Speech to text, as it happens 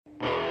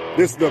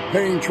This is the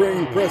Pain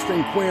Train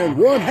Preston Quinn,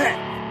 one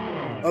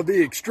half of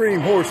the Extreme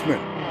Horsemen.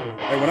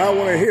 And when I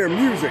want to hear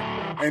music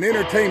and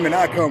entertainment,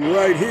 I come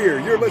right here.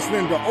 You're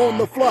listening to On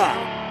the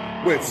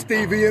Fly with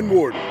Stevie and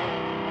Warden.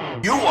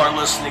 You are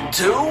listening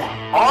to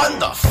On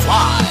the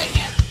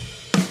Fly.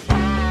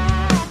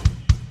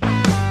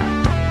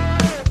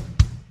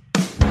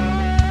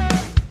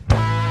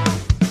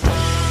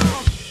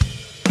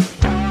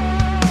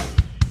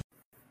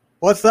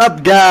 What's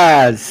up,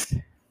 guys?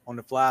 On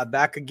the Fly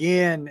back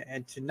again,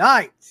 and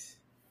tonight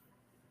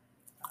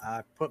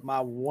I put my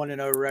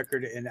 1-0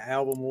 record in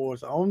Album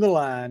Wars on the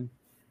line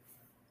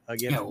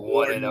against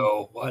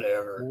 1-0,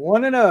 whatever.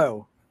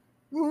 1-0.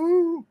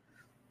 Woo!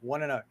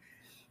 1-0.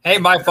 Hey,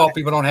 my fault.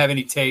 People don't have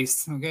any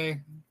taste. Okay.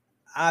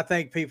 I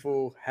think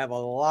people have a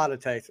lot of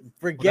taste.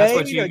 Brigade Well,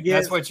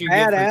 that's what you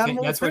Bad get for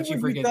Animals. that's what you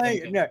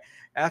forget. No,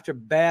 after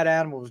Bad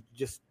Animals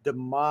just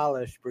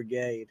demolished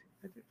Brigade.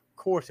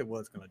 Of course, it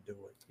was going to do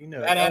it. You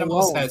know, Bad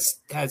Animals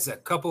has a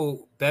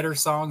couple better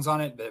songs on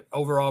it, but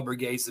overall,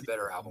 Brigade's the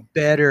better album.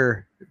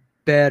 Better.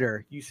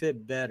 You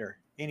said better.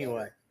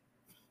 Anyway.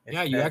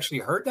 Yeah, you actually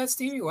heard that,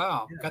 Stevie?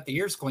 Wow. Yeah. Got the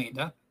ears cleaned,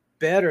 huh?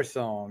 Better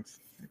songs.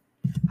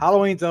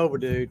 Halloween's over,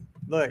 dude.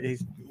 Look,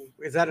 is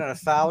that an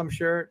Asylum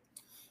shirt?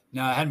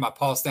 No, I had my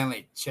Paul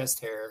Stanley chest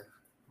hair.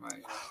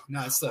 Right.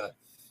 No, it's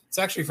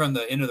actually from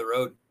the End of the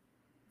Road.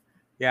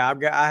 Yeah,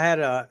 I had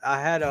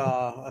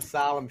a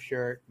Asylum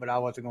shirt, but I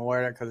wasn't gonna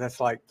wear it because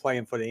that's like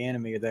playing for the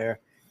enemy there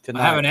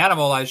tonight. I have an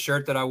Animalized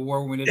shirt that I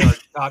wore when we did our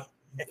top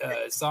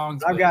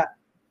songs. I've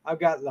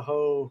got the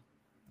whole.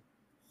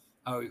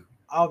 Oh,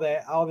 all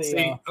the.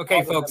 See, okay,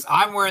 all folks,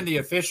 I'm wearing the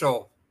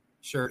official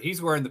shirt.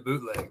 He's wearing the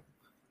bootleg.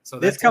 So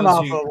this come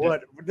off of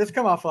what? This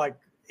come off like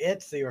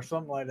Etsy or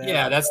something like that.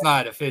 Yeah, that's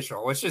not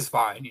official, which is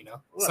fine. You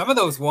know, some of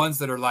those ones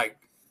that are like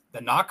the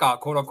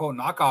knockoff, quote unquote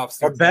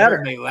knockoffs, are better.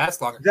 And they last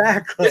longer.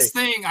 Exactly. This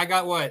thing I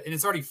got and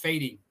it's already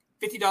fading.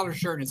 $50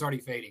 shirt and it's already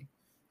fading.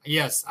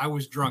 Yes, I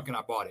was drunk and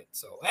I bought it.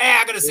 So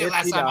I'm gonna see it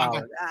last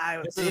time.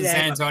 This is in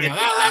San Antonio.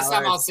 Last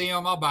time I'll see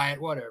him, I'll buy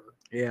it. Whatever.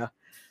 Yeah.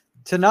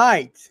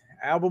 Tonight,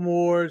 Album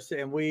Wars,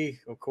 and we,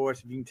 of course,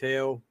 if you can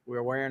tell,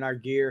 we're wearing our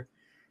gear.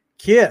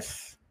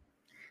 Kiss,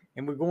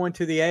 and we're going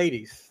to the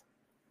 80s.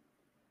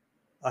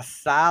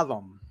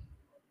 Asylum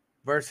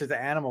versus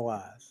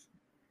Animalized.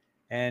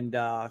 And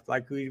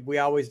like we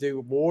always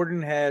do,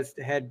 Warden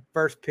had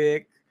first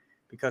pick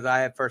because I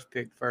had first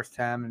pick the first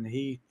time, and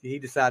he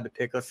decided to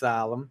pick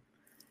Asylum.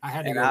 I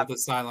had to go with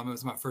Asylum. It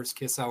was my first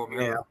Kiss album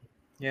ever.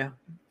 Yeah,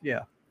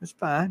 it's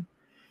fine.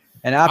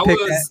 And I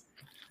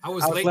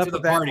was late to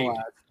the party.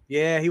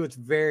 Yeah, he was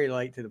very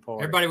late to the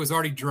party. Everybody was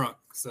already drunk,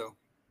 so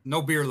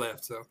no beer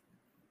left. So,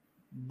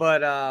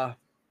 but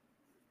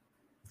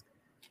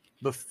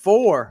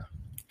before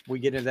we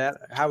get into that,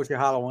 how was your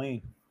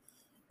Halloween?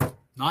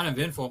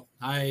 Non-eventful.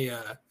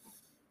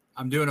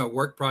 I'm doing a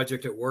work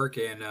project at work,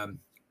 and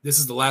this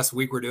is the last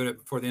week we're doing it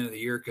before the end of the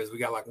year because we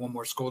got like one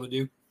more school to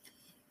do.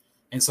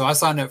 And so I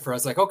signed up I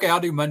was like, okay, I'll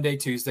do Monday,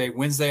 Tuesday,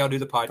 Wednesday I'll do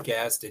the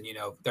podcast, and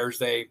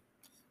Thursday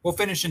we'll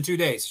finish in 2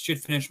 days. Should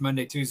finish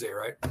Monday, Tuesday,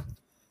 right?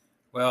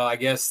 Well, I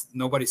guess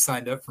nobody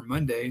signed up for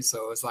Monday,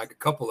 so it's like a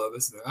couple of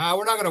us.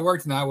 We're not going to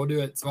work tonight. We'll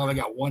do it. So I only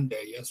got 1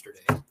 day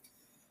yesterday,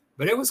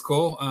 but it was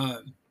cool.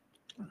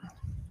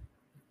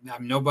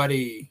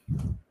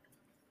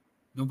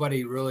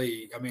 Nobody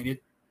really. I mean,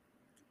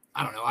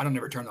 I don't know. I don't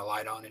ever turn the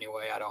light on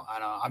anyway.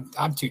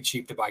 I'm too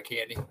cheap to buy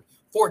candy.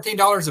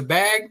 $14 a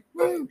bag.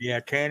 Woo. Yeah,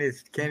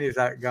 candy's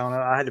out going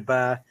up. I had to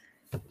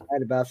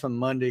buy some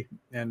Monday,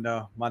 and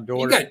my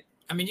daughter.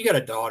 You got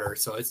a daughter,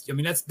 so it's.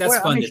 That's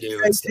fun to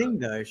do. She's 18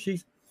 though.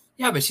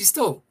 But she's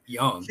still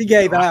young. She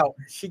gave out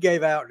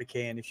the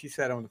candy. She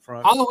sat on the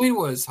front. Halloween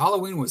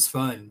was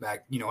fun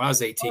back. When I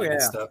was 18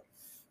 and stuff.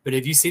 But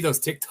if you see those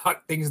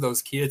TikTok things,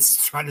 those kids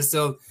trying to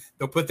sell,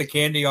 they'll put the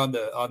candy on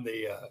the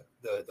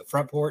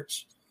front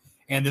porch,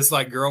 and this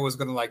like girl was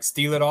gonna like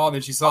steal it all, and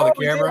then she saw the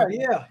camera.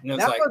 Yeah. And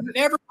it's like,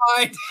 never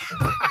mind.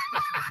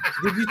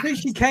 Did you see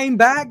she came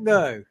back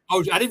though?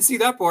 Oh, I didn't see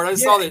that part. I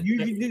saw that. You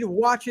need to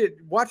watch it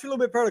a little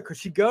bit further because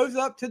she goes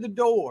up to the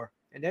door,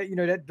 and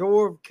that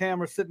door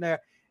camera sitting there,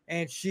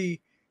 and she's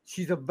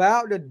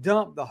about to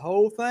dump the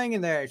whole thing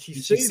in there. And she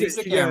sees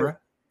the camera.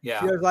 She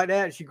goes like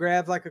that. She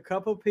grabs like a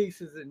couple of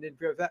pieces and then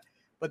goes that.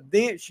 But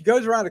then she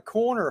goes around the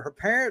corner. Her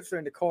parents are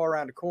in the car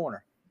around the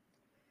corner.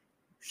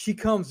 She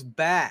comes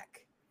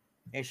back,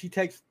 and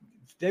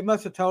they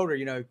must have told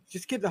her,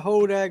 just get the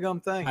whole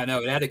daggum thing. I know.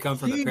 It had to come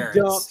from the parents.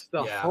 She dumps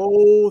the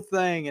whole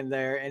thing in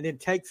there and then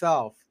takes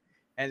off.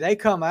 And they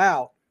come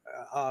out,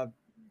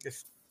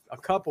 just a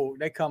couple,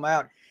 they come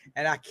out.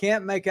 And I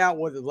can't make out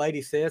what the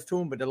lady says to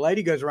them, but the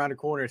lady goes around the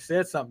corner and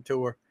says something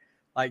to her.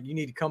 Like, you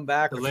need to come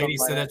back. The lady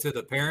said that to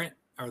the parent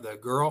or the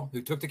girl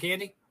who took the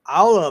candy?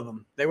 All of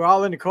them. They were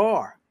all in the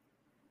car.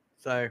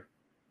 So.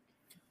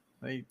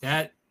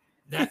 But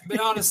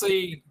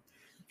honestly,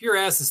 if your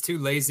ass is too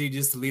lazy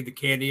just to leave the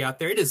candy out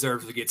there, it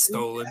deserves to get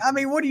stolen.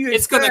 What do you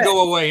It's going to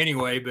go away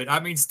anyway, but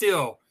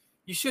still,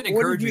 you shouldn't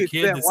encourage your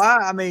kid to.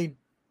 Why?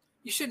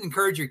 You shouldn't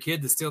encourage your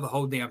kid to steal the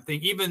whole damn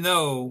thing, even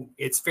though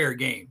it's fair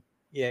game.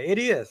 Yeah, it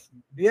is.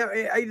 Yeah,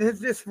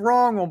 it's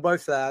wrong on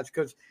both sides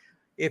because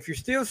if you're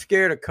still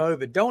scared of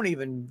COVID, don't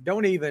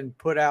even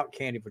put out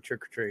candy for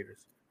trick or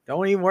treaters.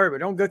 Don't even worry about it.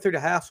 Don't go through the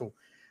hassle.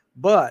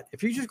 But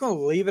if you're just going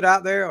to leave it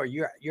out there, or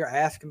you're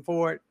asking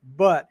for it,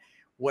 but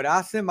would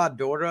I send my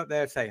daughter up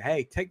there and say,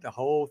 "Hey, take the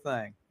whole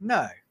thing"?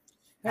 No.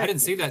 I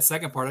didn't see that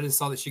second part. I just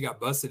saw that she got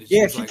busted.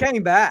 Yeah, she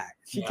came back.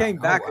 She came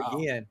back wow.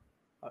 again.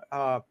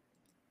 You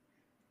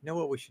know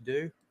what we should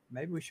do?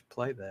 Maybe we should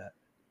play that.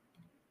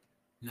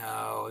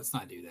 No, let's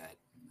not do that.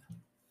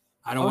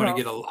 I don't want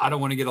to get a. I don't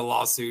want to get a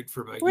lawsuit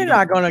from a. We're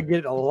not going to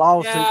get a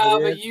lawsuit. Yeah,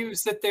 but you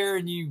sit there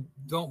and you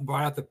don't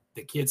bite out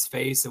the kid's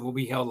face, and we'll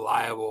be held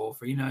liable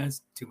for.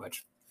 It's too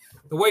much.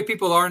 The way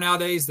people are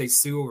nowadays, they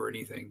sue over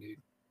anything, dude.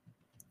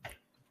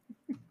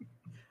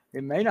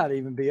 It may not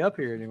even be up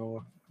here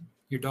anymore.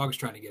 Your dog's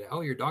trying to get out.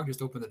 Oh, your dog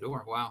just opened the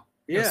door. Wow.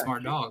 Yeah,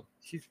 smart dog.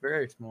 She's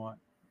very smart.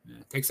 Yeah,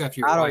 takes after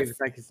your I wife. don't even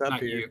think it's up not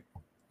here. You.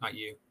 Not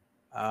you.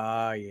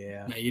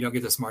 Yeah. No, you don't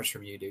get the smarts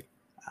from you, dude.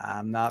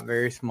 I'm not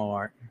very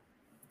smart.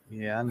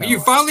 Yeah, I know. You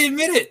finally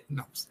admit it.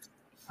 No.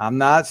 I'm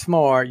not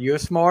smart. You're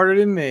smarter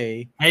than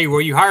me. Hey,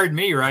 well, you hired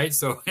me, right?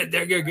 So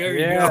there you go.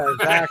 Yeah,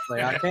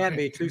 exactly. I can't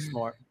be too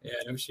smart. Yeah,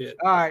 no shit.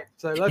 All right,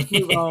 so let's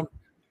move on.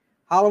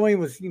 Halloween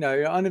was,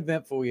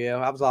 uneventful. Yeah,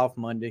 I was off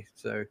Monday,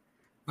 so.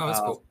 Oh, that's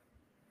cool.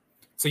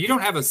 So you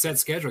don't have a set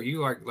schedule.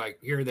 You like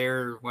here,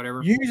 there,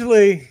 whatever.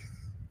 Usually,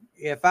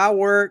 if I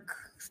work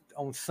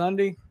on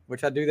Sunday,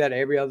 which I do that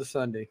every other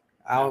Sunday,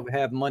 I'll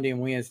have Monday and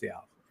Wednesday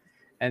off,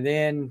 and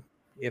then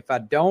if I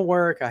don't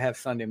work, I have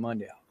Sunday and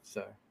Monday off.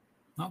 So.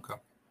 Okay.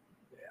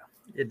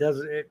 Yeah, it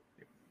doesn't.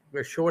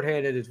 We're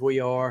shorthanded as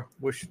we are.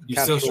 You're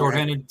still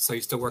shorthanded, so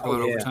you still work a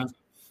lot of overtime.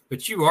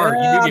 But you are.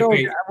 You do get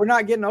paid. We're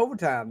not getting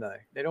overtime though.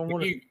 They don't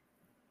want to.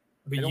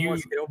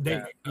 But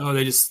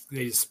they just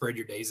spread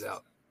your days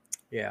out.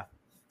 Yeah.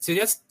 See,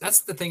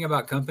 that's the thing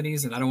about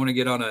companies, and I don't want to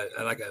get on a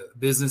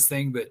business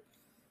thing, but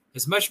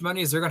as much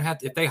money as they're going to have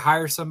if they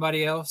hire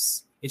somebody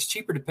else, it's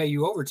cheaper to pay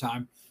you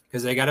overtime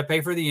because they got to pay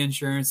for the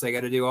insurance, they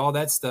got to do all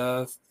that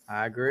stuff.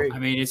 I agree. I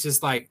mean, it's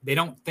just like they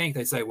don't think.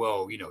 They say,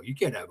 well, you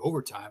can't have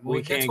overtime. Well,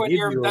 that's why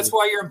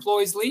your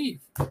employees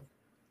leave.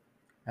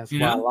 That's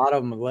why a lot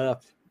of them have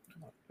left.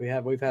 We've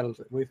had.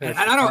 And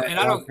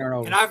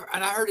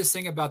I heard this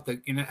thing about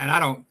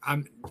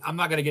I'm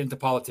not going to get into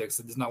politics.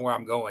 This is not where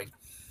I'm going.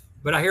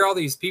 But I hear all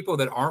these people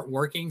that aren't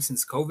working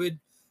since COVID.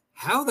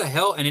 How the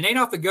hell? And it ain't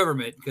off the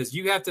government because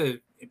you have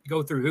to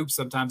go through hoops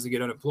sometimes to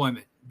get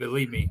unemployment.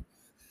 Believe me,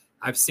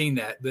 I've seen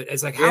that. But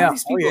it's like, how are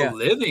these people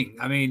living?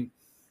 I mean,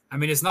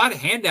 it's not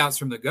handouts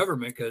from the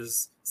government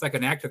because it's like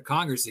an act of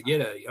Congress to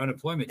get a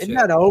unemployment check. Isn't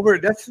that over?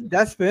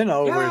 That's been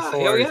over.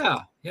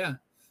 Yeah.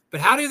 But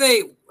how do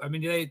they?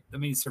 Do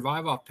they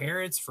survive off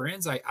parents,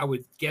 friends? I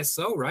would guess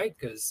so, right?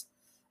 Because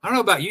I don't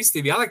know about you,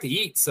 Stevie. I like to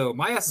eat, so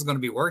my ass is going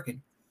to be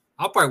working.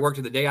 I'll probably work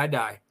to the day I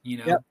die.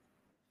 Yep.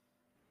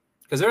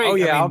 Because there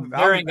ain't.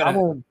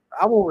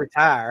 I won't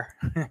retire.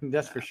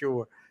 That's for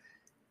sure.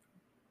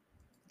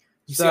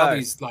 You see all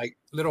these like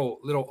little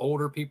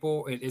older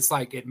people. It's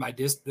like at my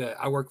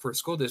I work for a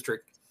school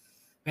district.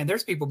 Man,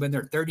 there's people been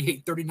there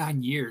 38,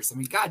 39 years. I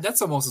mean, God,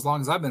 that's almost as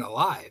long as I've been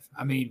alive.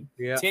 10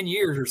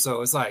 years or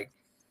so. It's like,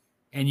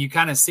 and you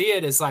kind of see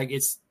it. It's like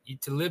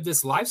to live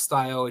this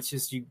lifestyle. It's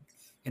just you,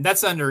 and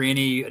that's under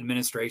any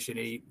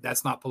administration.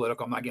 That's not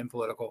political. I'm not getting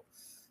political.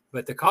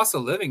 But the cost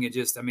of living, it's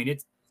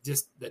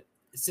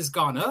just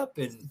gone up,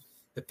 and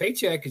the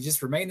paycheck has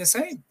just remained the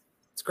same.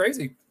 It's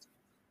crazy.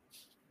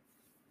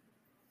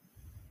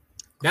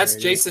 That's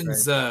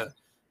Jason's fact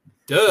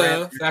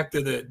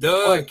of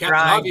the Captain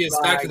Obvious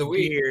fact of the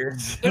week.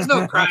 There's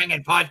no crying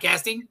in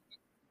podcasting.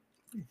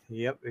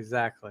 Yep,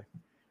 exactly.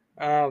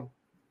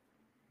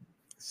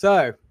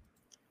 So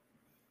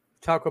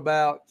talk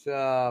about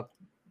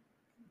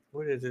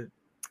what is it?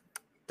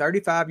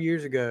 35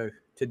 years ago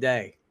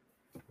today.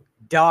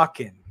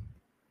 Dokken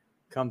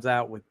comes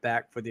out with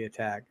Back for the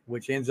Attack,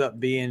 which ends up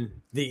being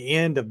the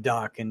end of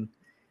Dokken.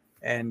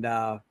 And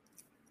what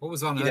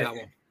was on that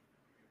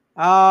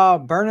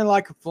one? Burning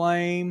Like a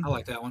Flame. I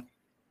like that one.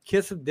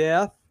 Kiss of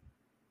Death.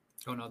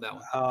 Don't know that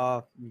one.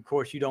 Of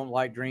course, you don't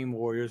like Dream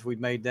Warriors. We've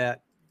made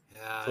that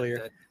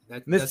clear.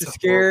 That's Mr.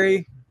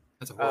 Scary.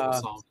 That's a horrible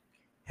song.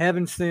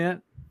 Heaven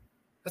Sent.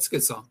 That's a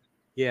good song.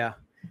 Yeah.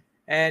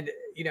 And,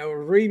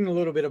 reading a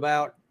little bit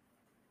about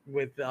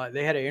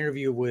they had an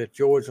interview with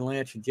George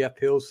Lynch and Jeff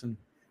Pilson.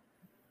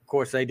 Of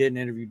course, they didn't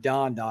interview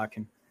Don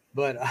Dokken,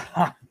 but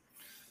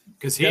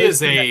because he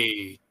is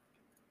a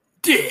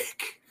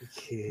dick.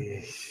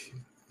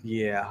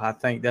 Yeah, I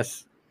think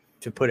that's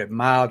to put it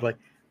mildly.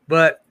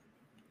 But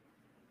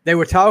they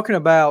were talking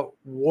about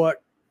what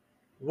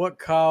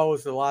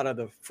caused a lot of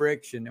the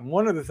friction, and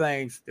one of the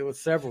things, there was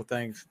several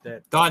things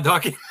that Don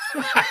Dokken.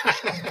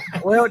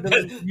 Well,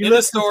 you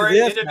listen to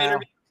this now.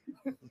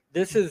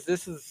 This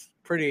is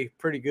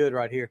pretty good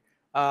right here.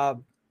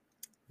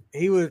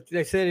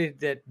 They said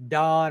that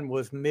Don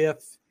was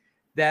miffed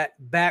that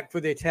Back for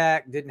the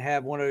Attack didn't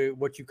have one of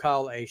what you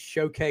call a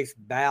showcase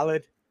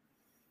ballad,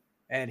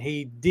 and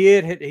he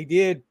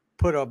did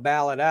put a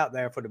ballad out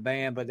there for the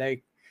band, but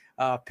they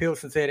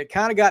Pilson said it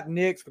kind of got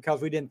nixed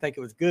because we didn't think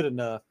it was good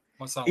enough.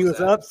 What song He was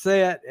that?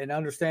 upset, and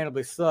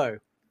understandably so.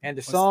 And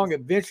the song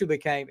eventually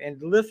became,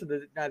 and listen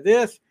to now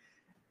this,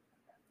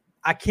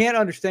 I can't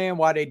understand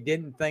why they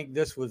didn't think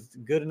this was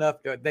good enough.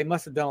 They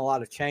must have done a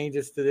lot of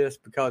changes to this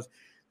because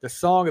the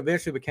song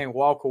eventually became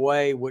Walk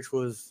Away, which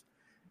was,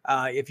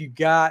 if you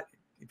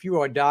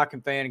were a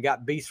Dokken fan and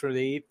got Beast from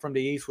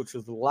the East, which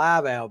was the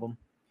live album,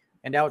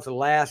 and that was the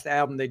last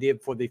album they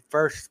did for the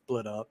first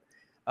split up.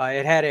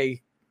 It had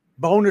a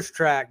bonus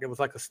track that was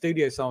like a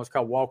studio song. It's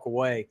called Walk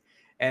Away.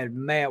 And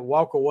man,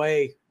 Walk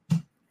Away,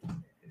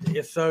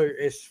 it's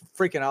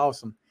freaking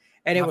awesome.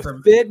 And it was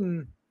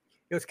fitting.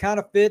 It was kind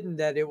of fitting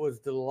that it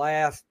was the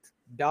last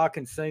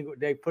Dokken single.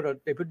 They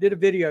did a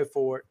video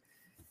for it,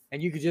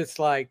 and you could just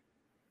like,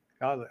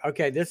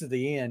 okay, this is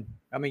the end.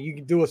 I mean, you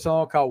could do a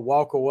song called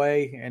Walk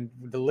Away, and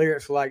the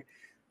lyrics were like,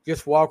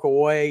 just walk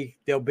away.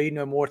 There'll be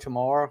no more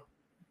tomorrow.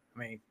 I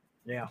mean,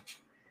 yeah.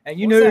 And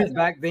you knew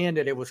back then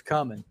that it was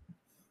coming.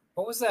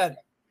 What was that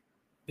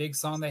big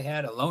song they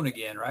had? Alone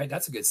Again, right?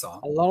 That's a good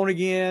song. Alone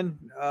Again.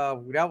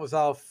 That was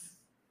off,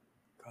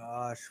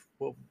 gosh,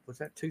 what was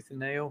that? Tooth and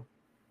Nail?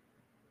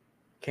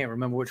 Can't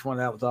remember which one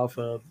that was off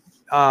of.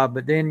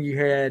 But then you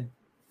had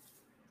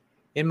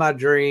In My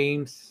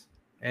Dreams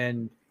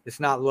and It's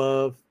Not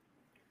Love.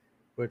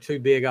 We're too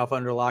big off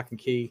Under Lock and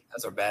Key.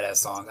 That's a badass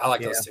song. I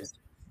like those two.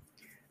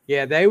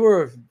 Yeah, they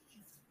were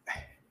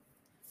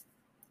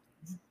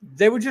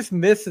just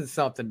missing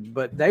something,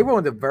 but they were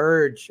on the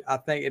verge, I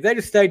think. If they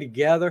just stayed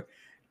together,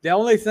 the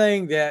only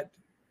thing that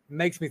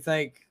makes me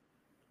think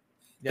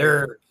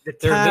their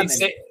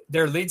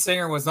lead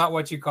singer was not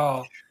what you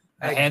call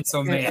a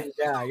handsome man.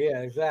 Yeah,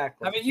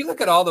 exactly. I mean, you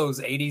look at all those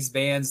 80s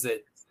bands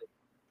that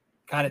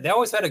they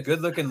always had a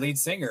good-looking lead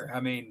singer. I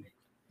mean,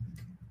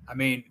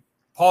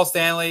 Paul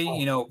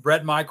Stanley,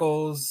 Bret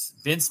Michaels,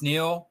 Vince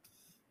Neil,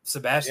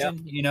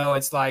 Sebastian,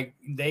 it's like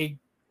they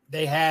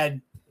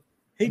had.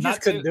 He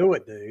just couldn't do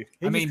it, dude.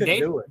 Couldn't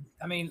do it.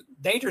 I mean,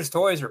 Dangerous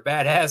Toys are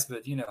badass,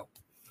 but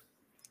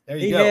there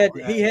you go.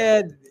 He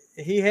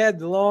had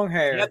the long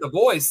hair. He had the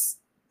voice.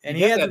 And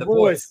he had the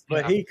voice,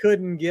 but he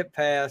couldn't get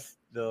past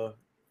the.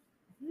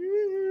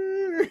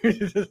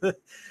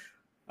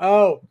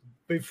 Oh,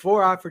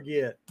 before I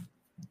forget,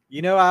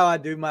 you know how I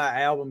do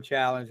my album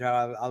challenge,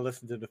 how I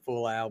listen to the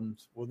full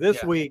albums. Well,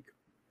 this week.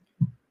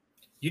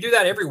 You do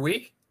that every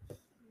week?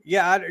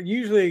 Yeah,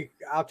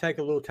 I'll take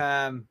a little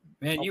time.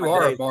 Man, you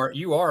are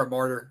a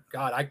martyr.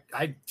 God,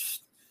 I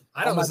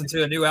don't listen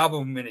to a new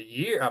album in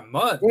a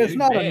month. Well, it's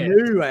not a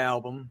new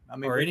album. I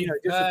mean,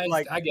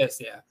 I guess,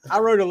 yeah.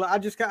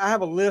 I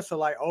have a list of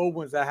like old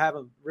ones that I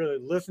haven't really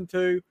listened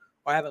to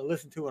or I haven't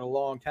listened to in a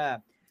long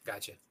time.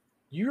 Gotcha.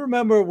 You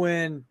remember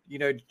when,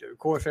 of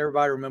course,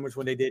 everybody remembers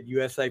when they did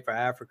USA for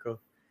Africa.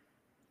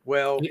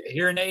 Well,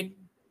 Hearing Aid?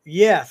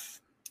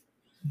 Yes.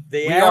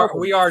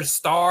 We are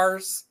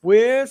stars.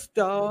 We're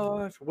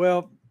stars.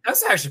 Well,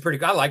 that's actually pretty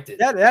good. I liked it.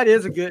 That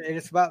is a good, and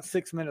it's about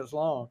 6 minutes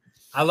long.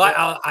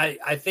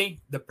 I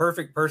think the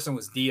perfect person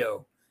was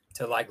Dio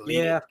to like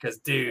lead it because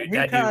dude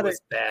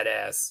was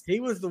badass. He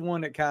was the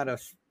one that kind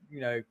of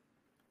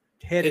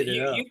headed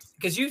it up.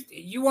 Because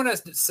you want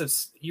to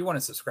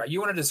subscribe. You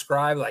want to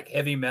describe like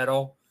heavy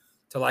metal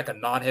to like a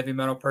non-heavy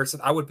metal person.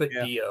 I would put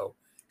Dio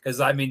because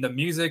I mean the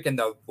music and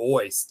the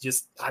voice.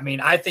 I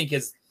think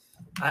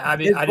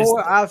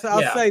I'll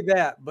say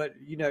that, but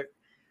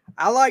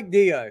I like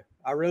Dio.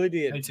 I really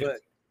did. But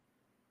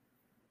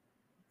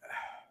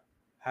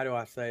how do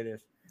I say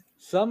this?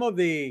 Some of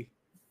the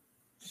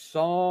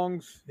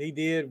songs he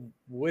did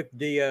with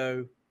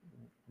Dio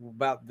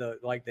about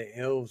the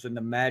elves and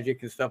the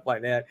magic and stuff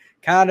like that,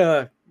 kind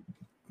of,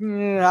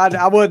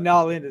 I wasn't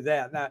all into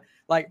that. Now,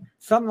 like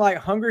something like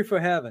 "Hungry for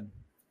Heaven,"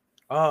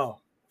 oh,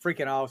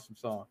 freaking awesome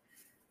song.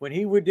 When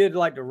he did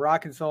like the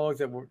rocking songs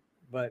that were,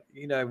 but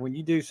when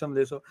you do some of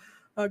this.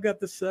 I got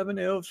the 7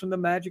 elves from the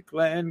magic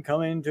land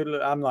coming to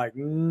the. I'm like,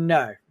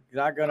 no,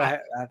 not gonna.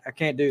 I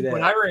can't do that.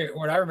 What I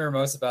remember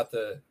most about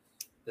the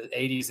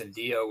 80s and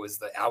Dio was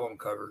the album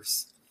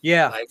covers.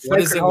 Yeah, like what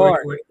is it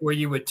where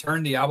you would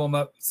turn the album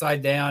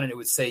upside down and it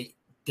would say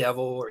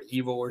 "devil" or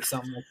 "evil" or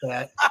something like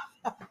that.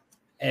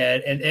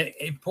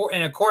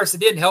 and of course,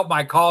 it didn't help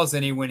my cause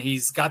any when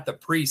he's got the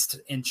priest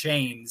in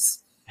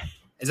chains.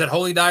 Is that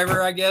Holy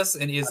Diver? I guess,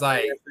 and he's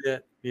like,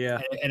 yeah.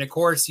 And of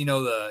course, he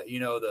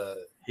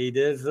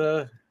does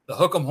the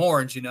hook 'em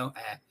horns,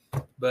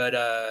 but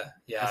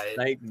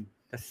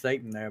that's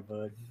Satan there,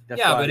 bud.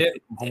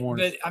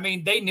 But I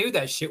mean, they knew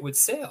that shit would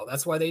sell.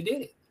 That's why they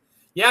did it.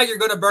 Yeah, you're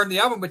going to burn the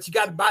album, but you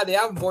got to buy the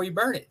album before you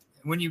burn it.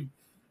 When you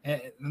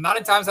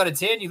 9 times out of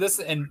 10, you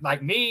listen, and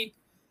like me,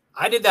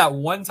 I did that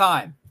one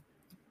time.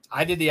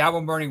 I did the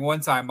album burning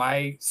one time.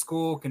 My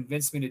school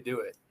convinced me to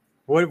do it.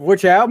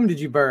 Which album did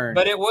you burn?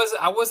 But I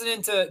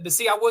wasn't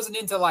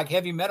into like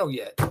heavy metal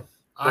yet.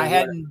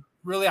 I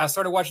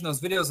started watching those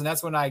videos, and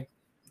that's when I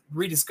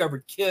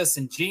rediscovered Kiss,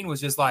 and Gene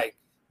was just like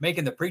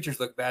making the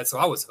Preachers look bad. So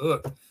I was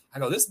hooked. I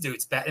go, this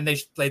dude's bad. And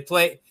they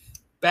play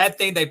bad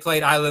thing. They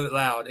played I Live It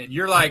Loud. And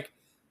you're like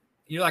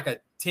a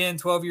 10,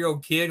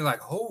 12-year-old kid. You're like,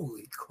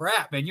 holy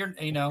crap, man.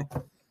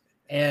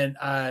 And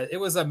it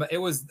was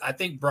I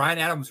think Bryan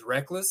Adams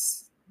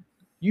Reckless.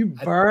 You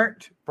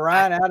burnt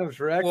Bryan Adams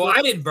Reckless? Well,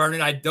 I didn't burn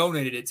it. I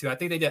donated it to. I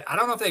think they did. I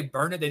don't know if they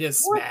burned it. They did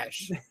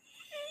smash.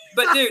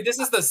 But dude, this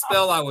is the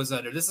spell I was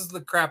under. This is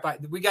the crap.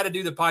 We got to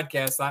do the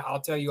podcast.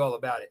 I'll tell you all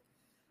about it.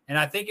 And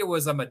I think it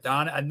was a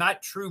Madonna,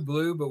 not True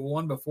Blue, but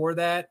one before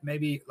that,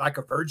 maybe Like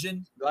a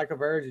Virgin. Like a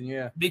Virgin,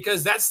 yeah.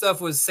 Because that stuff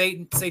was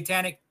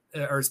satanic,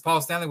 or as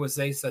Paul Stanley would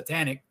say,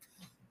 satanic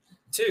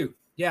too.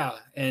 Yeah.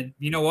 And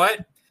you know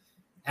what?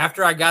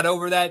 After I got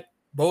over that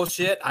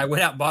bullshit, I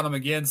went out and bought them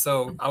again.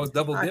 So I was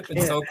double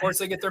dipping. So of course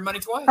they get their money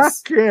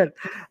twice.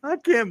 I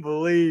can't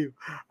believe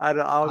out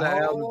of all the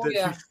albums that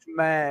you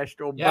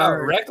smashed or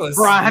burned. Reckless.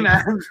 Bryan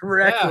Adams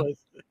Reckless.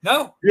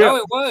 Yeah. No,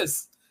 it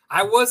was.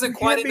 I wasn't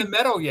quite in the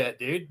metal yet,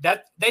 dude.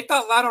 That they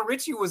thought Lionel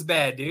Richie was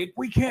bad, dude.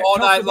 We can't all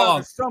talk night about long.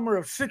 The summer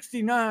of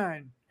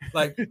 '69.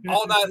 Like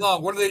all night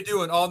long. What are they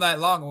doing all night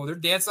long? Well, they're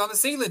dancing on the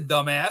ceiling,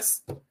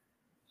 dumbass.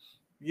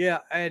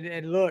 Yeah,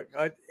 and look,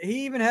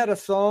 he even had a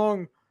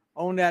song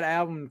on that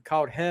album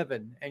called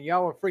Heaven, and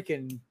y'all were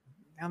freaking.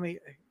 I mean,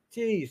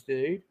 geez,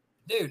 dude.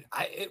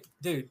 I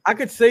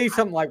could see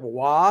something like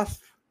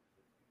Wasp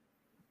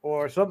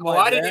or something like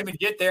that. I didn't even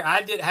get there.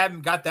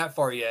 Haven't got that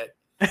far yet.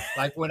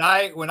 Like you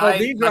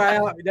donated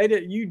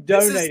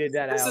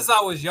that album. This is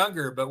I was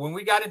younger, but when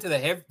we got into the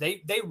heavy,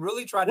 they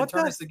really tried to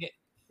turn us against.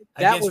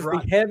 That was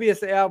rock. The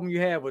heaviest album you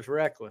had was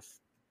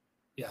Reckless.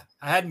 Yeah,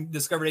 I hadn't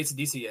discovered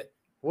AC/DC yet.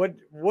 What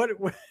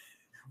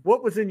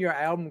was in your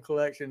album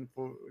collection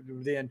for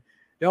then?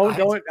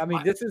 Don't. I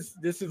mean, this is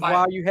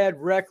why you had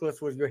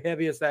Reckless was your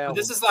heaviest album.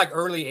 This is like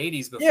early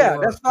 '80s. Before, yeah,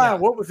 that's fine. Yeah.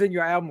 What was in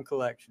your album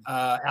collection?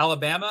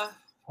 Alabama,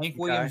 Hank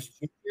Williams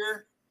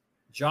Jr.,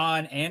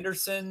 John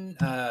Anderson,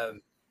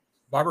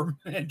 Barbara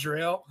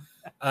Mandrell,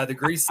 the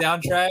Grease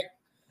soundtrack.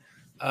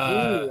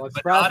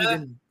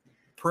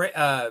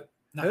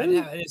 Madonna. I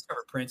didn't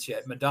discover Prince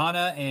yet.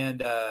 Madonna and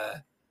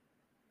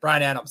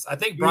Bryan Adams. I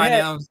think Bryan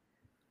Adams.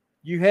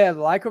 You had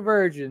Like a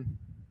Virgin,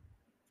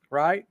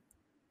 right?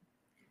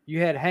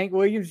 You had Hank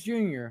Williams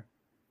Jr.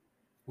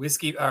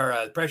 Whiskey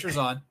or Pressure's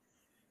On.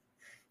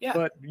 Yeah.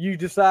 But you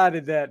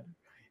decided that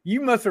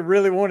you must have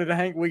really wanted a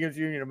Hank Williams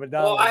Jr. to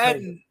Madonna. Well, I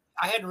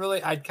hadn't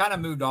really. I'd kind of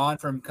moved on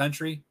from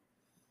country.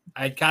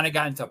 I'd kind of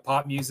gotten into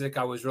pop music.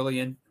 I was really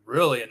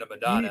into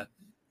Madonna.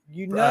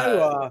 You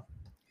know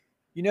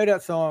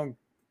that song,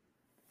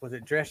 was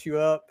it Dress You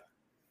Up?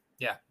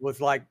 Yeah. Was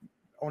like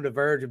on the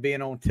verge of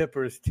being on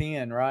Tipper's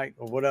 10, right?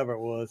 Or whatever it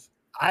was.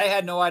 I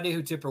had no idea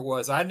who Tipper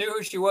was. I knew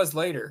who she was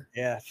later.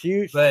 Yeah.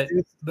 But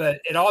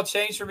it all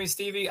changed for me,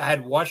 Stevie. I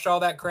had watched all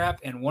that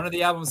crap, and one of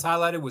the albums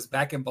highlighted was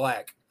Back in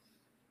Black.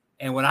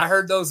 And when I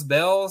heard those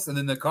bells and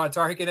then the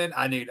guitar hit in,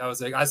 I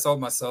was like, I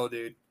sold my soul,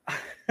 dude.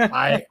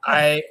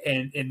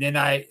 And then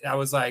I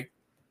was like,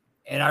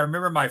 and I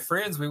remember my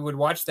friends, we would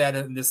watch that,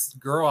 and this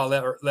girl, I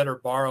let her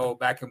borrow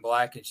Back in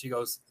Black, and she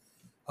goes,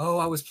 "Oh,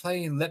 I was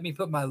playing Let Me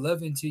Put My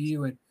Love Into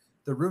You, and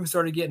the room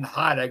started getting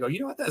hot." I go,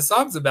 "You know what that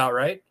song's about,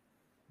 right?"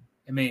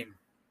 I mean,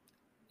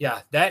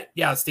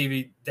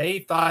 Stevie, they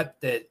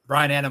thought that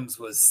Bryan Adams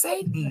was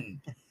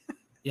Satan.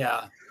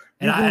 Yeah.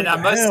 And I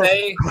must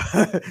say,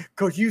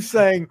 because you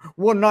sang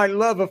One Night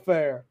Love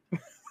Affair.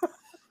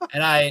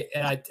 and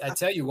I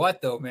tell you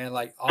what, though, man,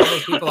 like all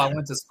those people I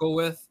went to school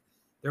with,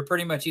 they're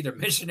pretty much either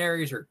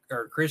missionaries or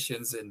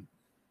Christians. And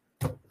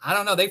I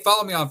don't know. They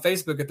follow me on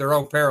Facebook at their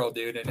own peril,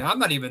 dude. And I'm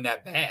not even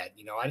that bad,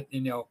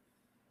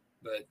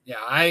 but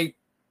yeah,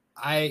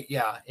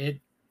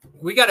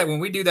 we got it. When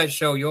we do that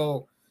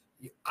show,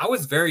 I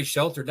was very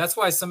sheltered. That's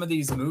why some of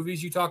these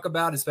movies you talk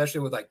about,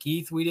 especially with like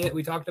Keith,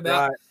 we talked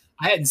about, right.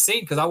 I hadn't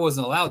seen because I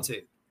wasn't allowed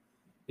to,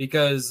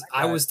 because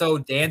I was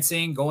told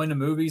dancing, going to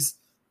movies,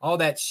 all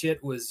that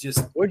shit was just.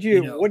 What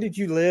did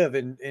you live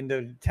in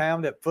the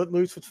town that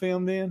Footloose was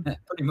filmed in?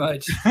 Pretty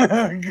much.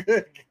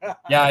 Good God.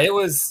 Yeah, it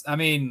was. I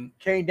mean,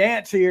 can't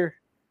dance here.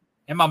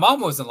 And my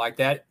mom wasn't like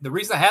that. The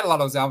reason I had a lot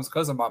of those albums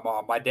because of my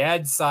mom. My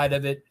dad's side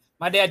of it.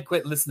 My dad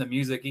quit listening to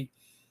music.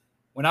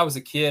 When I was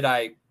a kid,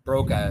 I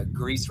broke a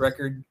Grease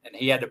record, and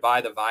he had to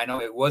buy the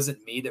vinyl. It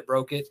wasn't me that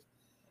broke it.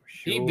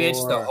 Sure. He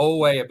bitched the whole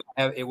way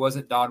about it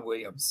wasn't Don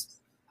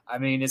Williams. I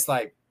mean, it's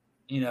like,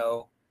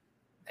 but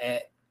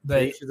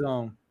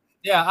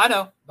yeah, I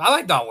know. I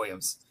like Don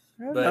Williams.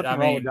 But nothing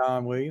wrong with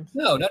Don Williams.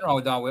 No, nothing wrong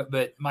with Don Williams.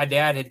 But my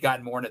dad had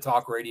gotten more into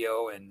talk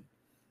radio and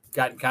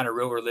gotten kind of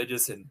real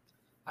religious, and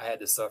I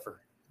had to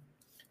suffer.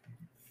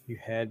 You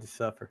had to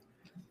suffer.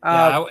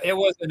 It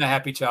wasn't a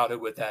happy childhood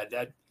with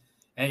that.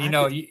 And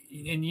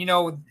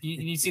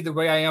you see the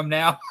way I am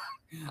now.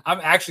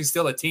 I'm actually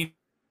still a teen.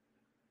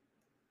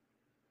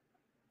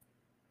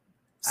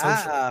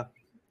 I'm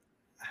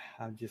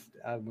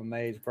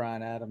amazed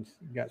Bryan Adams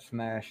got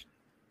smashed.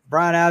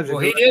 Bryan Adams.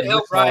 Well, he did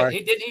help write.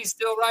 He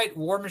still write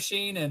War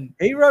Machine, and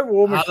he wrote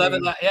War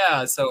Machine.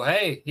 Yeah. So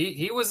hey,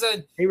 he was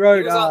a. He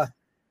wrote.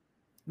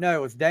 No,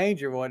 it was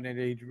Danger, wasn't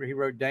it? He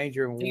wrote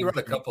Danger and War He wrote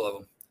a couple of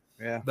them.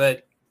 Yeah.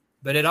 But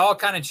it all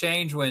kind of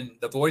changed when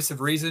the voice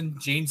of reason,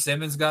 Gene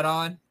Simmons, got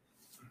on,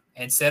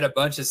 and said a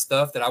bunch of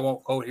stuff that I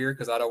won't quote here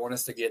because I don't want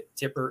us to get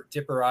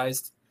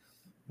tipperized.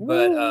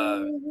 But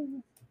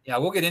yeah,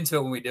 we'll get into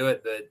it when we do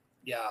it. But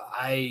yeah,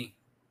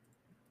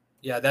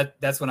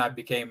 that's when I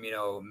became,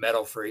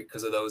 metal freak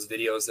because of those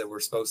videos that were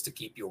supposed to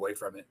keep you away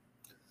from it.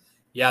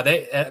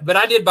 Yeah, but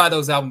I did buy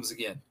those albums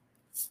again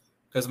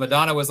because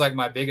Madonna was like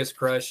my biggest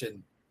crush,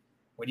 and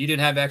when you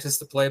didn't have access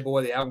to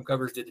Playboy, the album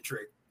covers did the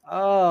trick.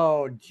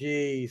 Oh,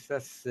 geez,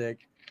 that's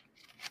sick.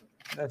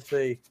 Let's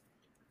see.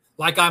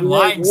 Like I'm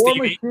lying, War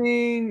Stevie.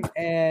 Machine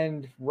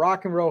and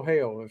Rock and Roll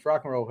Hell. It's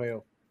Rock and Roll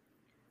Hell.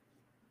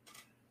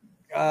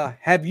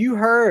 Have you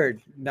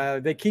heard? No,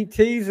 they keep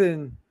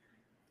teasing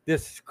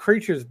this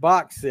Creatures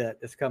box set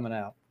that's coming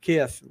out.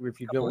 Kiss,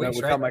 if you don't know,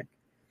 we're talking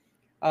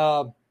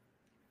about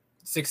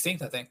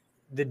 16th, I think.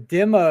 The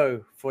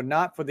demo for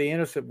Not for the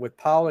Innocent with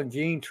Paul and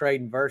Gene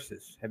trading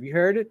verses. Have you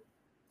heard it?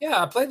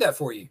 Yeah, I played that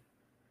for you.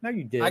 No,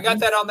 you didn't. I got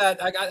that on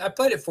that. I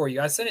played it for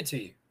you. I sent it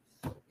to you.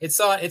 It's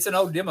an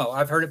old demo.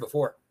 I've heard it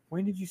before.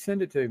 When did you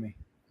send it to me?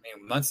 I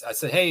mean, months. I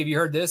said, hey, have you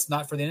heard this?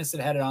 Not for the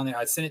Innocent. I had it on there.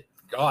 I sent it,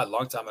 God, a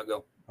long time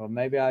ago. Well,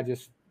 maybe I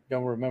just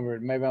don't remember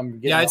it. Maybe I'm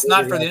getting. Yeah, it's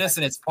Not for the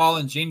Innocent. It's Paul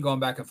and Gene going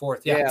back and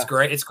forth. Yeah, it's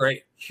great. It's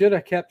great. Should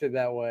have kept it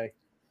that way.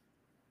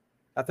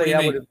 I think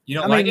I would have. You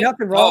don't like it?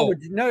 Nothing wrong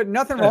with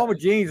nothing wrong with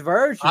Gene's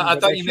version. I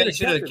thought you meant it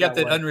should have kept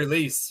it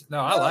unreleased. No,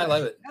 I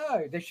love it.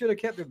 No, they should have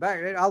kept it back.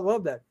 I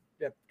love that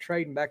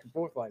trading back and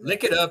forth like that.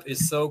 Lick It Up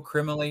is so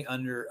criminally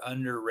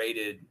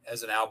underrated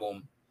as an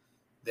album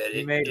that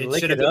you made it Lick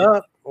should It have been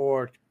Up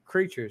or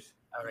Creatures.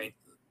 I mean,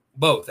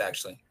 both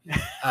actually.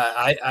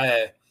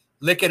 I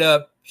Lick It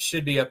Up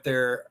should be up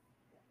there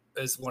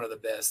as one of the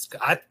best.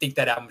 I think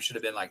that album should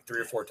have been like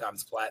 3 or 4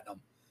 times platinum.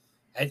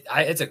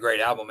 It's a great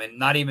album, and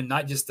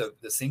not just the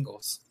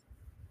singles.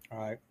 All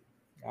right,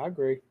 I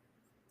agree.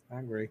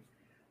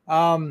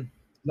 Love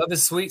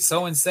Is Sweet,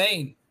 So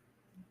Insane.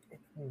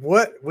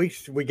 What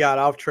we got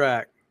off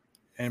track,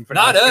 and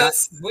not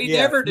us. We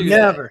never do.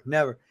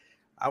 Never.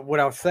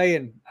 What I was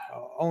saying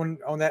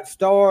on that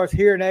Stars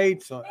Hearing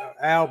Aids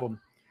album,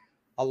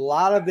 a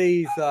lot of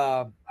these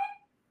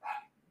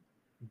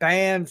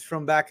bands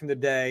from back in the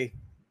day,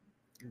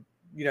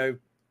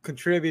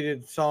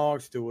 contributed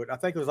songs to it. I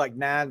think it was like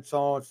 9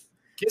 songs.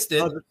 Kiss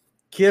did.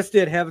 Kiss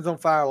did Heaven's on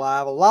Fire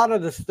live. A lot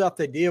of the stuff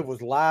they did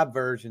was live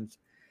versions.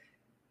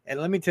 And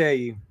let me tell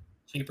you.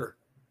 Cheaper.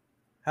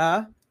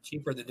 Huh?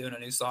 Cheaper than doing a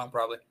new song,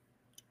 probably.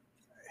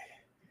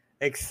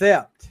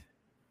 Except.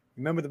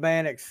 Remember the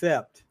band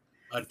Except?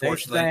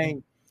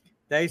 Unfortunately.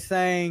 They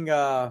sang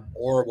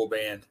horrible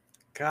band.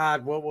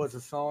 God, what was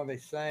the song they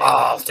sang?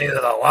 Balls to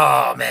the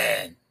wall,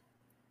 man.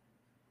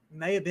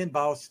 May have been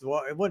Balls to the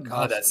Wall. It wasn't.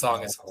 God, that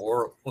song is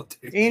horrible,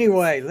 dude.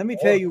 Anyway, let me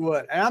tell you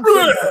what. And I'm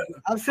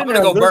gonna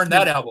go burn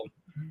that album.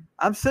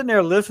 I'm sitting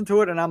there listening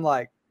to it, and I'm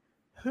like,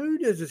 "Who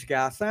does this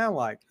guy sound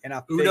like?" And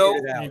I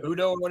figured it out.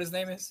 Udo, what his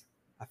name is?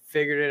 I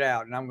figured it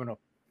out, and I'm gonna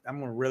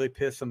really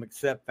piss some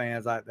Accept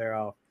fans out there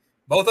off.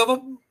 Both of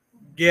them?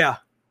 Yeah,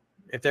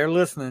 if they're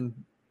listening,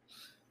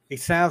 he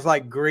sounds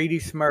like Greedy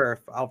Smurf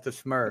off the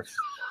Smurfs.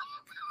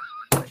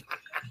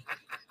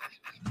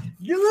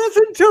 You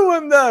listen to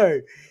him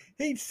though.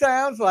 He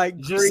sounds like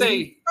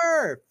Greedy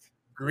Smurf.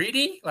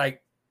 Greedy?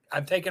 Like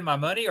I'm taking my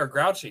money, or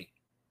grouchy?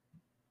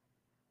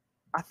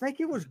 I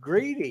think it was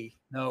Greedy.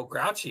 No,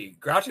 grouchy.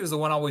 Grouchy was the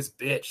one always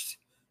bitched.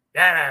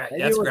 Yeah,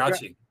 that's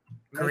grouchy.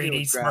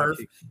 Greedy Smurf.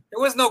 There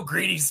was no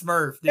Greedy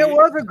Smurf, dude. There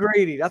was a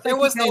Greedy. I think there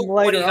was no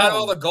when he had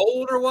all the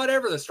gold or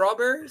whatever, the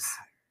strawberries.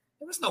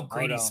 There was no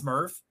Greedy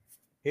Smurf.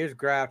 Here's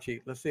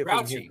Grouchy. Let's see if we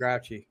can hear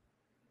Grouchy.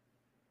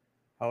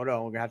 Hold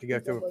on, we're gonna have to go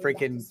through a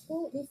freaking.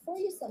 Before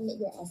you submit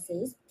your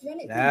essays, run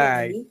it all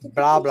right,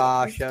 blah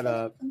blah. Shut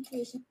up.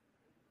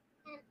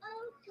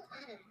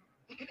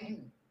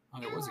 Oh,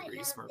 there was a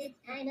Greedy Smurf.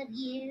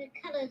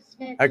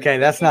 Okay,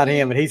 that's not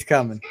him, but he's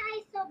coming.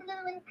 Sky so blue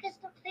and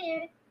crystal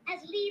clear,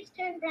 as leaves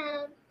turn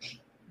brown,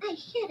 I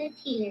shed a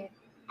tear.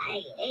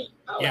 I hate.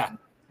 Yeah.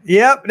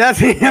 Yep, that's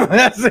him.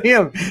 That's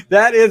him.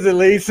 That is the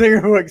lead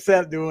singer who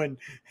Accept doing.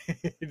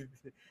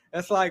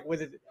 That's like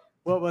with it.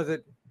 What was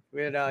it?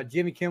 When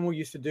Jimmy Kimmel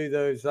used to do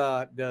those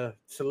the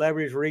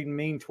celebrities reading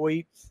mean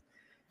tweets,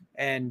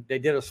 and they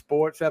did a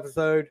sports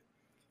episode,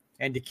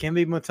 and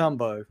Dikembe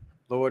Mutombo,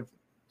 Lord,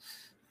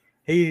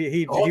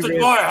 he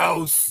read my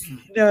house.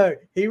 No,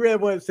 he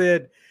read what it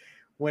said.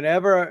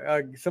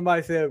 Whenever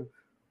somebody said,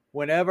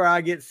 whenever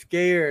I get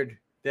scared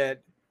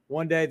that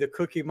one day the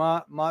Cookie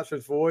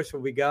Monster's voice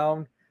will be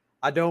gone,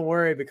 I don't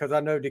worry because I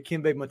know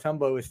Dikembe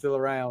Mutombo is still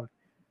around.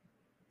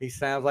 He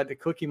sounds like the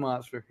Cookie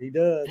Monster. He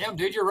does. Damn,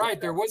 dude, you're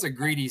right. There was a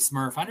Greedy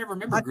Smurf. I never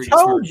remember Greedy Smurf.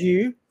 I told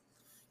you.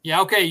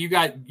 Yeah, okay. You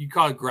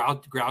call it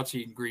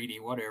grouchy and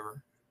greedy,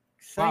 whatever.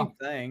 Same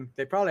thing.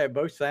 They probably have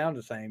both sound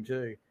the same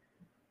too.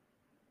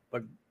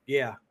 But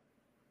yeah.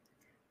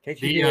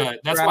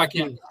 That's why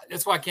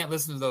I can't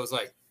listen to those.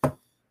 Like,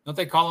 don't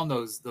they call them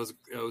those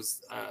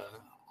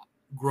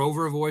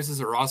Grover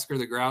voices or Oscar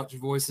the Grouch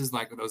voices,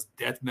 like those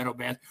death metal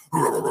bands?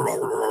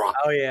 Oh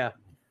yeah.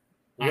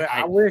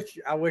 I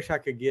wish I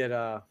could get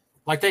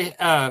like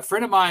a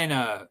friend of mine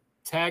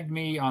tagged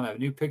me on a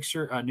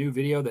new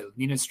video that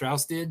Nina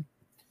Strauss did,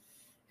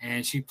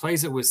 and she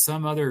plays it with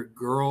some other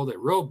girl, that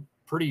real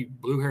pretty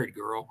blue-haired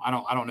girl. I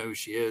don't know who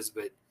she is,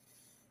 but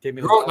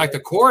girl, like the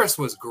chorus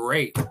was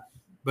great,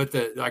 but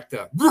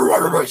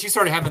she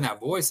started having that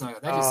voice, and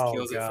that just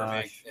kills it for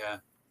me.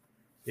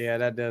 Yeah,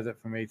 that does it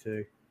for me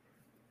too.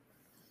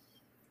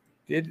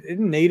 Isn't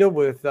Nita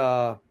with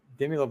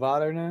Demi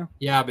Lovato now?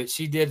 Yeah, but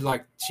she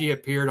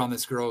appeared on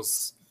this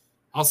girl's.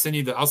 I'll send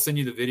you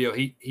the video.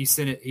 He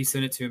sent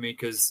it to me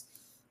because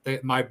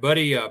my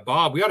buddy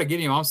Bob, we ought to get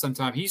him on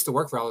sometime. He used to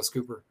work for Alice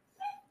Cooper,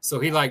 so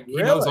he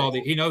knows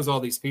all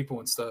these people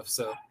and stuff.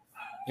 So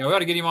we ought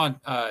to get him on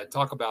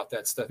talk about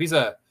that stuff.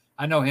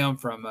 I know him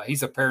from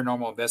he's a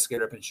paranormal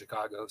investigator up in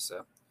Chicago.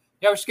 So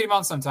we should get him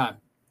on sometime.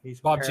 He's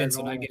Bob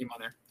Jensen. I get him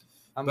on there.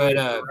 I'm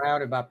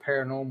surrounded by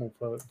paranormal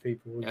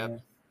people. Yeah.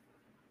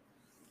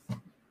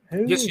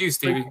 Just you,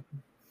 Stevie.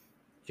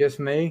 Just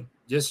me.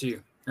 Just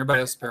you. Everybody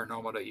else is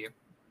paranormal to you.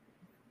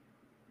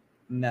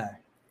 No,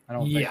 I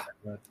don't think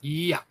so.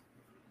 Yeah.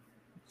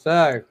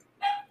 So,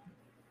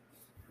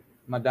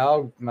 my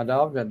dog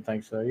doesn't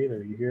think so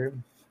either. You hear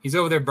him? He's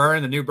over there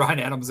burning the new Bryan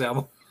Adams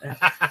album.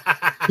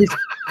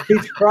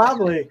 he's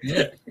probably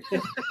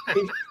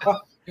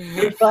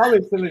he's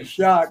probably still in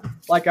shock,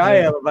 like I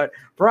am about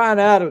Bryan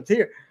Adams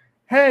here.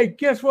 Hey,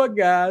 guess what,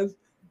 guys?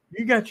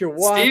 You got your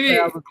wife. Stevie,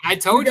 I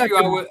told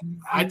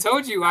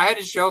you I had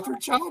a sheltered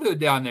childhood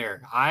down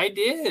there. I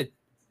did.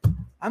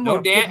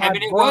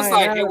 It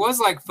was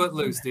like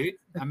Footloose, dude.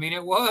 I mean,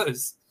 it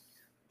was.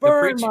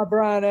 Burn my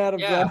Bryan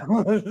Adams. Yeah.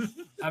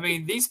 I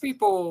mean, these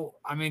people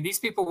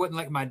wouldn't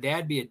let my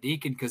dad be a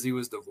deacon because he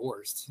was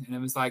divorced, and it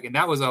was like, and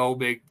that was a whole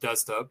big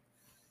dust up.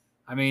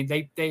 I mean,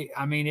 I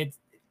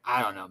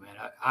don't know,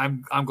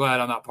 man. I'm glad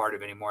I'm not part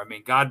of it anymore. I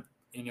mean, God,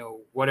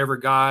 whatever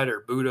God or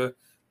Buddha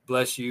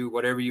bless you,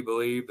 whatever you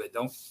believe, but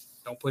don't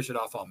push it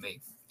off on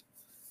me.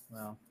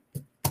 Well.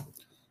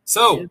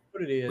 So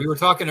we were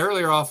talking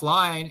earlier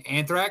offline.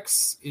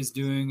 Anthrax is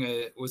doing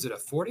was it a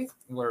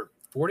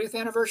 40th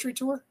anniversary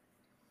tour?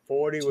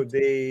 40 would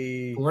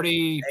be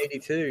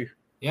 82.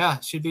 Yeah,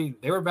 should be.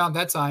 They were about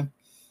that time.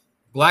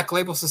 Black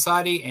Label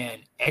Society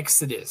and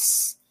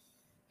Exodus.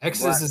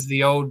 Exodus is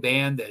the old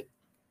band that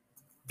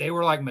they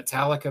were like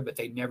Metallica, but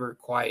they never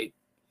quite.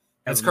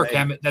 That's Kirk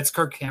Hammett. That's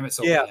Kirk Hammett's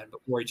old band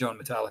before he joined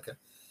Metallica.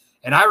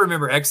 And I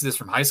remember Exodus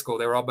from high school.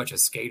 They were all a bunch of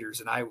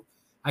skaters, and I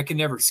could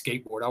never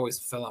skateboard. I always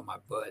fell on my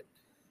butt.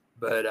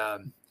 But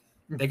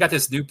they got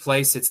this new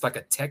place. It's like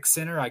a tech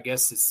center. I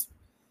guess it's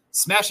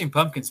Smashing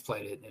Pumpkins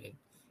played it.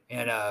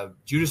 And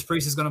Judas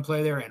Priest is going to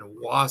play there. And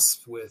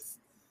Wasp with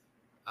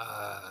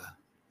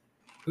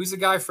who's the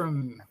guy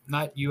from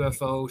not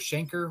UFO,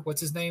 Schenker? What's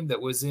his name? That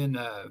was in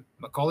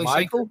Macaulay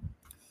Schenker?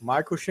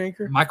 Michael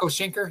Schenker? Michael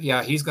Schenker?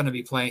 Yeah, he's going to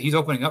be playing. He's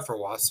opening up for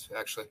Wasp,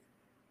 actually.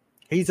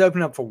 He's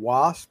opening up for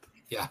Wasp?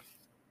 Yeah.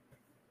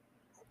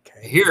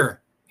 Okay.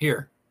 Here.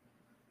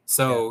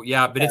 So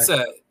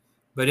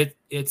but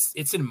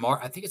it's in March.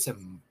 I think it's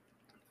in.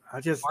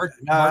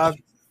 March.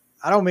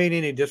 I don't mean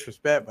any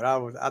disrespect, but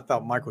I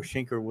thought Michael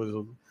Schenker was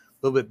a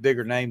little bit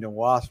bigger name than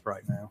Wasp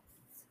right now.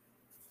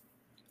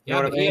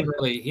 Yeah, but he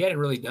hadn't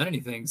really done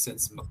anything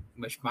since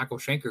Michael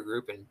Schenker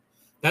group, and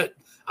that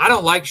I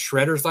don't like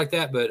shredders like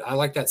that, but I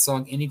like that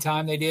song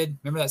Anytime they did.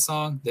 Remember that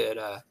song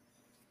that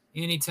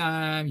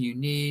anytime you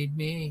need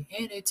me,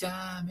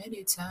 anytime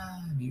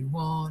you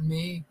want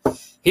me.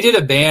 He did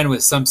a band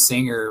with some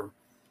singer,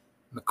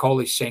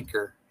 Macaulay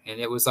Schenker, and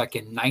it was like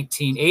in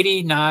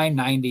 1989,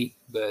 90,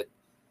 but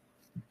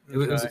it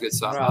was a good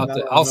song.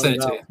 I'll send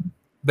it to you.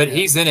 But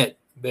he's in it.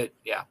 But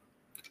yeah.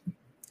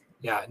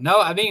 No,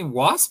 I mean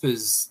Wasp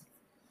is.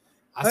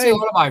 I see a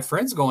lot of my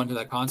friends going to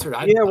that concert.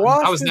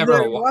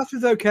 Wasp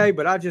is okay,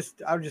 but I just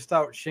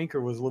thought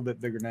Schenker was a little bit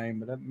bigger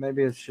name. But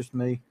maybe it's just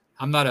me.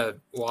 I'm not a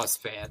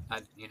Wasp fan.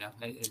 I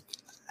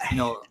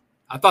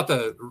thought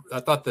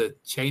the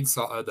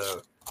chainsaw,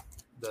 the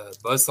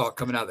buzzsaw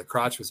coming out of the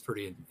crotch was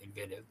pretty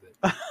inventive.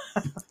 But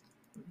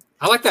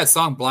I like that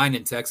song "Blind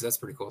in Texas." That's a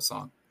pretty cool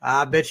song.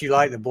 I bet you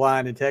like the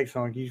Blind in Texas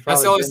song.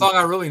 That's the only song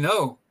I really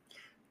know.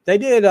 They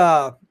did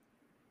a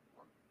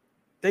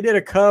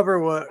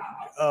cover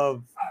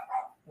of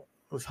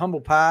was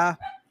Humble Pie.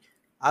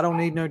 I Don't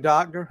Need No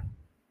Doctor.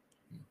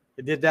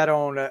 They did that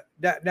on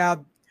that.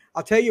 Now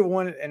I'll tell you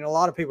one, and a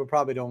lot of people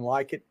probably don't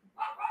like it,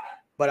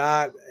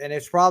 but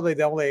it's probably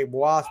the only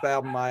Wasp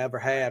album I ever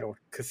had, or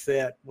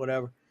cassette,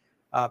 whatever.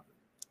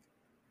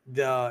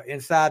 The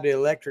Inside the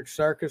Electric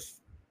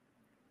Circus,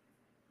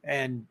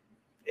 and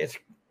it's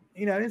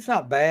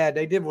not bad.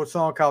 They did a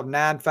song called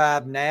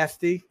 9-5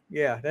 Nasty.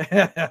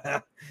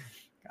 Yeah.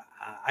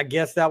 I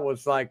guess that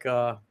was like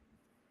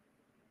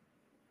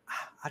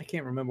I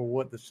can't remember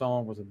what the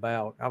song was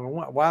about. I mean,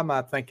 why am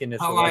I thinking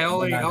this? I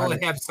only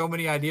have so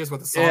many ideas what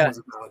the song was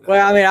about.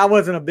 Well, I mean, I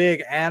wasn't a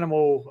big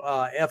Animal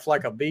F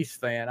Like a Beast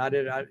fan.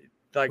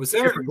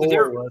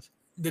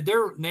 Did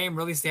their name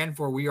really stand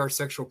for "We Are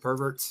Sexual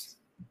Perverts"?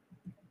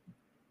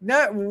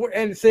 No,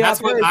 and see,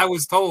 that's what I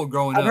was told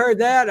growing up. I've heard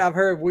that. I've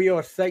heard "We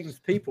Are Satan's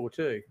People"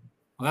 too.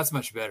 Well, that's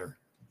much better.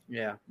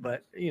 Yeah,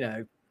 but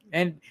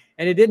And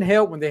it didn't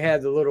help when they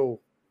had the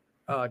little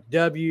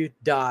W.A.S.P.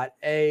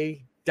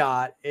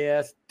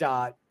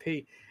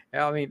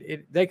 I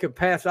mean, they could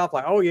pass off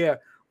like, oh yeah,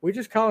 we're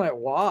just calling it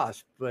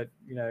WASP, but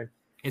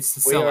it's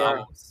to sell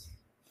albums.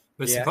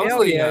 But Yeah.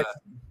 supposedly, Yeah.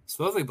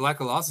 supposedly Black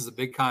Lost is a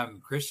big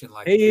time Christian.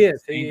 Like He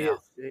is.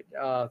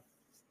 now.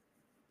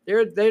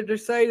 They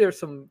say there's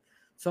some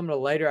of the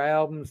later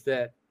albums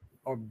that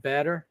are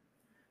better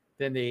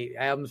than the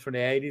albums from the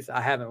 80s.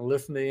 I haven't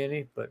listened to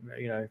any, but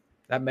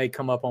that may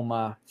come up on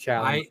my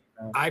challenge.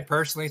 I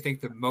personally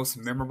think the most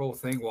memorable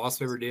thing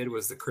Wasp ever did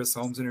was the Chris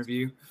Holmes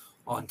interview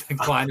on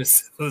Decline of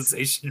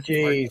Civilization.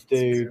 Jeez,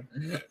 dude.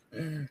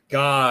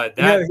 God,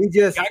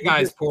 that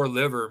guy's just, poor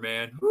liver,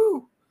 man.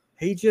 Woo.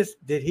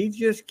 Did he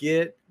just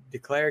get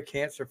declared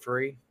cancer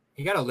free?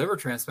 He got a liver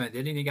transplant,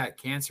 didn't he? He got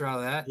cancer out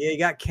of that. Yeah, he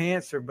got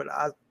cancer, but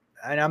I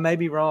may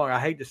be wrong. I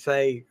hate to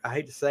say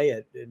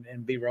it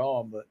and be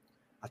wrong, but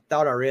I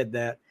thought I read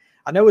that.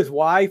 I know his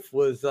wife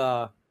went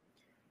on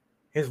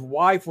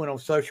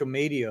social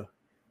media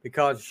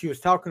because she was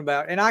talking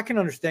about, and I can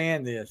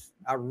understand this.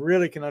 I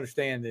really can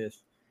understand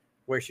this,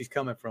 where she's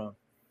coming from.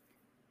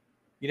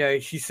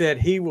 She said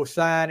he will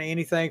sign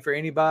anything for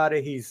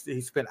anybody. He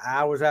spent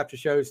hours after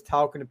shows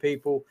talking to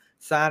people,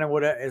 signing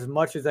whatever as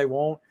much as they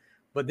want.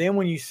 But then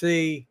when you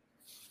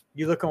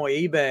look on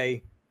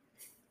eBay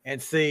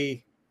and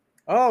see,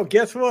 oh,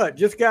 guess what?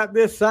 Just got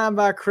this signed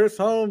by Chris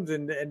Holmes,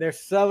 and they're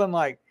selling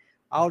like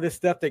all this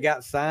stuff they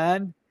got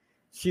signed.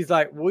 She's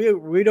like,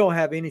 we don't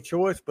have any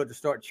choice but to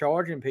start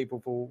charging people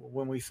for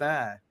when we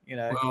sign.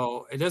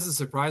 Well, it doesn't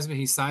surprise me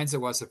he signs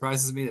it. What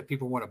surprises me that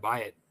people want to buy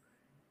it.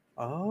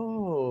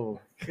 Oh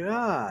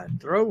God,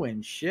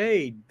 throwing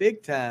shade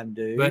big time,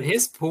 dude. But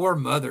his poor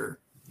mother.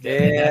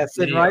 Yeah,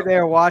 sitting right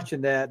there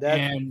watching that.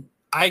 And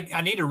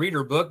I need to read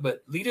her book,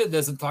 but Lita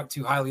doesn't talk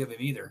too highly of him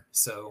either.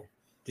 So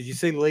did you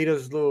see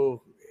Lita's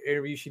little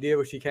interview she did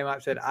where she came out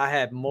and said, I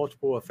had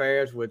multiple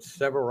affairs with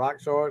several rock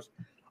stars?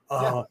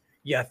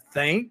 You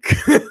think?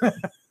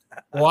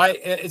 Well,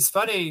 it's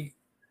funny.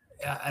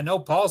 I know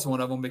Paul's one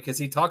of them because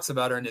he talks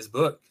about her in his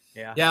book.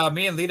 Yeah,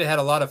 me and Lita had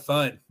a lot of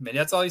fun. I mean,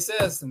 that's all he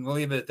says, and we'll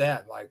leave it at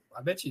that. Like,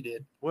 I bet you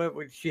did. Well,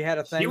 she had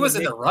a thing. She was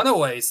in the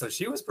Runaways, so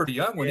she was pretty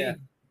young when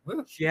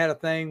she had a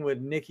thing with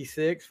Nikki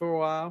Sixx for a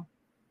while.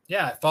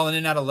 Yeah, Falling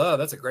In Out of Love.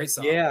 That's a great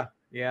song. Yeah.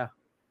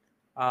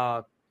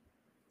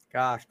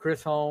 Gosh,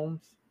 Chris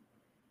Holmes,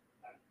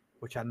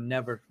 which I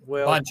never.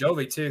 Well, Bon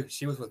Jovi too.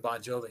 She was with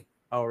Bon Jovi.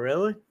 Oh,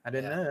 really? I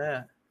didn't know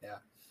that. Yeah,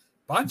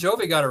 Bon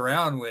Jovi got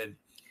around when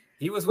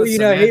he was with. He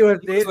was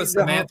with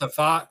Samantha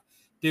Fox,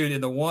 dude.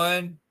 In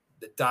the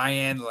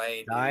Diane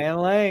Lane. Diane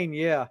Lane,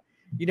 yeah.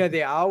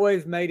 They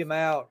always made him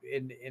out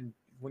in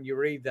when you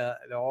read the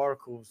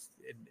articles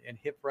in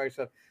Hip Parade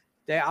stuff.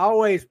 They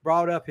always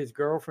brought up his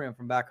girlfriend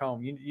from back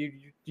home.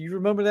 You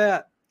remember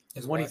that?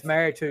 His one wife. He's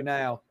married to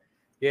now.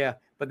 Yeah,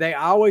 but they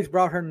always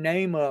brought her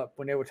name up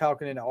when they were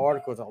talking in the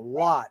articles a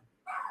lot,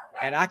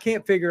 and I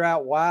can't figure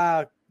out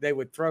why they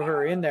would throw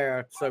her in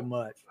there so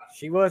much.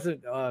 She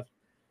wasn't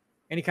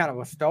any kind of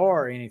a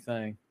star or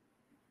anything.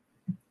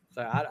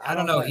 So I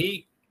don't know.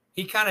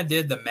 He kind of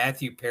did the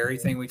Matthew Perry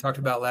thing we talked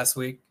about last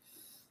week.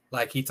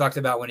 Like he talked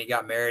about when he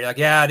got married, like,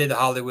 yeah, I did the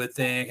Hollywood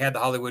thing, had the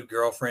Hollywood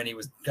girlfriend. He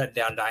was cutting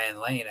down Diane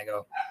Lane. I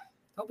go,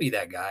 don't be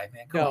that guy,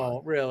 man. Come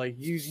on. Really.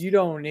 You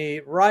don't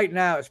need right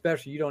now,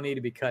 especially you don't need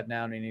to be cutting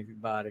down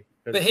anybody.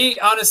 But he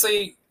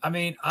honestly, I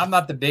mean, I'm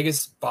not the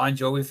biggest Bon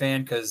Jovi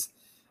fan because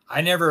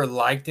I never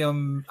liked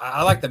him.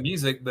 I like the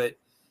music, but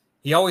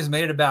he always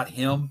made it about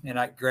him. And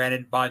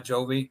granted Bon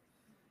Jovi,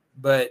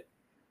 but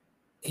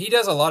he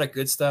does a lot of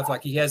good stuff.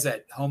 Like he has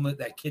that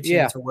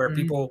kitchen to where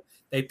people,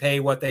 they pay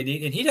what they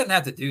need, and he doesn't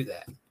have to do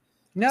that.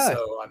 No.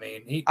 So, I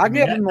mean,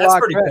 give him that's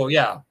pretty cool.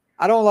 Yeah.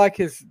 I don't like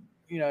his,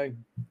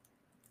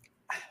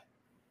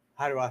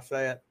 how do I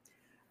say it?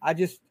 I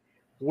just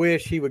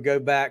wish he would go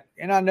back.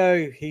 And I know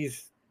he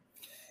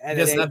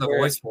doesn't have the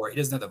voice for it. He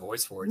doesn't have the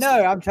voice for it.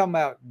 No, I'm talking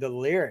about the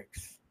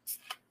lyrics.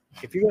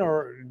 If you're going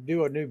to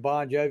do a new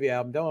Bon Jovi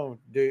album,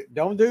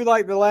 don't do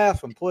like the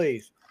last one,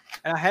 please.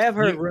 And I have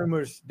heard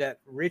rumors that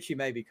Richie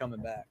may be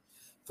coming back.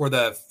 For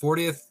the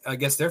 40th, I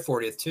guess their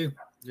 40th too.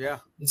 Yeah.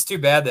 It's too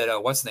bad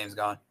that what's his name's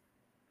gone.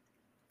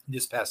 He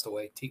just passed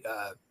away.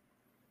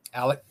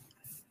 Alec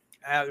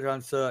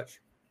on such.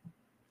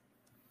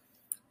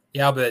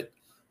 Yeah, but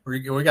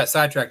we got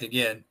sidetracked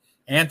again.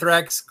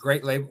 Anthrax,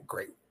 great label,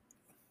 great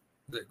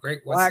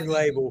Black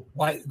Label.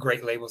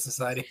 Great Label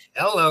Society.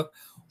 Hello,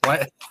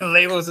 White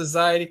Label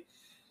Society.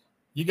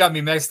 You got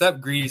me mixed up,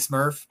 Greedy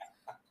Smurf,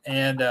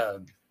 and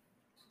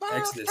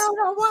Exodus.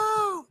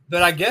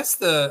 But I guess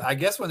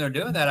when they're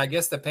doing that, I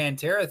guess the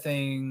Pantera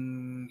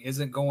thing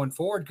isn't going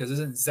forward because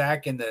isn't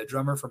Zach and the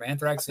drummer from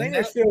Anthrax in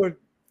that?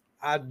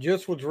 I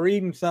just was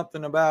reading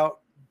something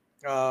about,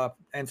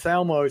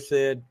 Anselmo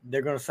said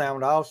they're going to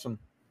sound awesome.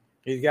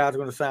 These guys are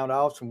going to sound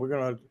awesome.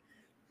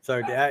 So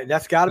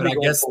that's got to be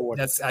going forward.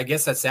 I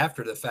guess that's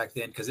after the fact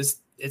then because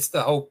it's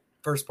the whole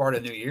first part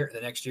of the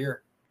next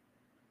year.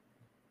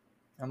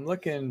 I'm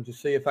looking to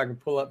see if I can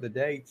pull up the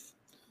dates.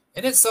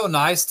 And it's so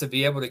nice to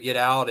be able to get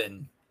out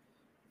and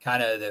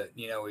kind of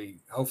we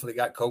hopefully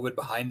got COVID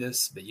behind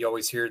us, but you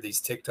always hear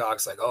these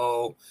TikToks like,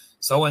 oh,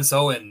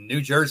 so-and-so in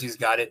New Jersey's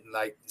got it. And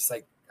like, it's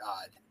like,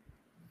 God,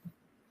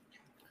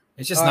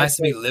 it's just nice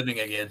to be living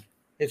again.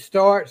 It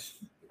starts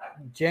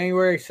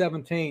January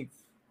 17th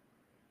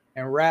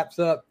and wraps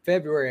up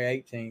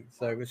February 18th.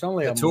 So it's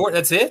only a tour.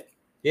 That's it?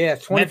 Yeah,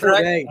 it's 24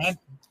 days.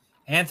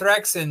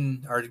 Anthrax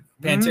or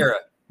Pantera?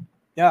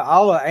 Yeah,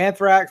 all of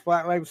Anthrax,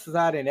 Black Label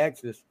Society, and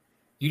Exodus.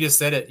 You just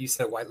said it. You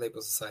said White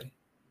Label Society.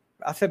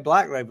 I said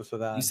Black Label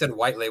Society. You said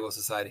White Label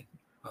Society.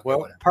 Okay, well,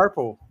 whatever.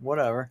 Purple,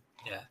 whatever.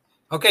 Yeah.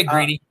 Okay,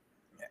 Greedy.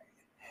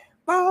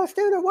 Balls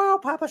to the wall,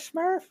 Papa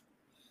Smurf.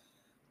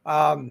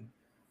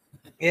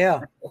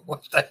 Yeah.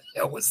 What the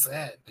hell was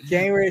that?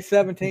 January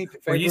 17th to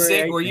February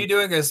 18th. Were you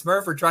doing a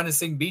Smurf or trying to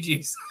sing Bee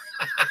Gees?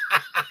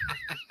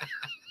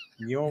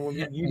 You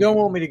don't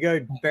want me to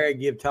go Barry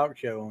Gibb talk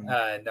show on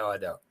you. No, I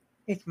don't.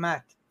 It's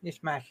my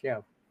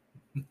show.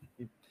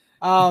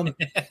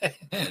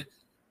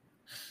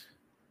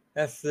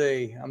 Let's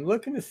see. I'm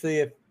looking to see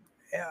if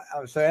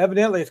so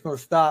evidently it's going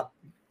to stop.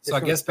 So I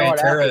guess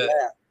Pantera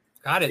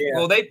got it. Yeah.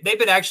 Well, they've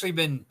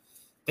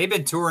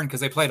been touring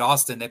because they played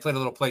Austin. They played a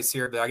little place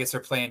here, but I guess they're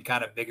playing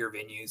kind of bigger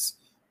venues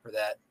for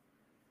that.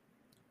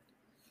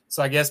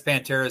 So I guess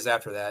Pantera is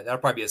after that. That'll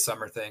probably be a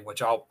summer thing,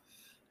 which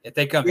if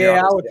they come here,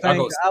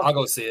 I'll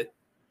go see it.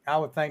 I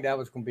would think that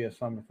was going to be a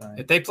summer thing.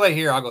 If they play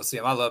here, I'll go see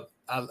them. I loved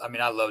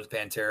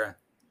Pantera.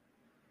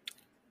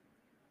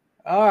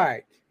 All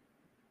right.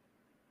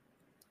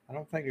 I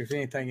don't think there's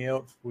anything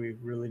else we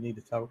really need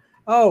to talk.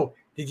 Oh,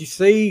 did you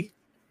see?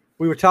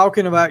 We were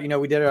talking about,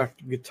 we did our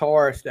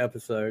guitarist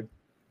episode,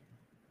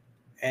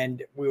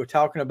 and we were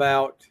talking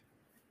about,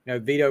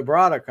 Vito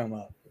Bratta come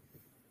up.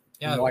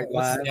 Yeah,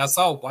 I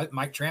saw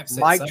Mike Tramp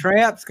said Mike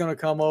Tramp's going to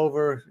come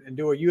over and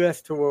do a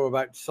U.S. tour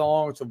about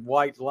songs of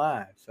White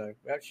Line. So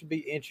that should be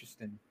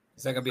interesting.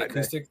 Is that going to be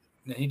acoustic?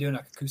 Is he doing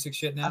acoustic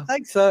shit now? I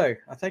think so.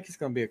 I think it's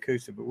going to be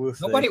acoustic, but we'll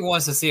see. Nobody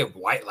wants to see a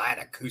White Line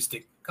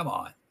acoustic. Come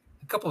on.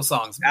 A couple of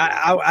songs.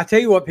 I tell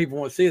you what people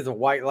want to see is a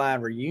White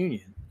Line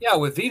reunion. Yeah,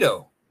 with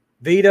Vito.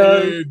 Hey,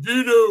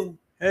 Vito.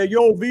 Hey,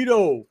 yo,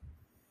 Vito.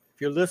 If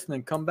you're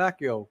listening, come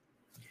back, yo.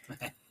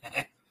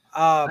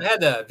 I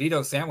had a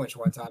Vito sandwich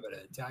one time at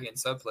an Italian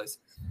sub place.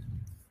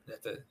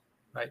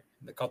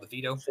 They called the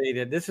Vito. See,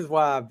 this is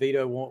why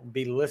Vito won't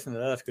be listening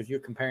to us, because you're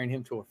comparing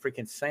him to a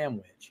freaking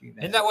sandwich.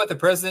 Isn't that what the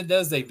president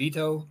does? They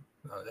veto.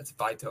 Oh, that's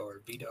Vito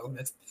or Vito.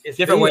 That's it's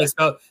different Vito. way to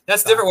spell.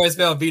 That's a different way to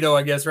spell Vito,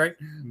 I guess, right?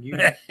 You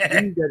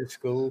can go to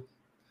school.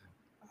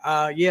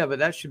 Yeah, but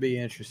that should be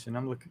interesting.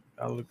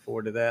 I'll look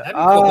forward to that. That'd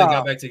be cool if they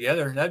got back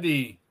together.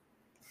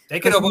 They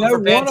could open up for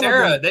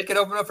Pantera. They could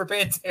open up for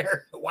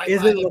Pantera.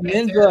 Is it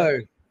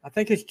Lomenzo? I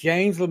think it's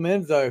James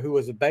Lomenzo, who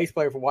was a bass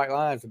player for White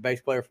Lions, a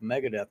bass player for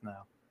Megadeth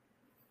now.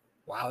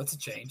 Wow, that's a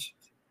change.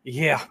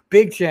 Yeah,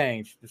 big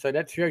change. So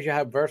that shows you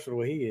how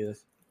versatile he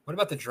is. What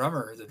about the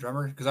drummer? Is the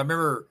drummer? Because I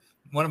remember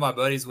one of my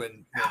buddies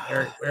when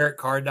Eric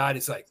Carr died.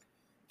 It's like,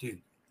 dude.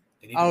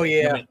 They make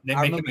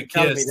him a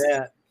kiss.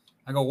 That.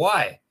 I go,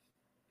 why?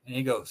 And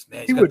he goes,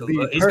 man, he's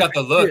got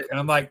the look. And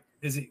I'm like,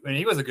 is he? I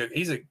mean,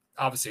 he's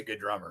obviously a good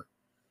drummer.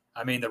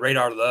 I mean, the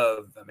Radar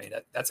Love. I mean,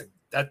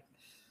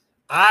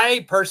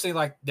 I personally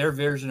like their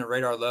version of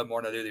Radar Love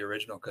more than I do the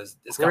original, because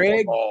it's got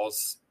more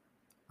balls.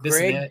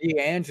 Greg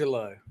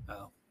D'Angelo.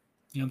 Oh,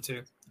 him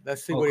too.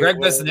 Let's see. Greg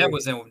Bissonette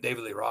was in with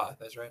David Lee Roth.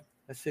 That's right.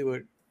 Let's see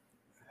what.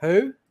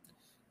 Who?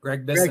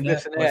 Greg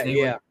Bissonette.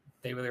 Yeah.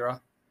 David Lee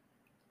Roth.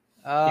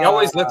 He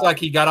always looked like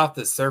he got off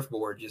the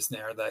surfboard just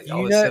there.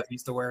 All the stuff he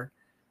used to wear.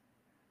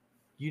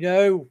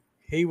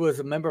 He was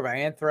a member of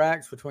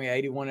Anthrax between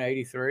 81 and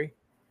 83.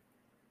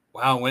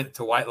 Wow, went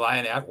to White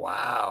Lion.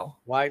 Wow.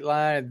 White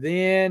Lion. And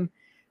then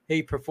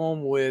he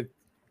performed with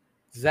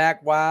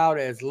Zakk Wylde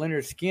as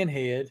Leonard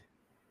Skinhead.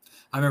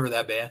 I remember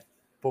that band.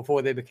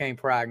 Before they became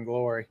Pride and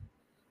Glory.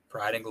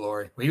 Pride and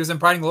Glory. Well, he was in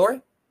Pride and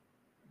Glory?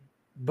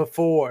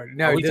 Before.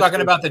 No. Are we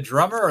talking about the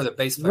drummer or the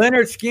bass player?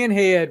 Leonard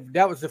Skinhead,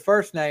 that was the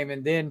first name.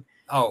 And then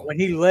when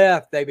he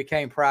left, they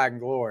became Pride and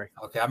Glory.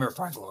 Okay, I remember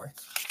Pride and Glory.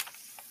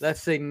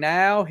 Let's see.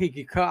 Now he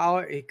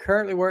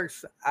currently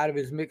works out of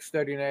his mixed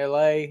studio in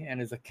L.A.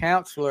 and is a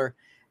counselor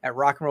at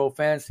Rock and Roll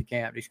Fantasy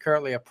Camp. He's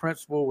currently a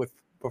principal with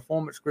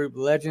performance group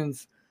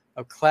Legends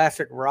of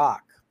Classic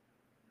Rock.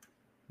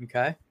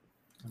 Okay.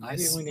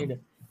 Nice.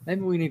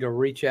 Maybe we need to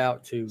reach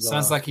out to.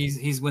 Sounds like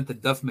he's went the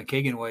Duff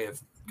McKagan way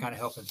of kind of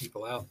helping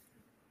people out.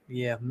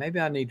 Yeah, maybe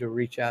I need to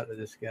reach out to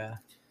this guy.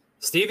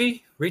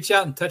 Stevie, reach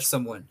out and touch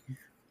someone.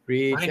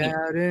 Reach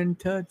out and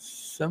touch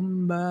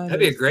somebody. That'd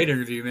be a great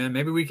interview, man.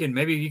 Maybe we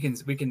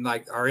can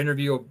like our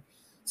interview.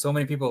 So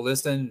many people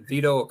listen.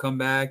 Vito will come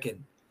back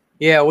and.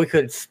 Yeah, we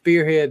could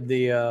spearhead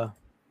the.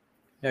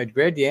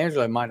 Greg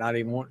D'Angelo might not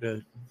even want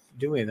to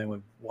do anything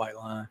with White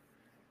Line.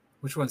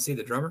 Which one? See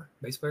the drummer,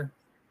 bass player?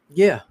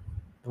 Yeah,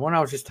 the one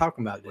I was just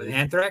talking about. With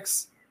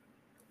Anthrax?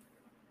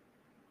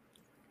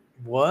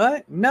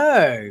 What?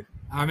 No.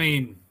 I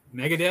mean,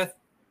 Megadeth?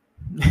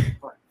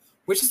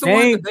 Which is the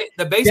one,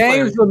 the bass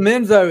player? James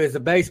Lomenzo is a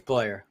bass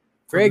player.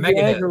 Greg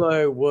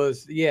D'Angelo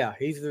was,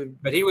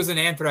 but he was in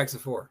Anthrax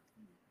before.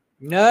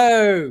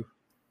 No,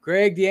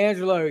 Greg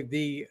D'Angelo,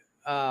 the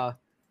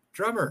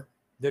Drummer.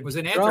 Was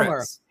in drummer.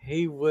 Anthrax.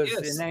 He was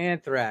Yes. in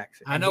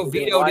Anthrax. I and know he was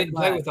in Vito White didn't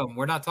play Flag. with them.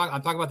 We're not talking.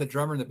 I'm talking about the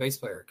drummer and the bass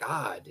player.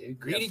 God, dude. The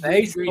Greedy.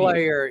 bass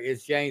player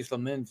is James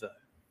Lomenzo.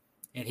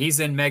 And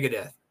he's in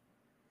Megadeth.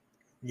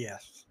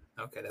 Yes.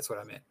 Okay, that's what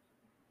I meant.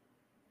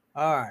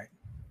 All right.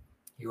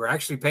 You were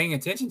actually paying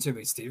attention to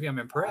me, Stevie. I'm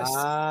impressed.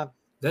 I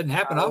Doesn't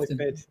happen always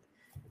often.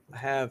 I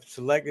have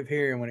selective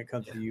hearing when it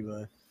comes to you,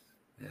 bud.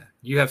 Yeah,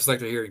 you have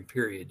selective hearing,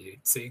 period, dude.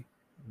 See?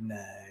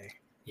 No.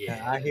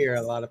 Yeah. I hear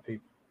a lot of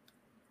people.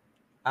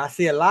 I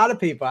see a lot of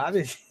people. I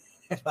just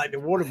like the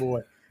water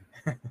boy.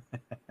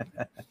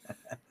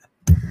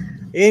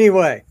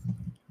 Anyway,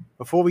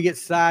 before we get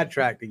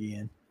sidetracked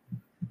again,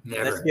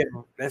 Never.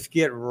 let's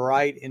get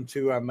right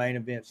into our main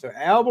event. So,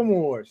 Album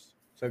Wars.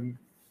 So,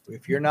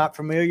 if you're not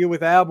familiar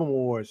with Album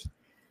Wars,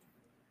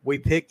 we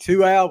pick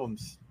 2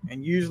 albums,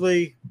 and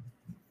usually,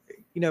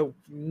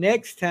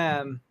 next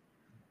time,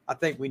 I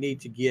think we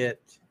need to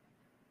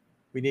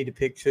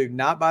pick 2,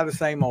 not by the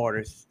same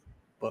artist,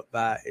 but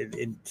by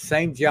in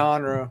same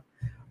genre,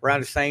 around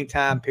the same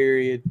time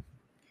period,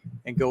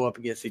 and go up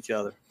against each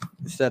other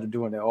instead of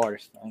doing the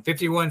artist thing.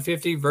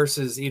 5150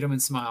 versus Eat 'em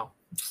and Smile.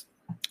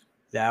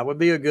 That would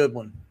be a good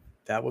one.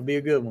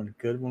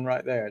 Good one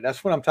right there.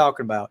 That's what I'm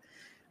talking about.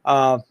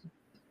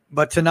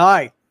 But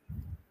tonight,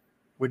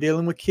 we're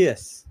dealing with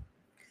Kiss.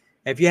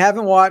 If you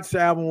haven't watched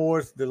Album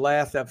Wars, the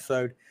last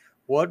episode,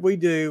 what we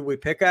do, we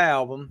pick an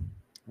album,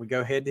 we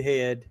go head to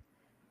head,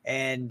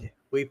 and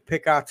we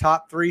pick our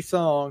top 3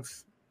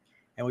 songs,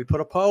 and we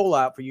put a poll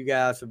out for you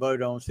guys to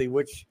vote on, see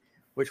which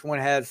one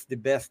has the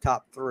best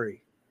top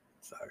 3.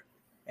 So,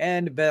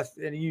 and the best,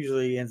 and it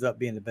usually ends up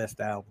being the best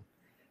album.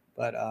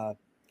 But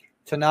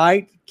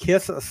tonight,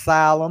 Kiss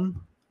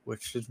Asylum,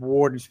 which is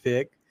Warden's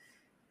pick,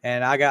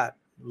 and I got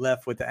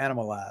left with the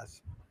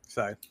Animalize.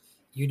 So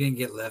You didn't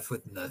get left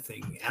with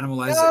nothing.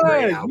 Animalize is a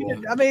great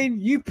album.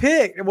 you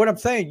picked. What I'm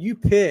saying, you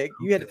picked.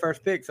 You had the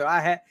first pick, so I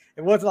had.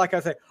 It wasn't like I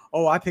said,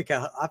 "Oh, I pick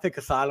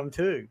Asylum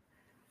too,"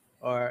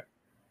 or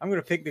I'm going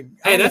to pick the.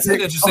 Hey, that's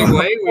an interesting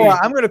way. Or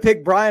I'm going to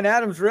pick Bryan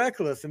Adams'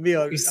 Reckless and be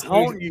able to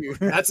haunt you.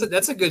 That's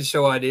a good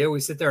show idea.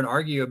 We sit there and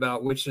argue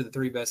about which are the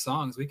 3 best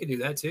songs. We could do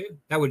that too.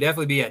 That would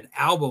definitely be an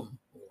album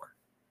war.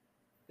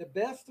 The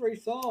best 3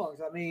 songs.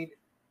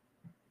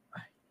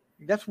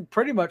 That's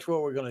pretty much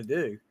what we're going to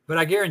do. But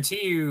I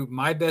guarantee you,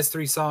 my best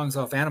 3 songs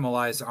off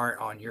Animalize aren't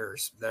on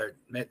yours. There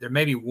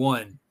may be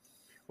one.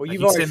 Well, Like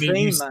you've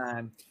already seen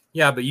mine.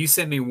 Yeah, but you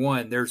sent me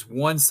one. There's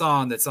one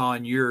song that's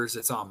on yours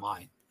that's on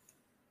mine.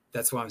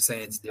 That's why I'm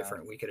saying it's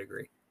different. We could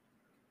agree.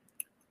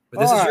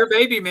 But this is your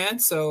baby, man.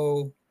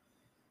 So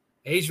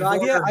age So I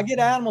get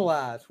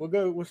Animalize.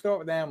 We'll start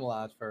with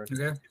Animalize first.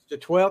 Okay. It's the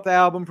 12th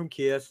album from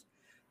Kiss.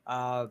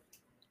 The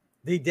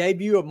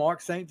debut of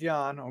Mark St.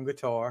 John on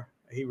guitar.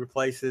 He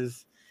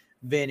replaces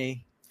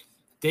Vinny.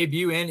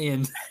 Debut and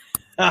end.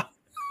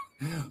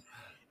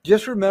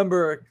 Just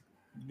remember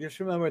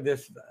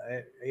this.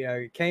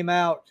 It came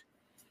out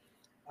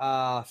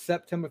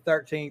September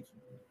 13th,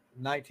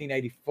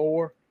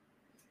 1984,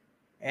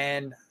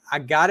 and I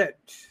got it.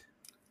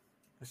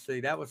 Let's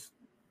see, that was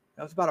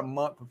about a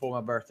month before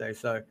my birthday,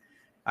 so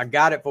I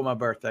got it for my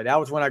birthday. That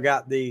was when I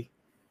got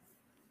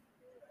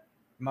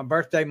my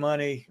birthday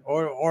money,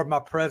 or my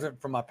present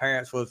from my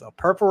parents was a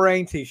Purple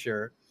Rain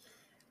T-shirt,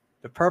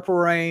 the Purple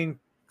Rain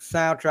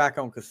soundtrack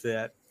on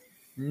cassette,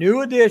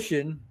 New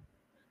Edition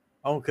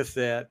on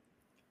cassette,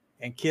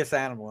 and Kiss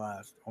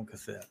Animalized on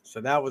cassette. So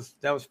that was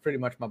pretty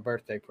much my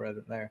birthday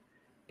present there.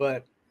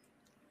 But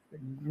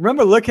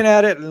remember looking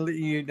at it,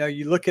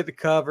 you look at the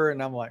cover,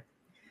 and I'm like,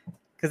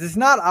 because it's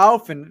not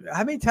often.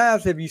 How many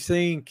times have you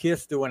seen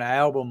Kiss do an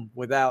album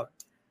without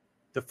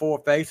the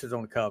 4 faces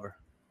on the cover?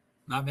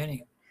 Not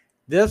many.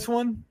 This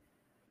one,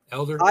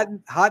 Elder.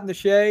 Hot in the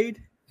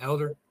Shade,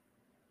 Elder.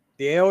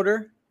 The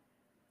Elder.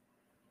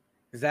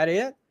 Is that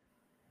it?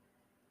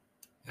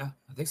 Yeah,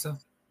 I think so.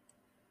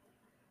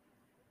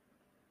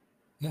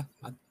 Yeah,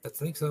 I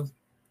think so.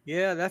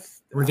 Yeah,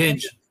 that's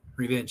Revenge.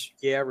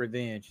 Yeah,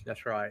 Revenge.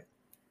 That's right.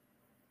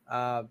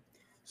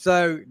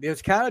 So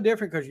it's kind of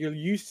different because you're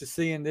used to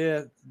seeing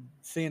the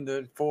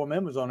 4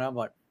 members on it. I'm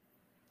like,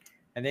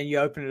 and then you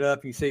open it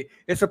up and you see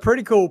it's a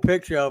pretty cool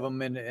picture of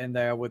them in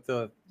there with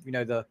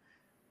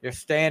they're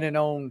standing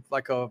on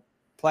like a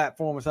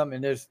platform or something,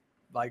 and there's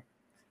like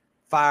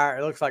fire.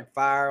 It looks like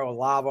fire or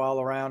lava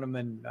all around them,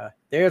 and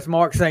there's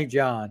Mark St.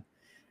 John.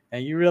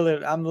 And you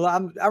really,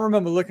 I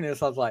remember looking at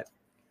this. I was like,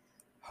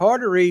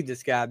 hard to read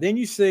this guy. Then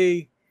you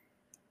see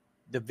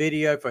the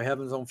video for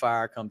Heaven's on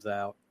Fire comes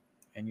out,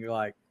 and you're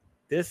like,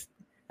 this.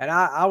 And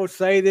I would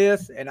say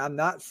this, and I'm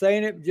not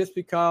saying it just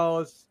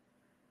because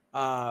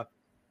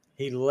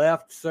he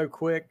left so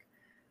quick.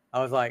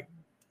 I was like,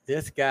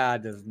 this guy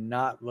does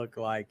not look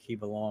like he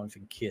belongs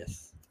in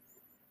Kiss.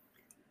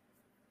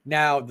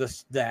 Now the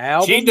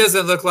album. Gene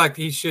doesn't look like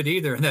he should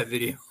either in that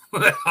video,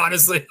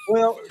 honestly.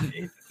 Well,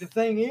 the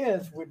thing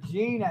is with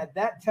Gene at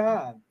that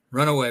time.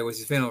 Runaway, was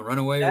he feeling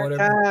Runaway or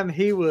whatever? At that time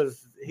he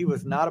was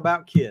not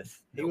about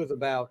Kiss. He was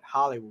about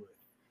Hollywood,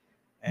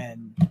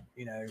 and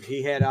You know,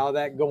 he had all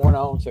that going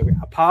on. So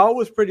Paul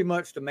was pretty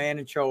much the man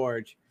in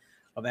charge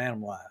of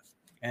Animalize.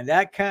 And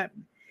that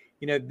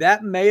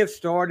that may have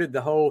started the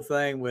whole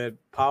thing with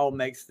Paul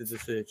makes the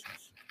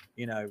decisions.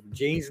 You know,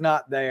 Gene's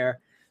not there.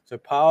 So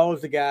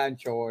Paul's the guy in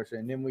charge.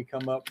 And then we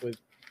come up with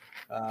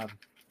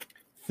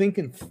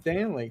Thinking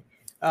Stanley.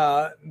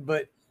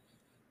 But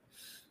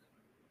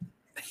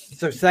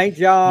so St.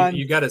 John.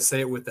 You got to say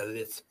it with a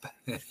lisp.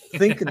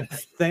 Thinking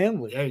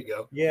Stanley. There you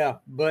go. Yeah.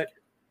 But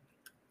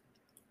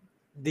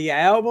the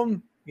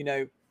album, you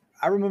know,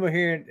 I remember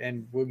hearing,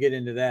 and we'll get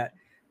into that,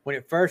 when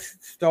it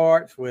first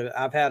starts with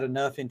I've Had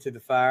Enough Into the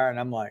Fire, and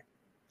I'm like,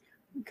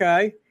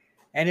 okay.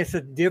 And it's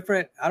a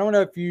different, I don't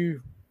know if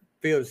you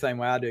feel the same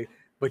way I do,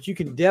 but you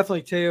can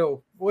definitely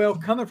tell, well,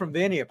 coming from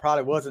Vinny, it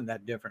probably wasn't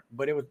that different,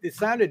 but it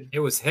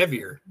was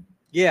heavier.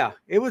 Yeah,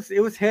 it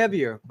was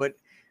heavier, but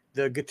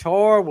the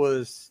guitar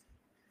was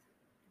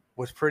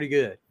pretty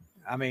good.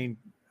 I mean,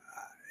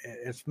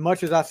 as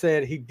much as I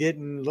said he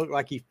didn't look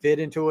like he fit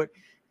into it,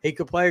 he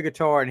could play a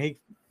guitar, and he,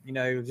 you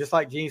know, just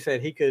like Gene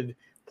said, he could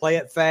play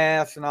it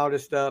fast and all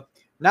this stuff.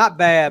 Not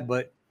bad,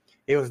 but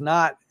it was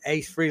not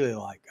Ace Frehley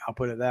like. I'll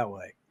put it that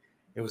way.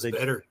 It was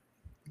better.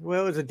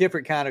 Well, it was a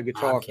different kind of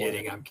guitar. I'm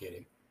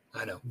kidding.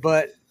 I know.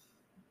 But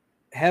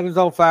Heaven's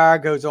on Fire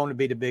goes on to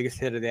be the biggest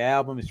hit of the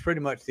album. It's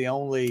pretty much the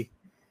only.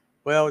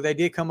 Well, they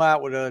did come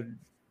out with a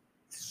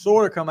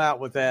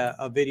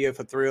video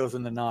for Thrills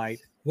in the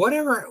Night. What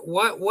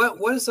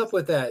is up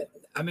with that?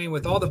 I mean,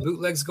 with all the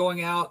bootlegs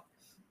going out,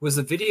 was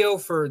the video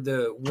for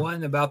the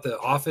one about the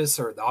office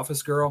or the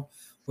office girl,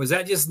 was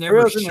that just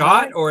never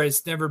shot or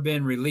it's never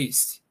been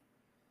released?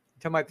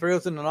 Talking about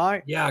Thrills in the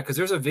Night? Yeah, because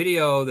there's a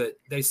video that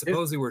they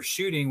supposedly were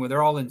shooting where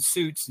they're all in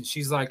suits and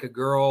she's like a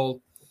girl.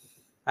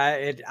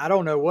 I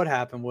don't know what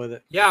happened with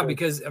it. Yeah,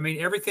 because I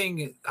mean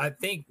everything. I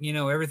think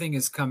everything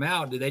has come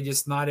out. Did they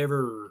just not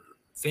ever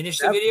finish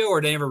the video,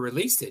 or they never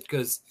released it?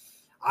 Because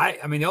I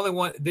mean the only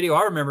one video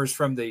I remember is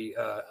from the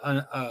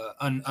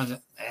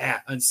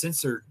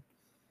uncensored.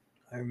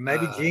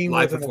 Maybe Gene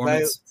live wasn't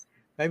performance.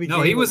 Maybe no,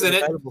 Gene he was in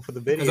it for the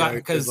video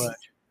because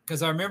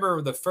I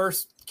remember the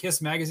first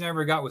Kiss magazine I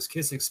ever got was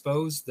Kiss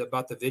Exposed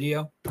about the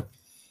video,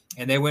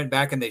 and they went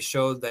back and they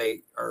showed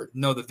the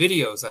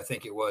videos. I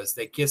think it was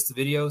they kissed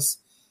the videos,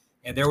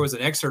 and there was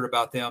an excerpt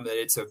about them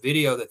that it's a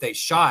video that they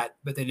shot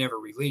but they never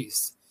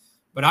released.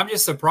 But I'm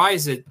just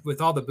surprised that with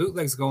all the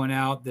bootlegs going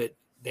out that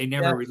they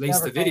never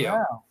released the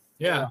video.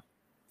 Yeah,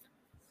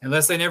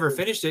 unless they never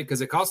finished it because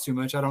it cost too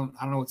much. I don't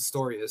know what the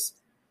story is.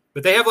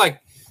 But they have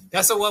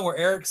that's the one where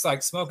Eric's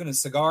like smoking a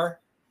cigar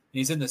and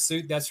he's in the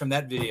suit. That's from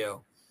that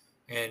video.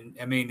 And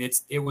I mean,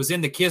 it was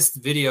in the Kiss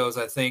videos,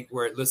 I think,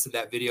 where it listed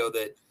that video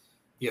that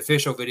the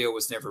official video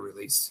was never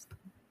released.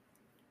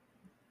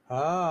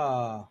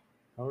 Hold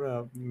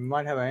up. You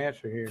might have an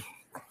answer here.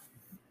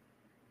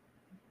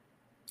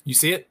 You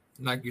see it?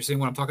 Like you're seeing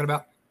what I'm talking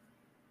about?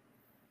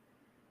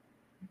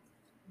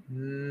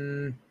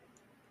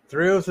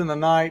 Thrills in the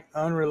Night,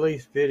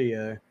 unreleased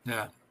video.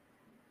 Yeah.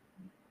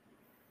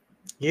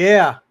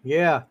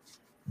 Yeah.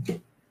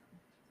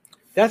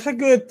 That's a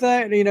good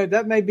thing. You know,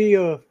 that may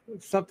be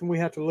something we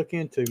have to look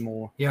into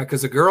more. Yeah,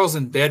 because the girl's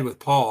in bed with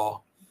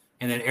Paul,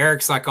 and then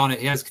Eric's like on it.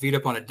 He has his feet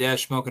up on a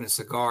desk smoking a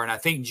cigar, and I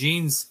think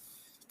Gene's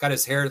got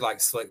his hair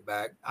like slicked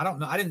back. I don't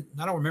know. I don't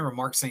remember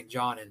Mark St.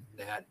 John in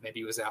that.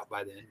 Maybe he was out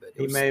by then, but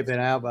he may have been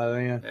out by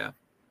then. Yeah.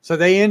 So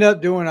they end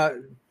up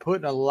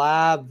putting a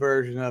live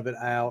version of it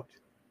out.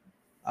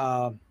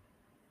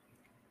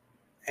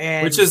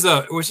 And which is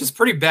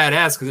pretty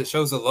badass because it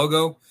shows the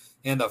logo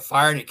and the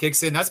fire and it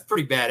kicks in. That's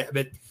pretty bad.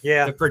 But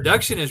yeah, the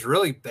production is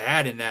really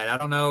bad in that. I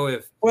don't know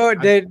if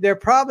they're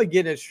probably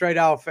getting it straight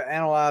off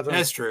Analyze.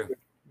 That's true.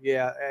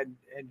 Yeah, and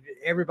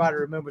everybody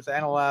remembers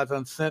Analyze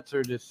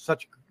Uncensored is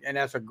and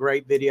that's a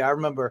great video. I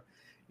remember,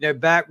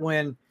 back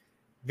when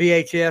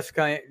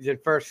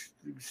VHS first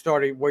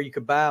started where you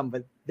could buy them,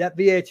 but that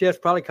VHS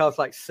probably cost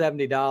like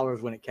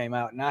 $70 when it came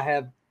out, and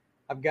I've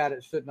got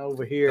it sitting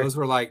over here. Those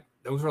were like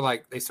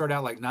they started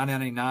out like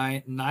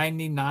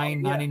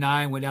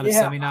 $99.99, went down to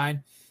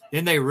 $79.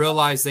 Then they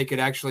realized they could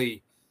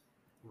actually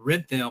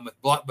rent them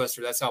with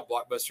Blockbuster. That's how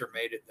Blockbuster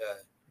made it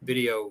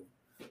video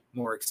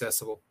more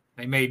accessible.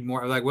 They made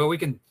more like, well, we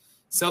can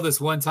sell this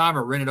one time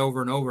or rent it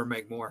over and over and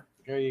make more.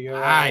 There you go.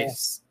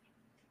 Nice.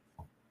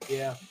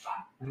 Yeah.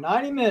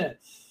 90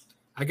 minutes.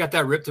 I got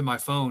that ripped in my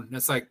phone.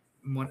 That's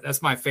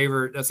my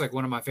favorite. That's like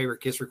one of my favorite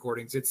Kiss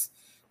recordings. It's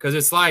because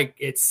it's like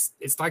the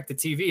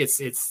TV.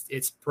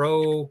 It's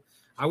pro.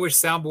 I wish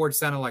soundboard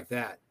sounded like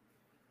that.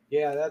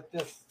 Yeah,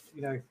 that's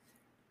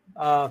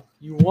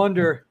you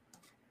wonder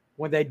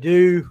when they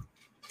do.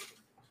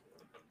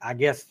 I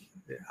guess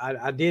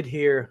I did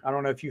hear. I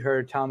don't know if you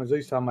heard Tom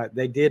Azus talking about.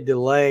 They did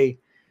delay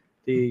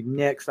the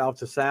next off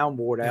the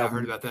soundboard album. I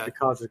heard about that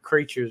because of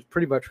Creatures.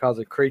 Pretty much because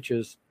of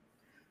Creatures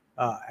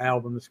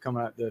album that's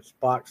coming out, the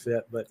box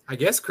set. But I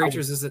guess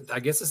Creatures I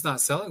guess it's not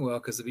selling well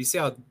because if you see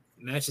how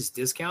Match is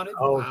discounted.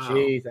 Oh,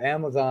 geez.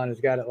 Amazon has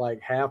got it like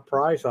half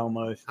price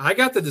almost. I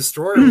got the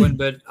Destroyer one,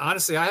 but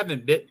honestly, I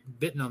haven't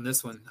bitten on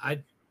this one.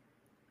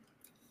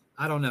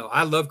 I don't know.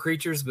 I love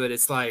Creatures, but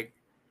it's like,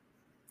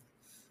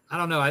 I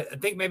don't know. I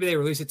think maybe they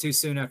released it too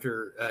soon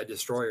after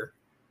Destroyer.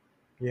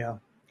 Yeah.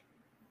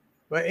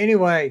 But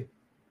anyway,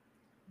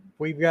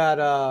 we've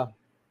got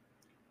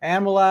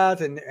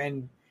Animalize,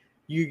 and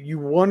you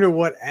wonder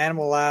what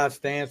Animalize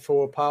stands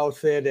for. Paul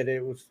said that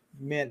it was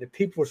meant that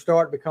people would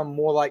start to become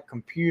more like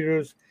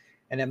computers,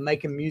 and that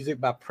making music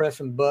by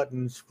pressing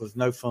buttons was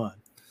no fun.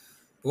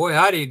 Boy,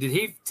 howdy, did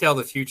he tell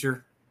the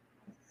future?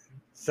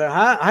 So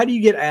how do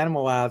you get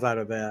Animalize out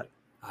of that?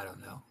 I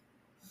don't know.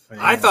 Yeah.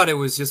 I thought it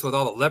was just with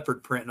all the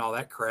leopard print and all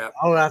that crap.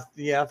 Oh, I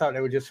thought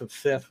they were just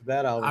obsessed with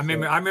that. I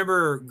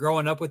remember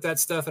growing up with that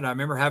stuff, and I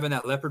remember having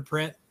that leopard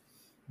print,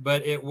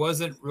 but it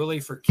wasn't really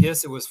for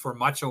Kiss. It was for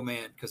Macho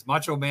Man, because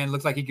Macho Man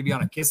looked like he could be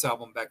on a Kiss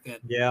album back then.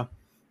 Yeah.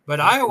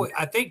 But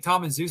I think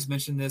Tom and Zeus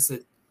mentioned this,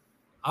 that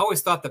I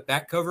always thought the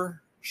back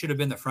cover should have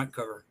been the front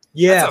cover.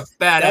 Yeah, that's a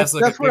badass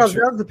looking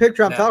picture. That's the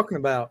picture I'm talking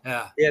about.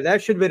 Yeah,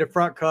 that should have been a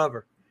front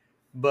cover,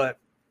 but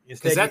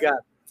instead you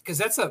got, because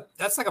that's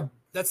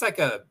like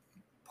a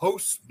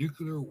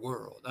post-nuclear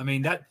world. I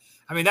mean that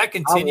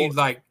continued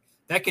like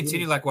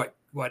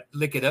what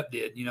Lick It Up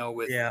did,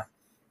 with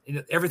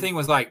everything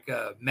was like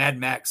Mad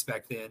Max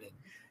back then. And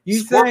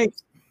you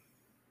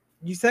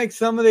think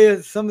some of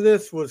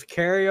this was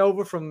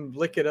carryover from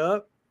Lick It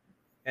Up,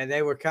 and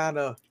they were kind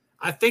of.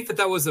 I think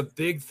that was a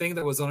big thing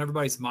that was on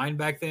everybody's mind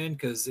back then,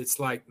 because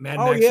it's like Mad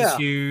Max is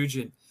huge,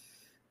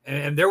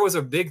 and there was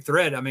a big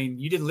thread. I mean,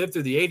 you didn't live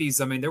through the 80s.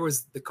 I mean, there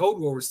was the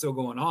Cold War was still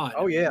going on.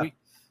 Oh yeah.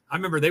 I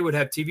remember they would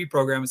have TV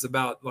programs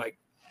about, like,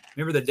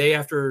 remember The Day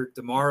After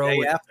Tomorrow?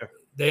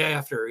 Day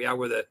after,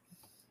 where the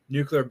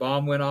nuclear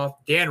bomb went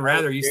off. Dan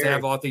Rather used to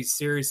have all these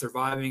series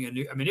surviving.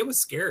 I mean, it was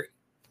scary.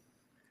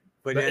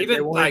 But even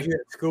they wanted you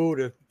at school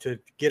to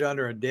get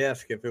under a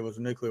desk if it was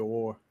a nuclear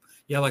war.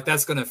 Yeah, like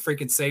that's going to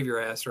freaking save your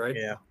ass, right?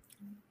 Yeah.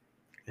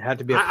 It had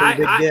to be a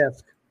pretty big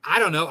desk. I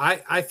don't know.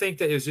 I think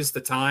that it was just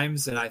the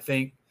times, and I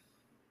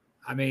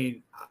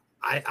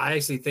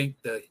actually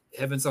think the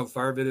Heavens on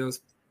Fire video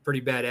is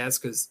pretty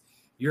badass, because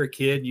you're a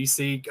kid and you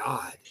see,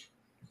 God,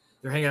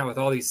 they're hanging out with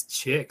all these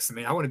chicks. I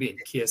mean, I want to be in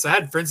Kiss. I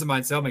had friends of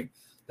mine tell me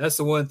that's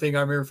the one thing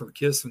I remember from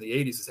Kiss from the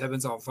 80s is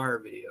Heavens on Fire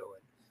video.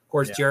 And of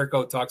course,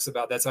 Jericho talks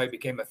about that's how he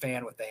became a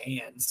fan with the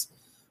hands.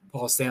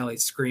 Paul Stanley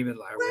screaming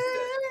like with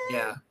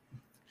the,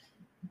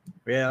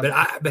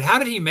 But how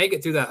did he make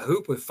it through that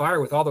hoop with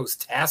fire with all those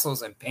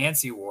tassels and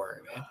pants he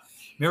wore, man?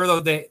 Remember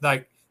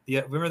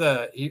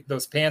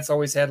those pants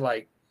always had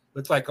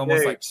looked like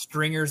almost like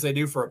stringers they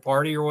do for a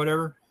party or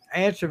whatever.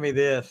 Answer me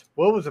this: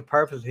 what was the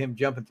purpose of him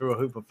jumping through a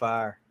hoop of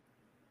fire?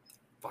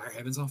 Fire,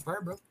 Heavens on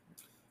Fire, bro.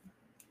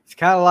 It's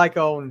kind of like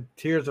on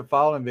Tears of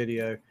Fallen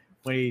video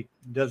when he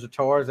does a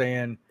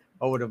Tarzan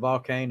over the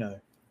volcano.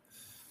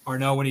 Or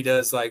no, when he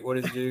does what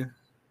does he do?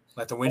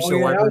 Like the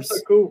windshield wipers. That was so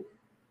cool.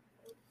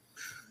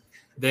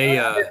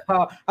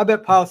 I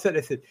bet Paul said,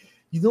 they said,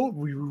 what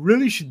we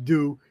really should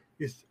do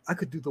is I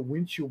could do the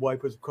windshield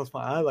wipers across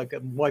my eye like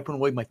I'm wiping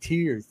away my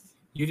tears.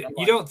 You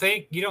don't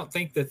think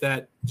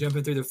that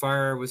jumping through the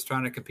fire was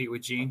trying to compete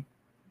with Gene?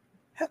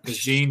 Because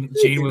Gene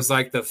was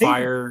like the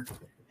fire.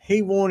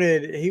 He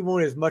wanted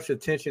as much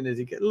attention as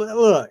he could.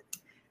 Look,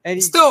 and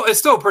it's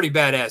still pretty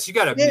badass. You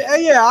got to.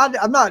 Yeah.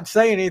 I'm not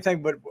saying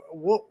anything, but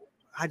what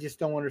I just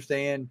don't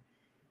understand.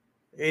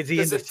 Is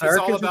he in the circus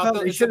or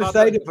something? He should have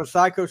saved it for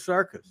Psycho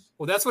Circus.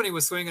 Well, that's when he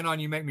was swinging on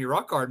 "You Make Me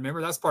Rock Hard." Remember,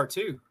 that's part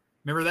 2.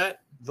 Remember that?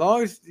 As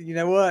long as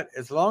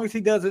as long as he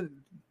doesn't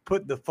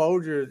put the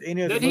Folgers in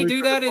it. Did he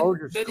do that in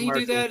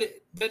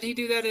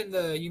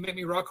the "You Make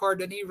Me Rock Hard"?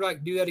 Didn't he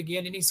do that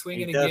again? Didn't he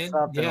swing it again?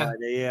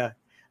 Yeah.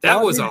 That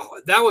was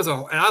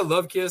and I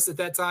love Kiss at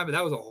that time, but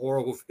that was a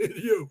horrible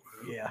video.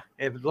 Yeah.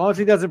 As long as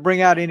he doesn't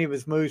bring out any of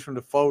his moves from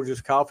the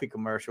Folgers coffee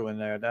commercial in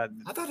there.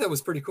 I thought that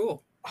was pretty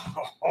cool.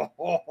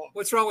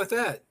 What's wrong with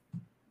that?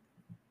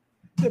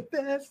 The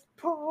best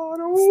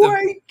part of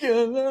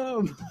waking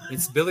up.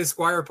 It's Billy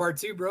Squier part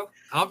 2, bro.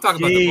 I'm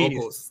talking about the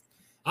vocals.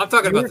 I'm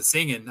talking about the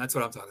singing. That's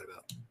what I'm talking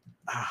about.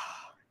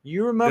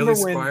 You remember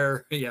Billy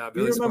Squier? Yeah,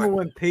 Billy You remember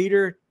when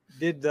Peter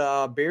did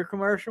the beer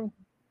commercial?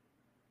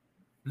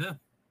 No.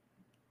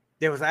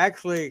 There was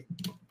actually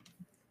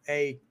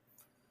a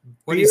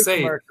what do you say?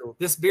 Commercial.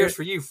 This beer's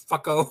for you,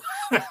 fucko.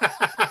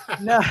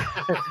 No.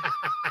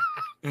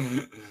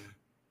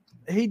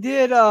 He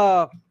did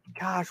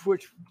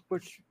which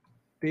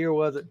beer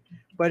was it?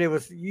 But it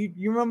was you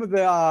remember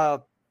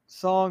the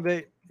song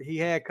that he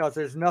had, "Cause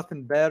There's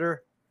Nothing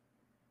Better."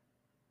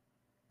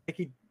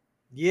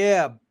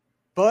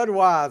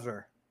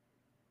 Budweiser.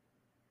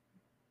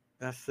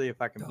 Let's see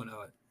if I can. Don't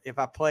know it. If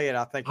I play it,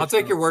 I think I'll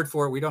take your word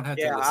for it. We don't have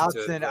to listen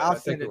to it. I'll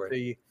send it to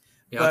you.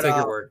 Yeah, I'll take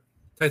your word.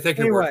 Take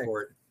your word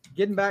for it.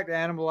 Getting back to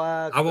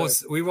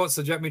Animalize. We won't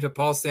subject me to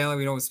Paul Stanley.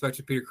 We don't expect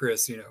you, Peter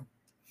Criss.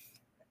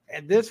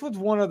 And this was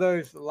one of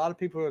those. A lot of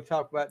people have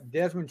talked about.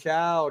 Desmond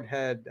Child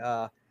had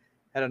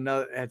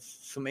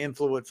some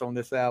influence on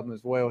this album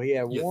as well. He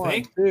had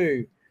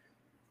two.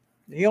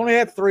 He only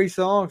had 3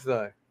 songs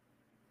though.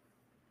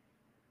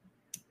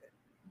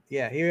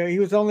 Yeah, he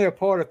was only a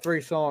part of 3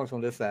 songs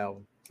on this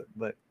album,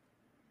 but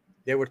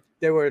There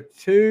were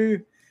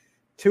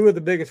two of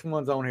the biggest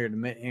ones on here,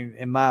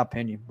 in my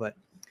opinion. But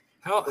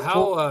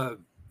how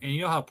and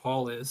you know how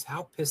Paul is.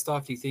 How pissed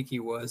off do you think he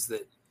was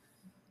that?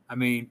 I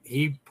mean,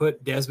 he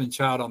put Desmond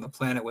Child on the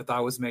planet with "I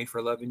Was Made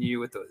for Loving You"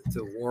 with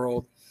the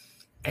world,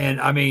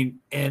 and I mean,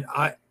 and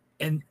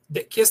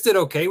Kiss did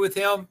okay with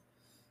him,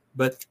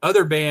 but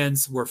other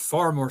bands were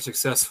far more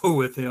successful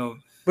with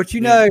him. But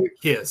you know,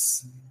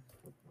 Kiss,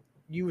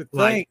 you would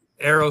like think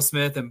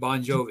Aerosmith and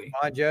Bon Jovi.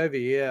 Bon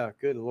Jovi, yeah,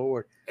 good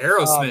Lord,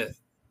 Aerosmith,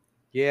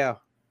 yeah.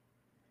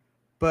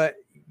 But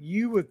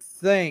you would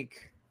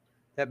think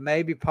that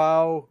maybe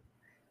Paul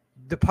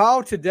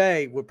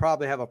today would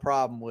probably have a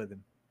problem with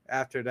him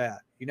after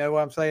that. You know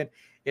what I'm saying?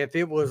 If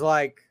it was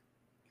like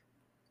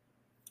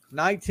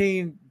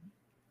 19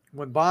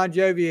 when Bon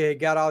Jovi had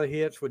got all the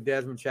hits with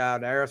Desmond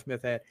Child,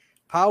 Aerosmith had,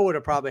 Paul would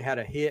have probably had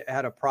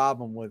a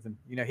problem with him.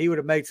 You know, he would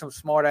have made some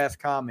smart ass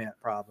comment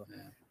probably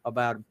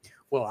about him.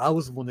 Well, I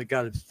was the one that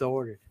got it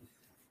started,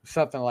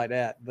 something like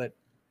that. But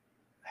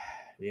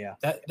yeah,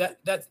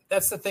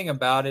 that's the thing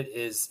about it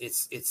is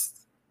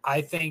it's.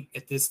 I think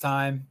at this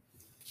time,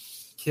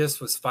 Kiss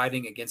was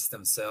fighting against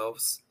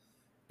themselves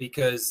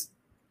because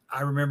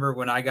I remember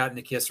when I got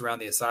into Kiss around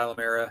the Asylum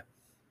era.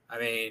 I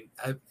mean,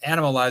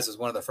 Animalize was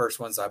one of the first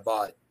ones I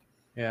bought.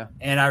 Yeah.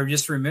 And I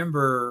just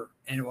remember,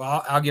 and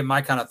I'll give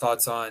my kind of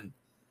thoughts on,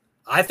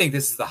 I think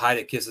this is the height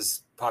of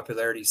Kiss's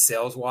popularity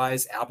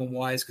sales-wise,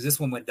 album-wise, because this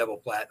one went double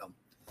platinum.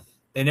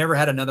 They never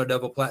had another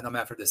double platinum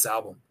after this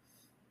album.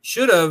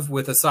 Should have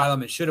with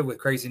Asylum and should have with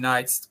Crazy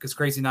Nights, because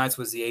Crazy Nights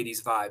was the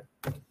 80s vibe.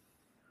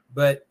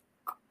 But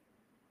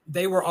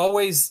they were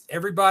always,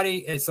 everybody,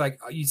 it's like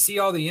you see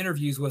all the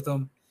interviews with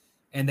them,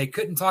 and they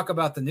couldn't talk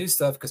about the new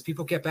stuff because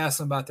people kept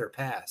asking about their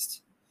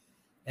past.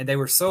 And they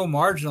were so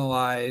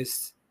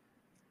marginalized.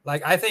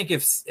 Like, I think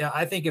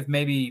if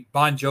maybe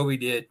Bon Jovi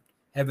did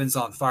Heaven's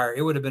on Fire,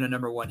 it would have been a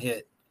number one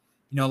hit.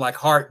 You know, like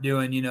Heart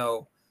doing, you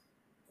know,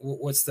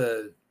 what's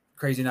the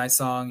Crazy Night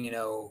song, you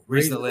know,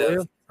 Reason to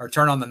Live or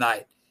Turn on the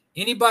Night.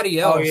 Anybody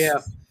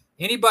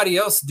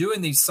else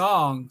doing these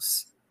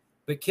songs,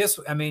 but Kiss,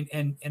 I mean,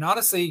 and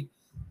honestly,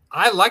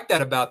 I like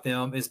that about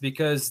them is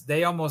because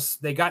they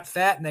got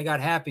fat and they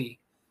got happy.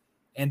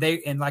 And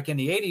like in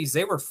the 80s,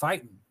 they were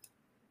fighting.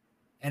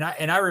 And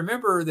I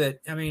remember that,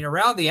 I mean,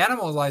 around the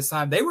Animalize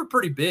time, they were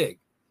pretty big.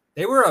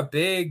 They were a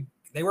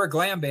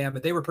glam band,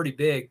 but they were pretty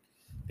big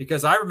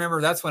because I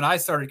remember that's when I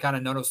started kind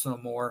of noticing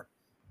them more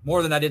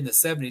than I did in the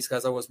 70s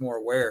because I was more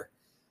aware.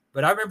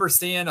 But I remember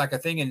seeing like a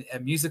thing in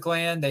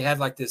Musicland. They had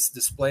like this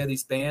display of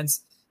these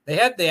bands. They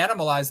had the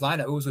Animalize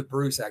lineup. It was with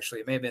Bruce,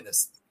 actually. It may have been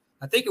this.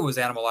 I think it was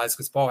Animalize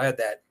because Paul had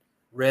that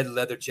red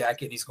leather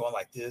jacket and he's going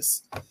like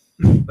this.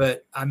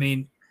 But, I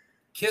mean,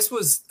 Kiss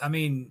was, I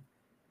mean,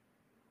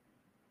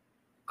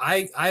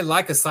 I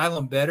like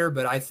Asylum better,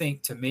 but I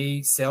think to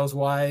me, sales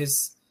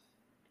wise,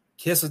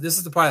 Kiss. This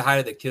is probably the height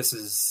of the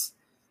Kiss's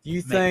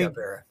makeup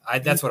era.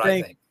 That's what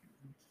I think.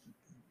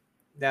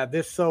 Now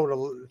this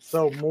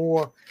sold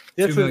more.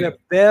 This was the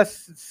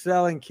best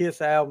selling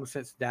Kiss album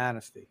since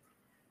Dynasty.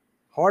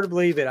 Hard to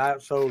believe it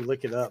outsold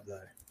Lick It Up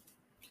though.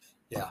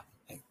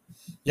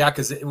 Yeah,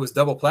 because it was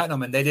double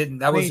platinum, and they didn't.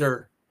 That was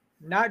their.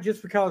 Not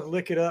just because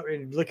Lick It Up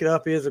and Lick It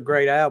Up is a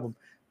great album,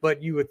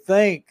 but you would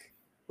think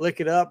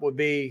Lick It Up would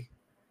be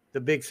the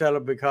big seller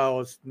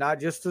because not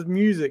just the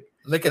music.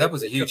 Lick It Up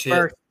was a huge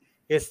hit.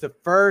 It's the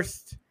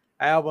first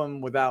album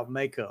without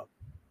makeup.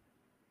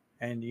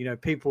 And, you know,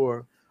 people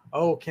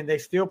are, can they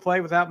still play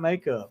without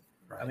makeup?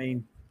 Right. I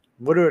mean,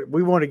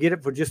 we want to get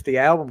it for just the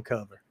album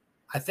cover.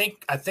 I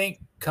think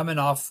coming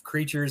off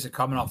Creatures and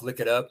coming off Lick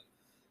It Up,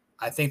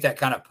 I think that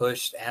kind of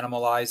pushed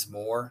Animalize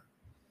more.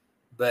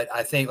 But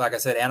I think, like I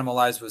said,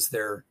 Animalize was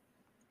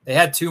they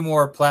had two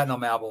more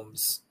platinum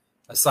albums,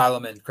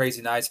 Asylum and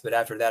Crazy Nights, but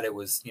after that it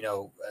was, you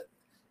know,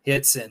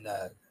 Hits and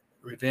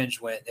Revenge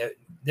went.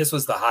 This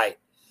was the height.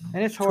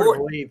 And it's hard to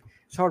believe.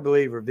 It's hard to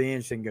believe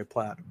Revenge didn't go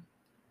platinum.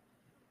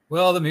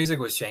 Well, the music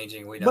was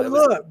changing. We know.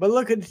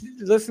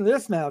 Listen to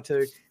this now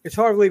too. It's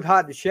hard to believe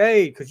Hot in the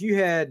Shade because you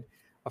had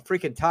a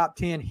freaking top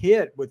 10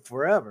 hit with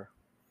Forever.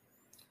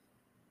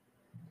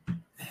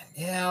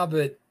 Yeah,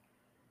 but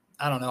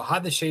I don't know. Hot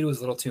in the Shade was a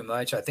little too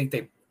much. I think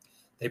they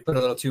put a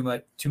little too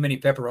many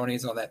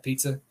pepperonis on that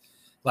pizza.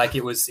 Like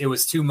it was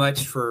too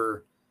much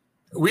for.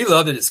 We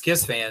loved it as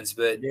Kiss fans,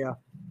 but yeah,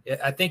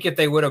 I think if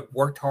they would have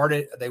worked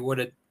hard, they would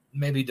have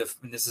maybe.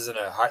 This isn't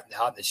a hot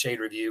in the Shade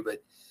review,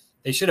 but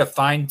they should have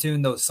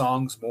fine-tuned those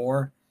songs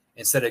more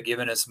instead of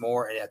giving us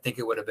more, and I think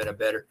it would have been a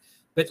better.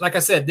 But like I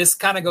said, this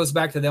kind of goes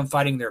back to them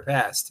fighting their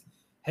past.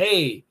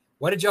 Hey,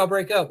 why did y'all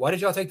break up? Why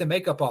did y'all take the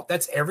makeup off?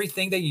 That's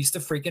everything they used to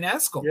freaking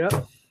ask them. Yeah,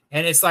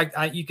 and it's like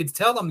you could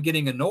tell them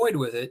getting annoyed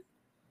with it.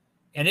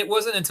 And it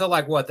wasn't until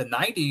like the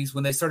 90s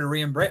when they started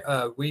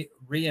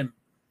re-embracing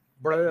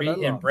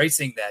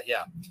that.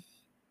 Yeah.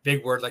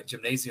 Big word like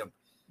gymnasium.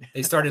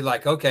 They started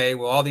like, okay,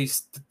 well, all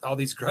these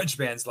grunge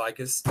bands like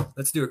us.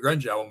 Let's do a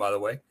grunge album, by the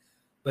way.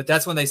 But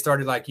that's when they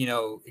started like, you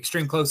know,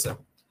 Extreme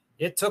Close-Up.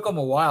 It took them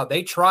a while.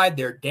 They tried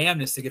their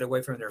damnedest to get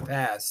away from their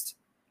past.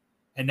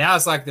 And now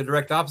it's like the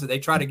direct opposite. They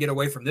try to get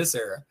away from this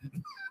era.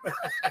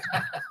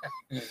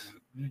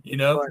 You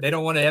know, they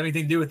don't want to have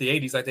anything to do with the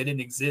 80s, like they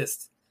didn't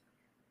exist,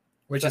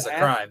 which is a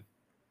crime.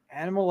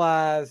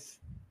 Animalize,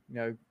 you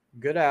know,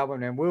 good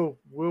album, and we'll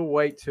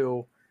wait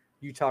till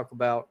you talk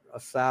about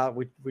Asylum.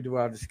 We do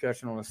our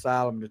discussion on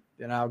Asylum,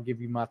 and I'll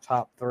give you my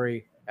top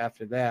 3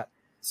 after that.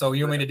 So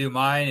you want me to do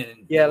mine?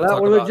 And yeah,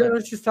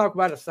 let's just talk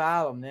about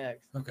Asylum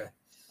next. Okay.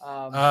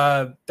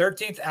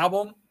 13th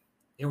album.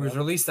 It was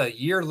released a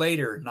year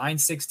later,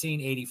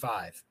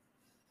 9/16/85.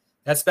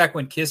 That's back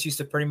when Kiss used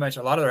to pretty much,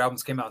 a lot of their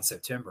albums came out in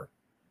September.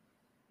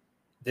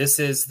 This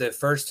is the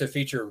first to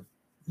feature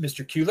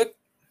Mr. Kulick.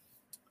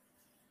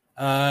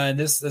 And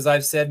this, as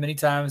I've said many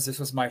times, this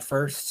was my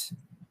first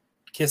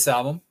Kiss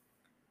album,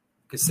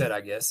 cassette,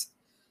 I guess,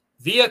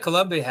 via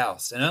Columbia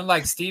House. And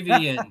unlike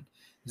Stevie and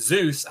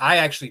Zeus, I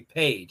actually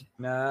paid.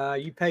 No,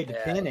 you paid the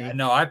penny. I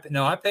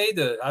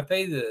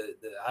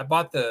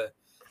bought the,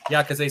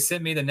 because they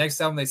sent me the next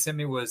album they sent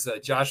me was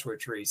Joshua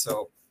Tree.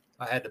 So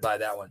I had to buy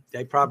that one.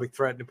 They probably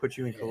threatened to put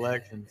you in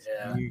collections.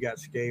 Yeah. And you got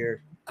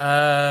scared.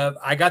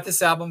 I got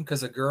this album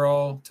because a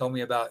girl told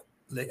me about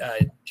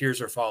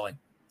Tears Are Falling.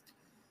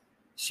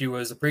 She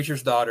was a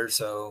preacher's daughter,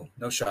 so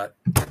no shot.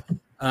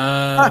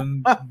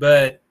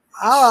 But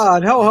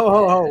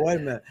no, wait a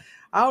minute.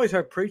 I always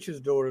heard preacher's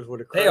daughters were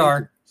the crazy. They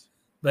are,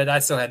 but I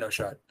still had no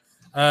shot.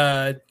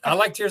 I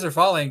like Tears Are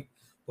Falling.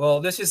 Well,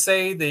 let's just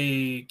say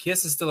the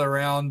Kiss is still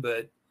around,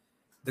 but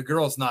the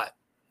girl's not.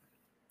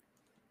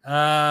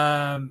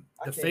 The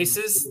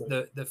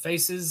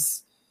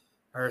faces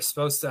are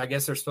supposed to, I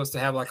guess they're supposed to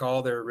have like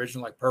all their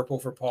original, like purple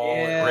for Paul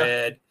and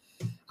red.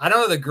 I don't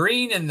know, the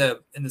green and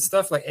the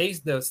stuff like Ace,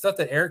 the stuff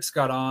that Eric's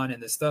got on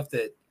and the stuff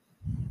that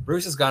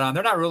Bruce has got on,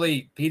 they're not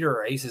really Peter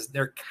or Ace's.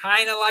 They're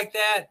kind of like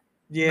that.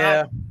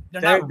 Yeah.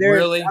 They're not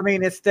really. I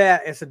mean, it's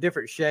a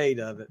different shade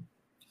of it.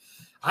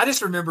 I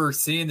just remember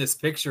seeing this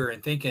picture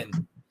and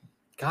thinking,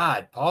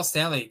 God, Paul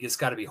Stanley just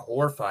got to be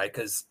horrified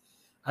because,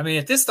 I mean,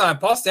 at this time,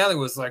 Paul Stanley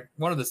was like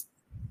one of the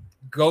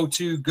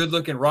go-to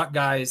good-looking rock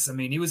guys. I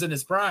mean, he was in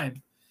his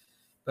prime.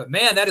 But,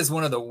 man, that is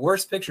one of the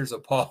worst pictures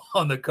of Paul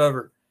on the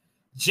cover.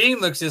 Gene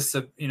looks just,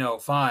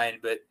 fine.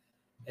 But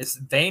as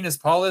vain as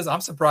Paul is,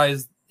 I'm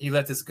surprised he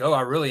let this go.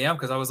 I really am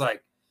because I was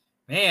like,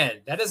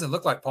 man, that doesn't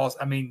look like Paul.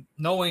 I mean,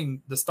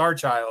 knowing the Star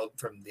Child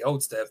from the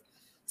old stuff,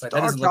 it's like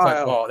that doesn't look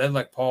like Paul. That doesn't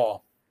look like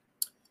Paul.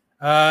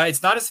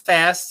 It's not as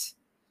fast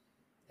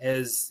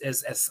as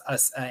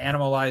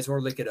Animalize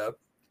or Lick It Up.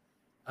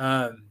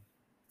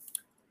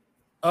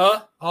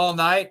 All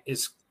Night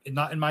is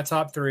not in my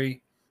top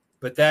 3,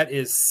 but that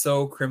is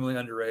so criminally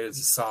underrated as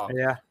a song.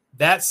 Yeah.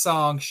 That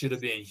song should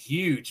have been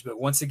huge, but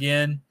once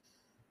again,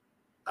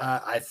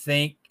 I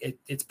think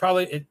it's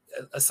probably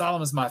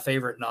Asylum is my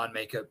favorite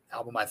non-makeup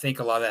album. I think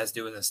a lot of that has to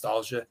do with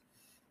nostalgia,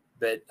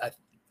 but I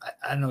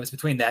don't know. It's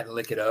between that and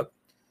Lick It Up,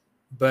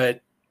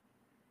 but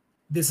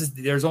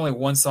there's only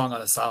one song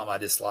on Asylum I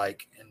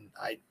dislike, and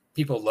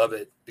people love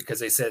it because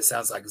they say it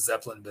sounds like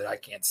Zeppelin, but I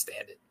can't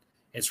stand it.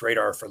 It's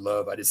Radar for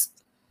Love. I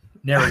just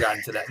never got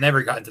into that.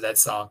 Never got into that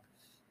song.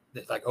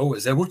 Like, oh,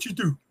 is that what you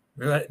do?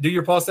 Do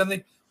your Paul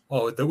Stanley?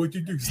 Oh, is that what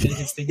you do?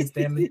 Stinking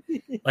Stanley?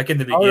 Like in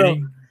the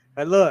beginning.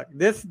 But look,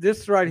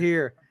 this right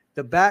here,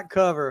 the back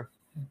cover,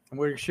 and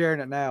we're sharing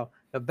it now.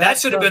 That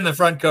should have been the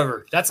front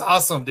cover. That's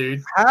awesome,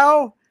 dude.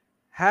 How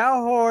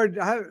hard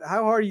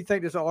do you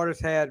think this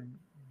artist had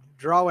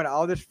drawing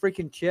all this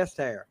freaking chest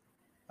hair?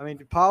 I mean,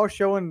 Paul's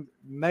showing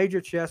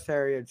major chest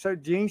hair, and so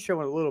Gene's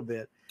showing a little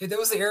bit. Dude, that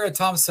was the era of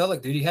Tom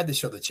Selleck, dude. He had to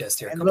show the chest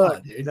hair. And Come look,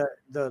 on, dude.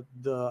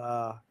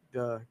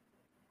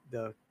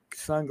 The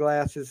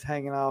sunglasses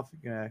hanging off,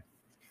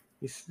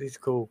 he's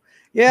cool.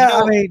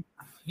 Yeah,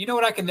 you know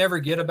what I can never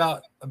get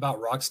about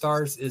rock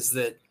stars is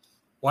that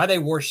why they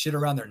wore shit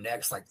around their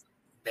necks like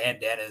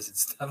bandanas and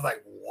stuff.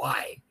 Like,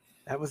 why?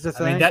 That was the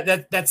thing. I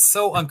mean, that's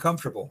so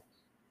uncomfortable.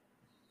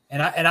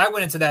 And I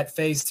went into that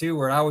phase too,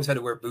 where I always had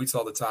to wear boots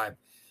all the time.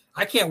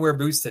 I can't wear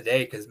boots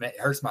today because it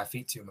hurts my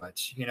feet too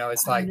much.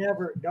 It's like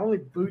the only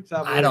boots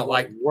I don't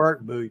like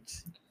work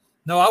boots.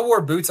 No, I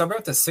wore boots. I remember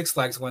at the Six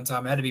Flags one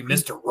time. I had to be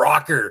Mr.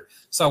 Rocker,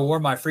 so I wore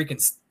my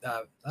freaking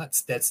not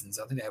Stetsons.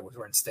 I think I was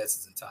wearing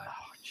Stetsons in time.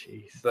 Oh,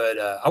 jeez. But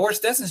I wore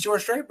Stetsons,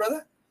 George Strait,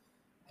 brother.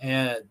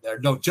 And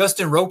no,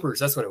 Justin Ropers.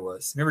 That's what it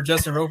was. Remember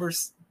Justin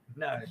Ropers?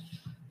 No.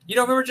 You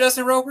don't remember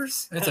Justin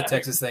Ropers? It's a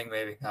Texas thing,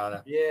 maybe. I don't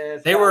know. Yeah.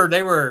 They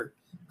were.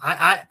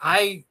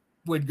 I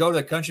would go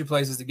to country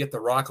places to get the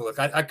rock look.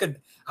 I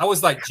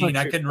was like Gene.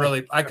 I couldn't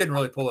really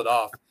pull it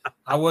off.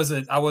 I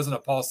wasn't a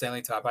Paul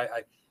Stanley type.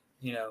 I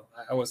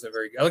wasn't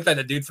very good. I looked like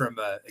the dude from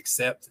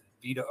Accept,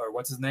 Vito, or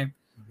what's his name?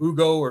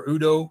 Ugo or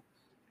Udo.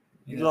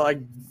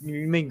 You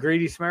mean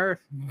Greedy Smurf?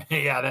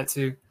 Yeah, that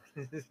too.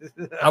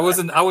 I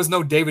was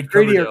no David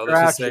Coverdale.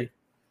 Let's just say.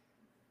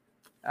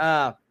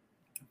 But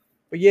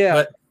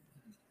yeah,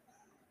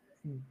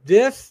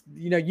 this,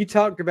 you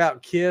talked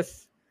about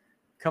Kiss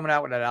coming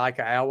out with an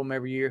album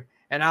every year,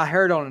 and I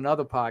heard on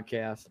another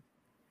podcast,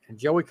 and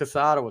Joey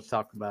Casada was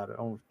talking about it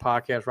on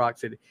podcast Rock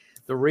City.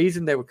 The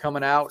reason they were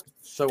coming out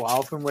so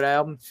often with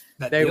albums,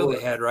 they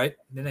had, right?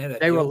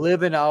 They were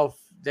living off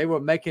they were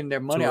making their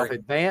money off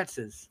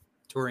advances.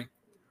 Touring.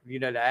 You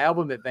know, the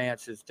album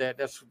advances.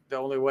 That's the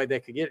only way they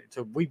could get it.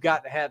 So we've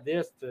got to have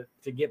this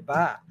to get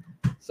by.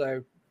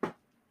 So,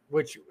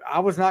 which I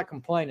was not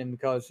complaining,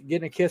 because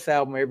getting a Kiss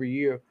album every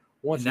year,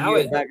 once a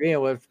year back then,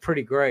 was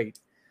pretty great.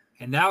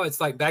 And now it's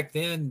like back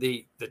then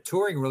the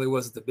touring really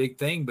wasn't the big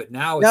thing, but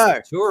now it's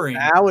the touring.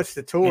 Now it's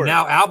the touring. And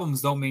now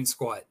albums don't mean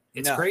squat.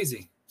 It's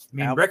crazy. I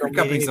mean, record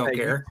companies don't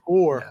care.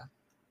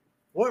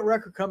 What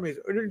record companies?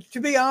 To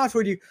be honest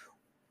with you,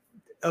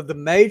 of the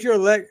major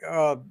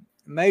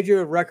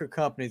record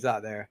companies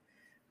out there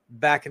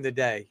back in the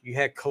day, you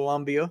had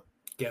Columbia,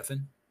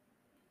 Geffen,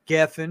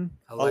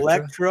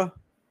 Elektra,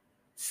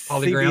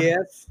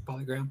 CBS,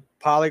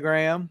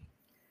 Polygram,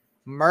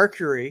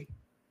 Mercury.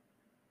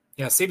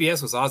 Yeah,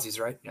 CBS was Ozzy's,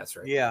 right? That's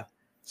right. Yeah.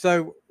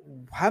 So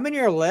how many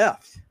are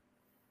left?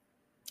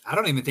 I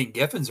don't even think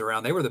Geffen's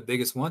around. They were the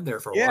biggest one there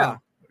for a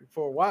while.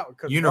 For a while.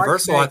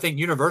 Universal, I think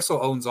Universal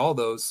owns all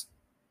those.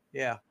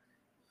 Yeah.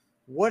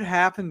 What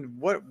happened?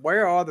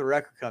 Where are the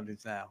record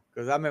companies now?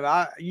 Because I mean,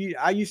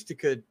 I used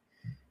to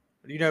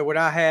when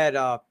I had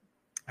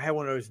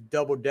one of those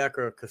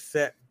double-decker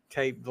cassette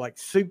tape, like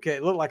suitcase,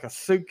 it looked like a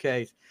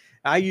suitcase.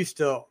 I used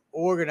to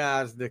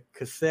organize the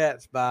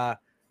cassettes by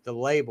the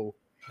label.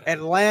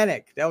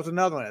 Atlantic, that was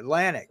another one.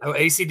 Atlantic. Oh,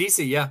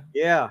 AC/DC, yeah.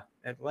 Yeah,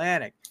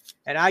 Atlantic.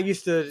 And I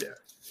used to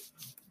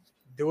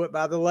do it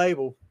by the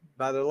label.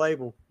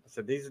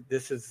 So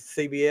this is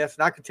CBS,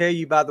 and I could tell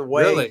you by the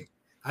way. Really?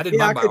 I did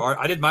mine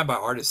by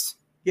artists.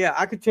 Yeah,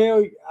 I could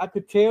tell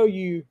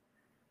you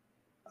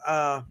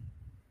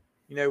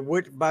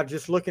by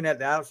just looking at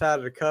the outside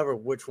of the cover,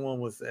 which one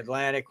was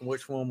Atlantic and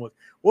which one was,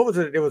 what was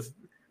it?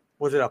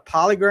 Was it a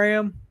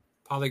Polygram?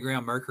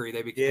 Polygram Mercury.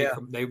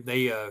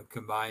 They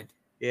combined.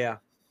 Yeah.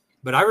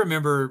 But I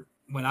remember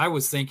when I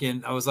was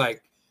thinking, I was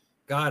like,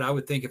 God, I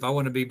would think if I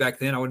want to be back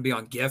then, I would be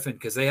on Geffen,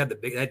 because they had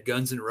they had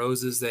Guns N'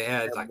 Roses, they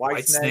had like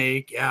White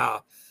Snake. Yeah,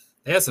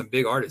 they had some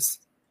big artists.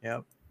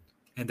 Yep.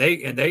 And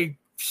they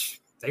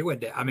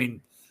went down. I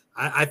mean,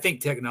 I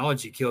think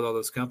technology killed all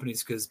those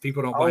companies, because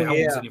people don't buy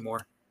albums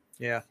anymore.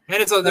 Yeah,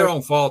 and it's their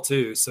own fault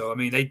too. So I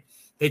mean,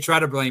 they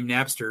try to blame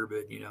Napster,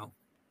 but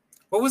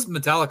what was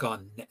Metallica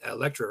on?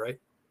 Elektra, right?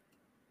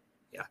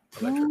 Yeah,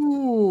 Elektra.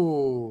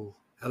 Ooh.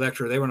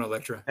 Elektra, they were on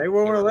Elektra. They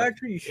were on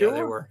Elektra, you sure? Yeah,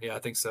 they were. Yeah, I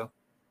think so.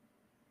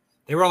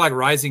 They were on like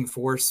Rising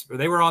Force, or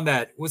they were on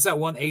that. What's that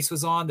one Ace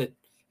was on that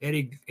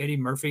Eddie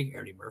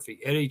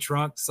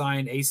Trunk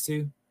signed Ace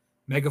to?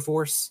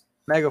 Megaforce.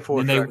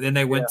 And then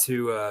they went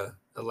to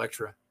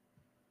Elektra.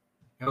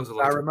 That was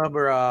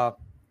Elektra.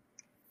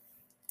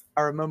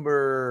 I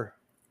remember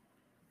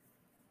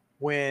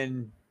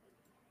when.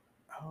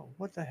 Oh,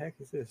 what the heck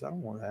is this? I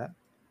don't want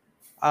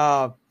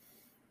that.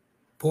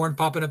 Porn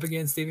popping up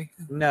again, Stevie?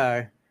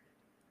 No.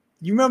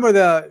 You remember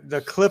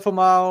the Cliff a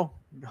Mile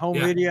home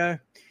video?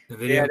 The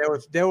video? Yeah,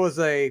 there was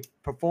a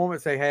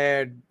performance they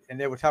had, and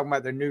they were talking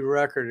about their new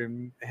record,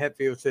 and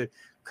Hetfield said,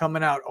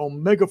 coming out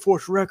on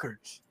Megaforce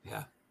Records.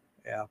 Yeah.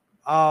 Yeah.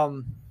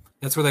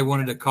 That's where they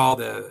wanted to call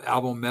the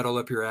album Metal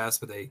Up Your Ass,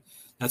 but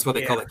that's why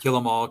they call it Kill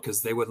 'Em All,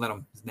 because they wouldn't let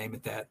them name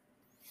it that.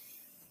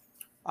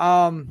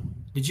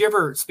 Did you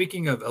ever,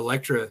 speaking of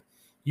Elektra,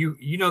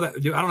 you know that, I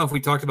don't know if we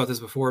talked about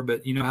this before,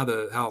 but you know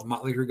how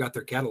Motley Crue got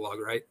their catalog,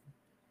 right?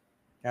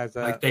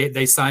 Like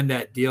they signed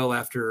that deal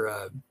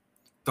after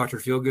Dr.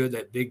 Feelgood,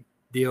 that big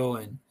deal,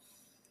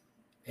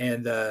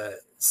 and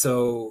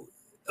so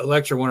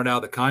Elektra wanted out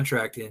of the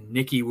contract, and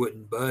Nicky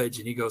wouldn't budge,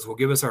 and he goes, "Well,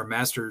 give us our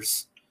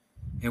masters,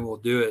 and we'll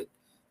do it."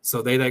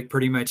 So they like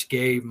pretty much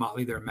gave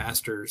Motley their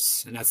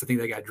masters, and that's the thing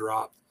that got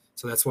dropped.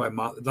 So that's why a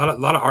lot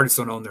of artists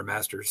don't own their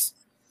masters,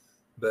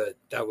 but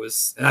that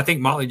was, and I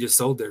think Motley just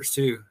sold theirs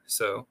too.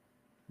 So.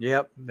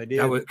 Yep, they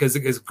did. Because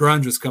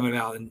grunge was coming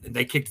out, and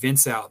they kicked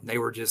Vince out, and they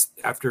were just,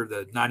 after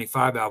the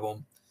 95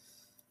 album,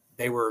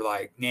 they were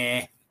like, nah,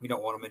 we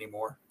don't want them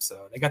anymore.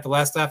 So they got the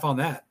last laugh on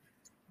that.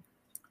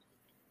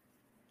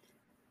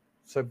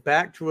 So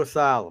back to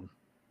Asylum.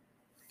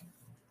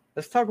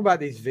 Let's talk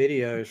about these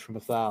videos from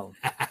Asylum.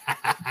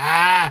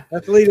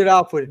 Let's lead it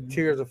off with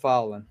Tears Are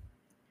Falling.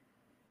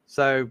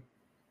 So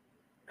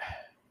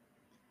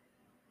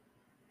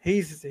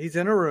he's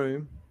in a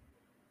room.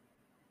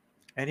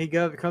 And he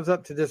comes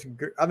up to this.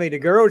 I mean, the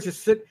girl's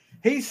just sitting.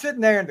 He's sitting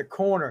there in the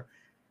corner,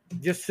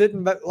 just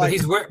sitting. But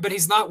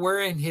he's not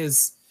wearing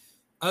his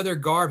other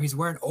garb. He's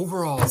wearing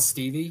overalls,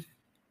 Stevie.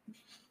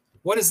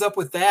 What is up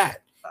with that?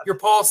 You're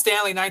Paul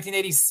Stanley,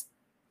 1980s.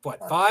 What,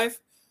 5?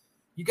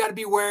 You got to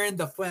be wearing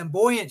the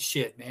flamboyant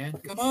shit, man.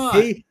 Come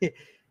on.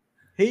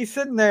 He's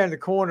sitting there in the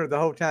corner the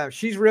whole time.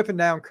 She's ripping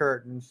down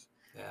curtains.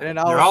 Yeah. And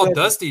then they're all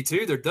dusty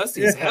too. They're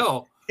dusty as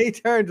hell. He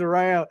turns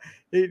around.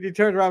 He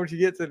turns around when she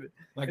gets it.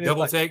 Like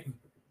double take.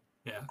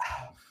 Yeah.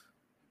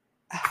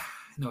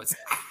 No, it's.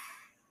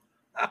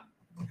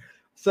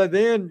 So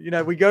then,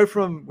 we go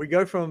from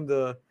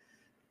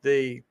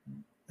the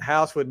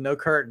house with no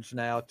curtains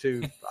now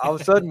to all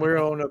of a sudden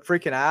we're on a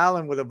freaking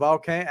island with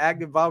a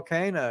active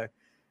volcano.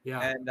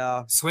 Yeah.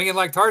 And swinging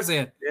like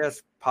Tarzan.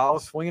 Yes, Paul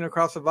swinging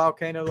across the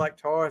volcano like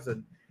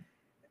Tarzan.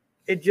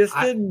 It just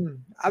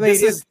didn't. I mean,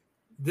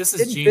 This is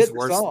Didn't Gene's fit the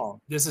worst.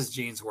 song. This is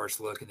Gene's worst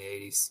look in the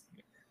 80s.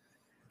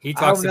 He I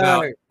talks don't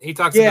know.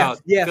 about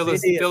Yes,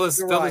 Phyllis it is.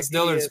 You're right, it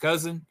Diller's is.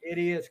 cousin. It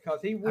is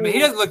because he. I mean, he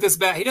doesn't look this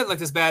bad. He doesn't look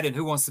this bad in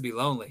Who Wants to Be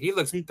Lonely. He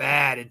looks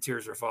bad in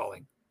Tears Are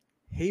Falling.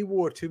 He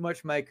wore too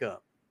much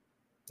makeup.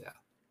 Yeah.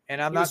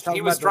 And I'm He not was- talking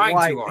he was about trying the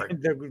white, too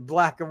hard. the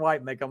black and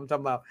white makeup. I'm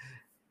talking about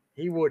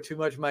he wore too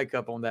much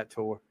makeup on that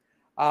tour.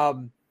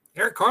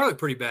 Eric Carr looked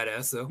pretty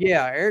badass though.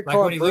 Yeah, Eric Like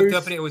Carr, when he Bruce, looked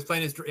up and it was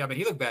playing his. I mean,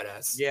 he looked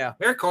badass. Yeah,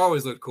 Eric Carr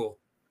always looked cool.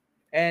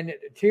 and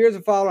Tears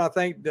Are Falling. I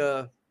think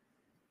the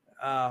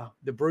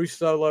Bruce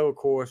solo, of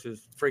course,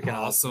 is freaking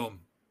awesome. Awesome.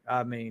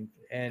 I mean,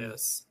 and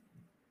Yes.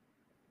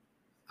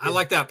 I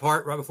like that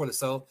part right before the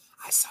solo.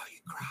 I saw you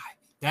cry.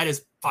 That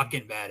is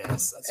fucking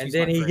badass. and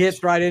then he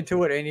hits right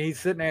into it, and he's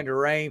sitting there in the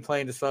rain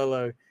playing the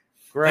solo.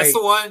 Great. That's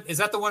the one. Is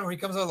that the one where he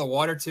comes out of the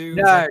water too?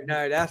 No,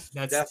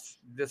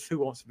 that's Who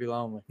Wants to Be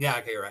Lonely. Yeah.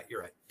 Okay. You're right.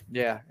 You're right.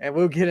 Yeah, and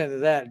we'll get into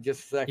that in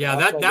just a second. Yeah.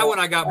 That one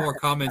I got more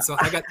comments on.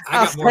 I got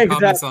I'll more save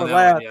comments that on for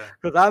that one. last. Yeah.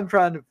 Because I'm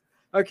trying to.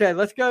 Okay,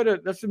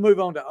 let's move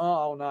on to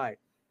All Night.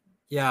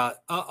 Yeah.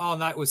 All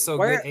Night was so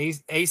Where-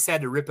 good. Ace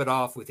had to rip it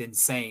off with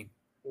Insane.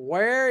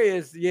 Where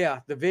is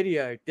the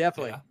video?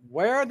 Definitely. Yeah.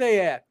 Where are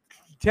they at?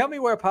 Tell me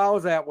where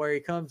Paul's at. Where he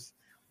comes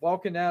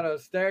walking down a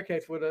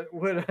staircase with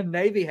a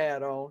Navy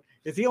hat on.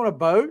 Is he on a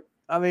boat?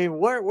 I mean,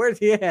 where's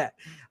he at?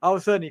 All of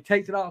a sudden he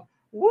takes it off.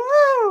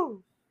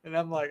 Woo! And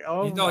I'm like,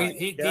 oh No, my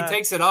he God.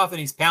 takes it off and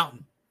he's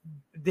pouting.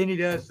 Then he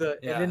does and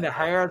then the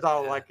hair's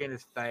all like in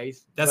his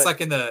face. That's But-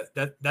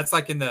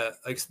 like in the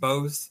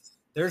Exposed.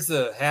 There's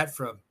the hat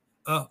from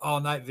All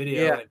Night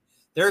Video. Yeah. And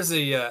there's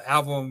the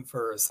album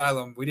for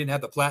Asylum. We didn't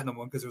have the platinum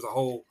one because there's a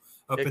hole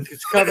up in.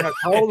 it's covering a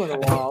hole in the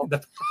wall.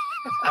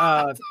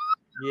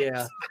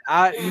 Yeah,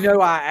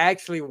 I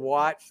actually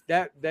watched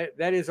that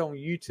is on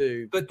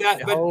YouTube. But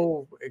The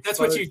whole that's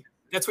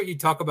what you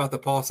talk about the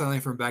Paul Stanley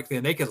from back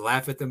then. They could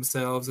laugh at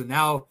themselves, and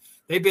now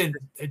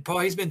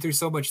he's been through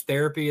so much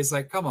therapy. It's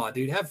like, come on,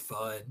 dude, have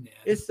fun. Man.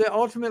 It's the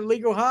ultimate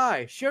legal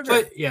high. Sugar.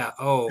 But yeah,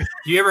 do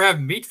you ever have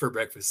meat for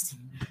breakfast?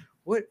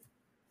 What?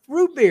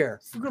 Root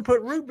beer. We're gonna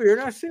put root beer in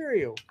our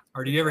cereal.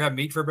 Or do you ever have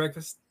meat for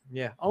breakfast?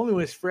 Yeah, only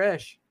when it's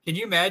fresh. Can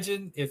you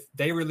imagine if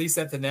they release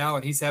that to now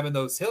and he's having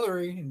those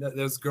Hillary and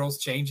those girls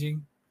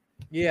changing?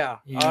 Yeah,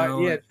 You know,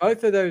 yeah.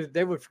 Both of those,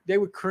 they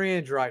would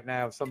cringe right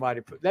now if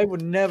somebody put. They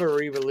would never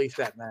re-release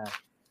that now.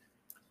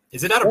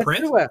 Is it out of Let's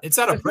print? do it. It's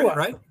out of Let's do print, it.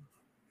 right?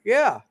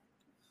 Yeah,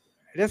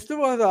 that's the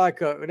one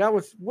that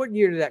was. What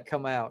year did that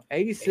come out?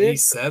 86,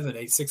 87,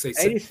 86,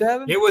 87.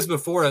 87. It was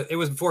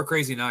before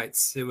Crazy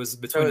Nights. It was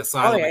between it's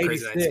Asylum probably and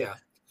Crazy Nights. 86. Yeah.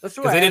 Let's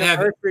do 'Cause an they didn't have-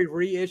 anniversary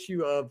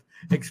reissue of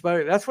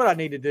Exposed. That's what I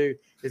need to do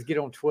is get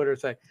on Twitter and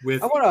say,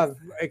 With I want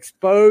to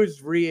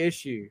Exposed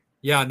reissue.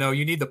 yeah, no,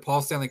 you need the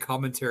Paul Stanley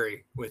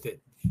commentary with it.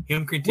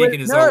 Him critiquing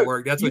his own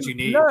work. That's what you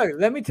need. No,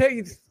 let me tell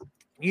you.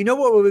 You know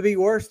what would be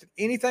worse than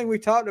anything we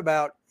talked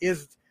about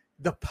is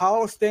the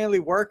Paul Stanley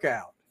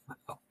workout.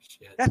 Oh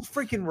shit. That's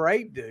freaking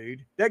rape,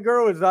 dude. That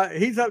girl is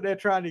he's up there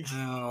trying to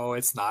No,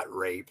 it's not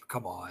rape.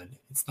 Come on.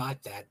 It's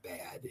not that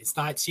bad. It's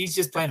not. She's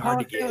just playing Paul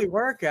hard to Stanley get.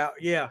 workout.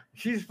 Yeah,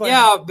 she's playing.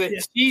 Yeah, but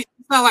she's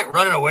not like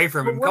running away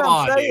from But him. what Come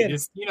I'm on, saying- dude.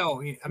 Just, I What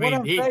mean,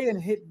 I'm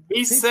saying,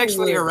 he's people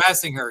sexually would-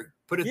 harassing her.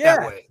 Put it Yeah.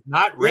 that way.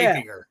 Not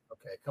raping her.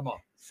 Okay, come on.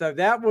 So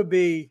that would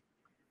be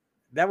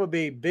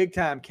big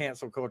time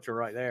cancel culture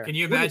right there. Can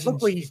you Look- imagine?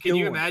 Look what he's Can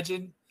you doing.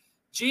 imagine?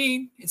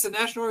 Gene, it's a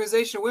national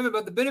organization of women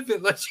about the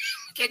benefit.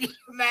 Can you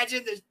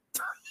imagine this?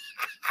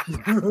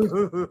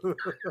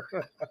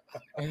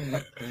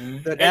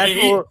 The and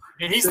national,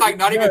 he's like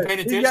not even paying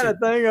He got a attention.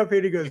 thing up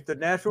here. He goes, the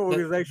National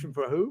Organization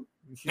for who?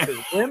 And she says,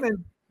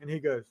 women. And he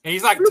goes, And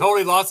he's like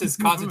totally lost his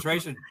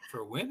concentration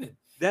for women.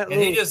 that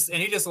And he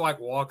little, just like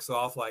walks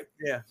off like.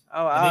 yeah.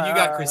 Oh, And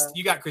then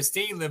you got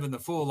Christine living the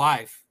full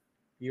life.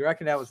 You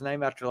reckon that was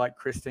named after like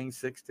Christine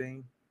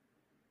 16?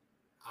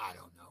 I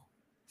don't know.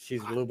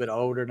 She's a little bit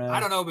older now. I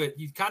don't know, but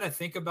you kind of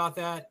think about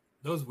that.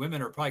 Those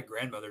women are probably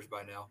grandmothers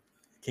by now.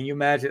 Can you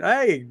imagine?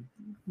 Hey,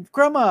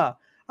 Grandma,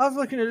 I was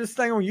looking at this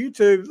thing on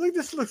YouTube. Look,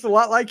 this looks a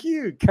lot like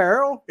you.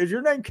 Carol? Is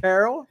your name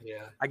Carol?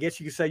 Yeah, I guess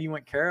you could say you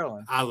went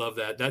Carolyn. I love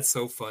that. That's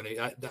so funny.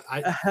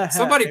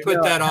 Somebody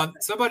put that on.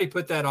 Somebody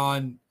put that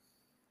on.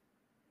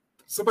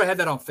 Somebody had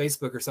that on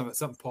Facebook or something.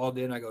 Something Paul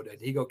did. And I go, did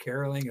he go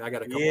caroling? And I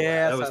got a couple.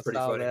 Yes, That was I pretty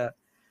saw funny. that.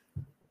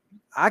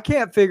 I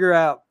can't figure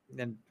out,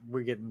 and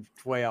we're getting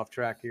way off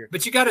track here.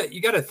 But you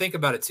gotta think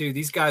about it too.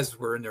 These guys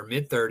were in their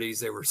mid-30s.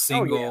 They were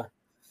single. yeah.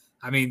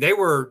 I mean, they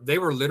were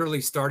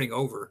literally starting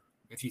over.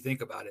 If you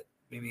think about it,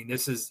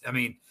 I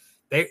mean,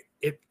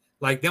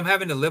 like them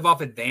having to live off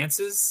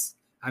advances.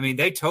 I mean,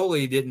 they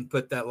totally didn't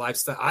put that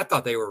lifestyle. I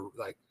thought they were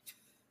like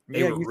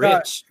they were you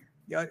rich.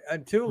 thought,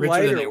 until Richer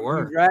than later, they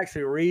were. you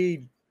actually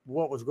read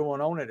what was going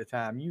on at the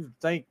time. You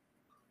think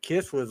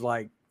Kiss was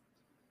like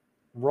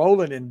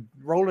rolling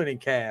in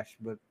cash,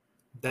 but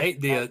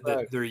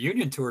The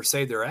reunion tour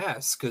saved their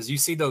ass because you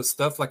see those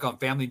stuff like on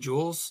Family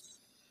Jewels,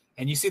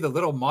 and you see the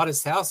little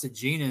modest house that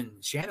Gene and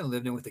Shannon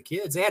lived in with the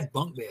kids. They had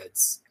bunk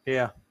beds.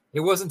 yeah, It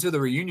wasn't until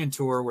the reunion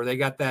tour where they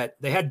got that.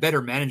 They had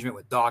better management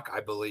with Doc,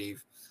 I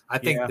believe. I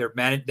think Yeah.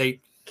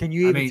 Can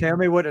you even tell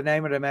me what the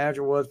name of the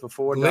manager was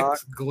before Doc?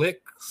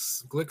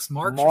 Glix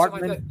Marks or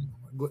something like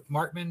that?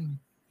 Markman?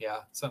 Yeah,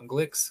 something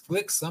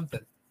Glix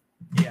something.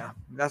 Yeah,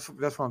 that's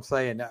what I'm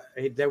saying.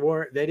 They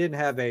didn't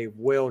have a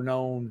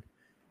well-known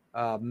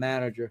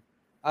manager.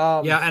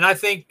 And I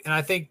think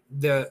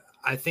Bill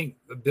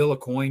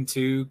Aucoin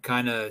too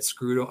kind of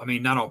screwed. I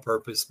mean, not on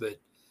purpose, but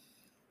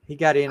he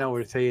got in over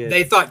his head.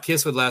 They thought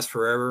Kiss would last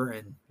forever,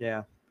 and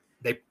yeah,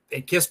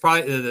 Kiss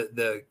probably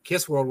the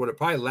Kiss world would have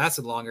probably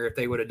lasted longer if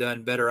they would have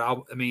done better. I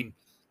mean,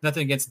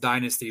 nothing against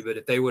Dynasty, but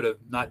if they would have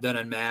not done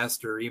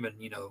Unmasked or even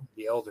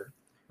The Elder,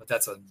 but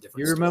that's a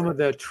different. You remember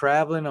the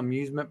traveling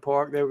amusement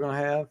park they were going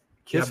to have?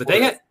 Kiss but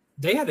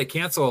they had to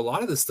cancel a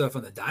lot of the stuff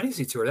on the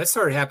Dynasty tour. That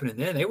started happening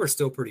then. They were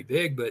still pretty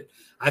big, but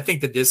I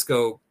think the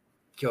disco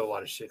killed a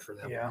lot of shit for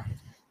them. Yeah,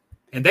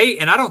 and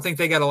I don't think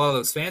they got a lot of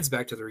those fans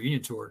back to the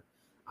reunion tour.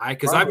 I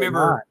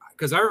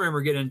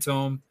remember getting into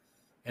them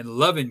and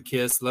loving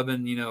Kiss,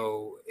 loving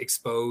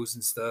Exposed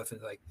and stuff, and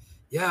like,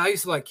 yeah, I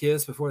used to like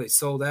Kiss before they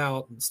sold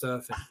out and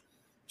stuff. And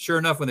sure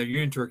enough, when their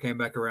union tour came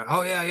back around,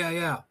 oh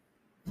yeah.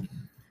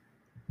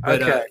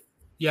 But okay,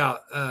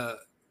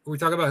 we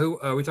talk about who?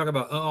 We talk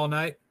about All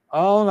Night.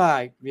 All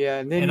Night, yeah,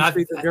 and then you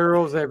see the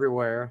girls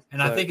everywhere.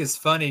 And I think it's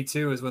funny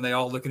too is when they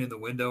all looking in the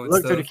window and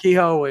look stuff. to the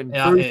keyhole, and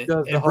Bruce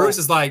does the Bruce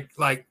is like,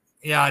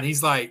 yeah, and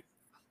he's like,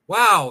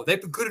 wow, they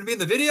included me in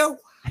the video.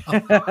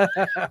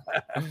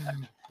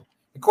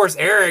 Of course,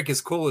 Eric is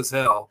cool as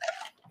hell.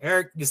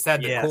 Eric just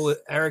had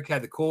Eric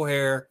had the cool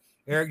hair.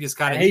 Eric just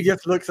kind of he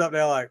just looks up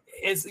there like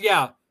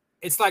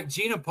it's like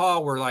Gene and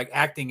Paul were like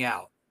acting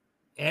out,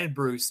 and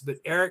Bruce, but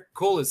Eric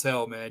cool as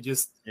hell, man.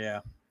 Just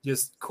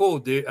cool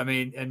dude. I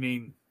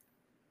mean,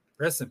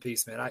 rest in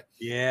peace, man. I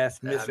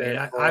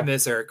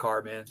miss Eric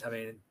Carr, man. I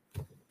mean,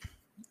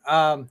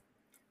 but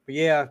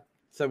yeah.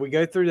 So we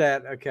go through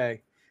that.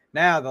 Okay,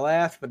 now the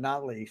last but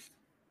not least.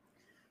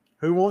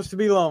 Who wants to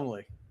be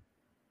lonely?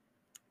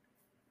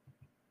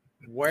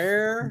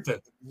 Where? It's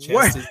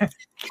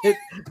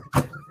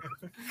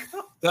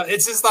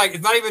just like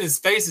it's not even his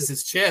face; it's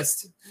his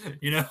chest.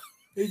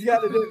 He's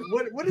got to do.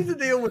 What is the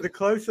deal with the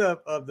close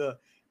up of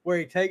where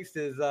he takes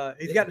his?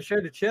 He's got to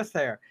show the chest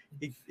hair.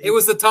 It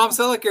was the Tom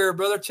Selleck era,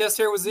 brother. Chest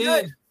hair was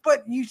in.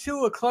 But you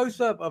saw a close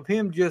up of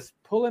him just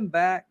pulling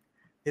back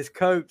his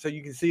coat so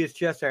you can see his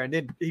chest hair, and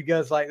then he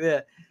goes like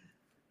that.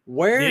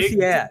 Where is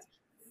he at?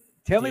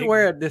 Tell me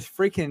where this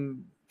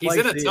freaking he's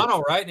in a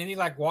tunnel, right? And he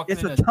like walking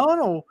in a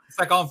tunnel. It's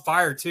like on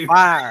fire too.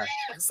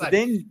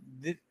 Then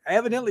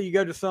evidently you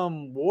go to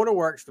some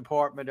waterworks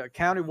department, a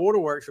county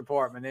waterworks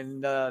department,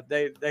 and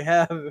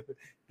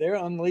they're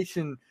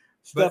unleashing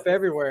stuff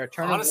everywhere.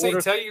 Honestly,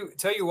 tell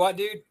you what,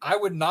 dude, I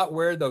would not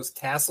wear those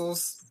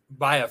tassels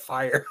by a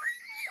fire.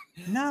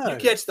 No, you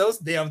catch those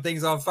damn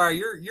things on fire,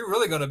 you're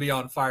really going to be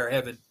on fire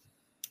heaven.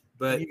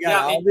 But you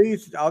got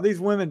all these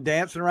women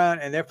dancing around,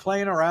 and they're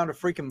playing around a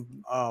freaking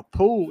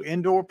pool,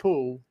 indoor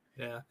pool.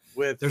 Yeah.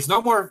 There's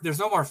no more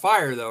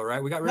fire though,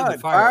 right? We got rid of the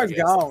fire. Fire's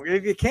gone.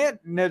 If you can't,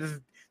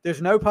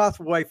 there's no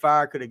possible way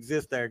fire could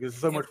exist there because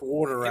there's so much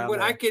water around.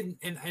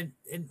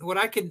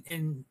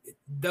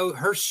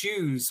 Her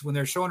shoes, when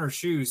they're showing her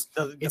shoes,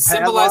 it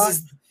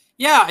symbolizes.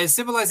 Yeah, it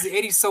symbolizes the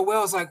 80s so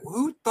well. It's like,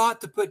 who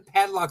thought to put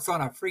padlocks on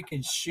a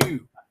freaking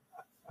shoe?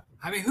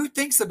 I mean, who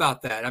thinks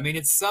about that? I mean,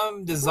 it's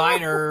some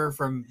designer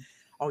from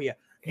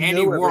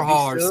Andy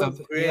Warhol or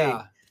something. Big.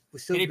 Yeah.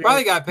 And he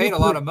probably got paid a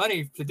lot of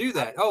money to do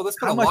that. Oh, let's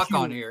put a lock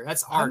on here.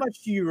 That's art. How much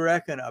do you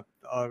reckon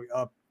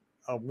a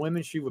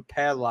women's shoe with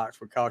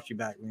padlocks would cost you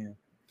back then?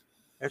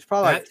 It's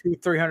probably like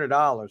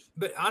 $200-$300.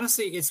 But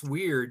honestly, it's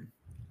weird.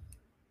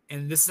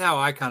 And this is how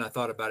I kind of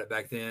thought about it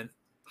back then.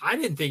 I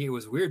didn't think it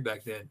was weird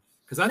back then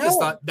because I just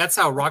thought that's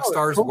how rock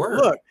stars were.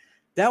 Look,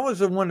 that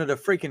was one of the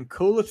freaking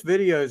coolest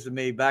videos of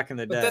me back in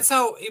the day. That's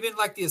how even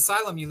like the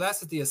Asylum. You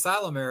last at the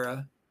Asylum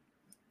era,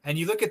 and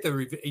you look at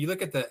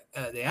the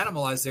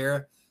Animalized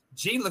era.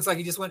 Gene looks like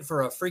he just went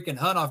for a freaking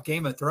hunt off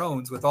Game of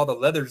Thrones with all the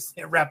leathers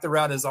wrapped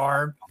around his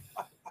arm.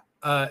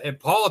 And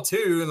Paul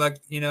too, but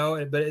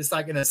it's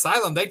like an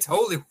Asylum. They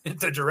totally went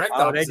the direct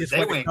opposite.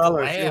 They went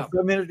colors.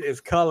 It's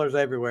colors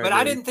everywhere. But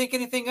I didn't think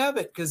anything of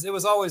it because it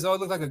was always, it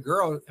looked like a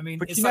girl. I mean,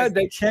 but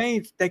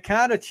they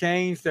kind of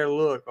changed their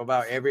look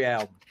about every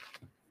album.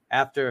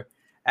 After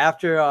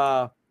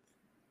I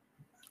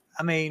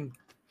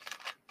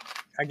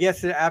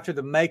guess after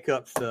the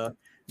makeup stuff,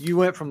 you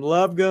went from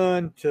Love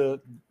Gun to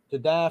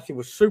Dynasty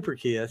with Super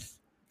Kiss.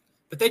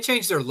 But they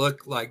changed their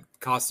look, like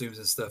costumes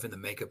and stuff, in the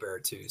makeup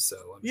era too.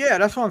 So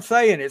that's what I'm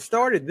saying. It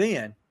started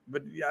then,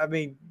 but I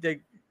mean,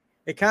 it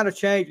kind of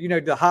changed.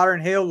 The Hotter Than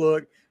Hell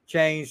look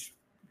changed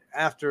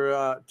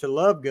after to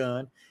Love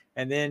Gun,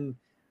 and then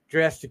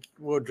Dress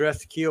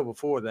to Kill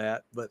before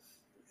that. But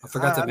I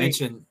forgot to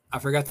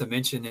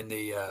mention in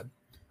the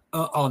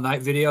All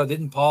Night video,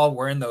 didn't Paul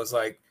wearing those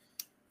like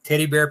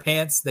teddy bear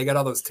pants? They got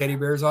all those teddy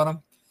bears on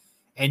them,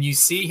 and you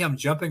see him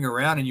jumping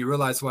around, and you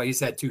realize why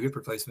he's had 2 hip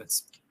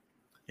replacements.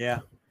 Yeah.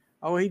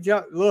 Oh, he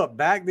jumped. Look,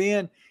 back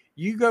then,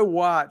 you go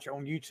watch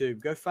on YouTube.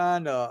 Go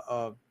find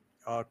a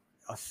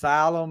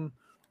Asylum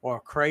or a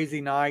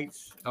Crazy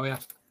Nights. Oh yeah.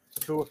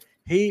 Tour.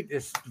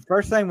 it's the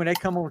first thing when they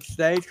come on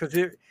stage because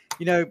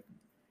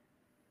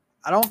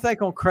I don't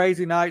think on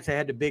crazy nights they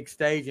had the big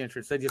stage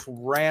entrance. They just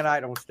ran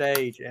out on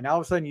stage, and all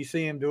of a sudden you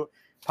see him do.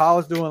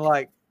 Paul's doing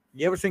like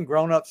you ever seen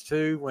Grown Ups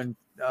 2 when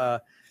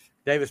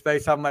David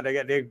Spade talking about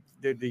the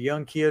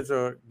young kids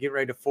are getting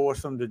ready to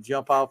force them to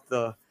jump off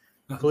the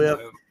cliff,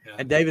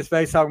 and David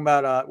Spade talking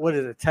about what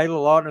is it? Taylor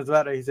Lautner's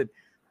about it. He said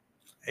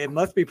it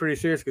must be pretty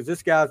serious because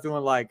this guy's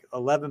doing like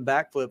 11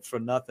 backflips for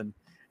nothing.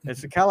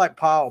 It's kind of like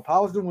Paul.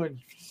 Paul's doing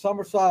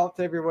somersaults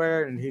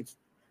everywhere, and he's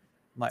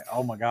like,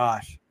 oh my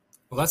gosh.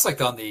 Well, that's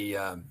like on the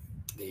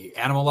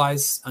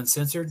Animalize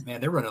Uncensored.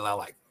 Man, they're running around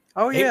like.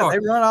 Oh yeah, they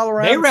run all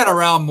around. They ran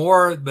around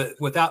more, but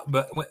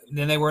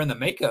than they were in the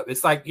makeup.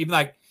 It's like even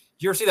like.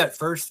 Did you ever see that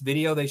first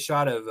video they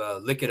shot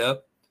of Lick It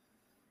Up?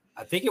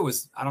 I think it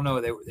was. I don't know.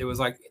 It was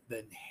like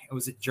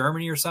was it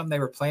Germany or something? They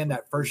were playing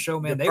that first show.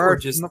 Man, they were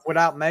just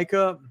without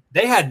makeup.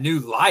 They had new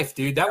life,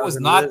 dude. That was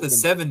not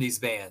Lisbon. The '70s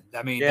band.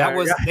 I mean, that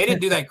was they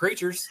didn't do that.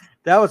 Creatures.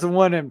 That was the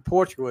one in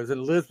Portugal. It was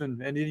in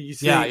Lisbon, and you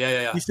see,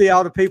 yeah. You see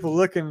all the people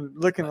looking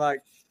like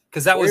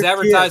because that was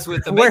advertised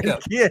with the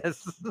makeup.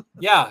 Yes.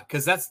 Yeah,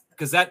 because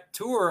that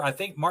tour. I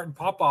think Martin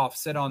Popoff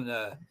said on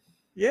the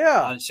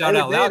on Shout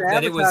Out Loud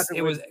that it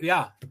was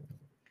yeah.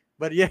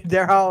 But yeah,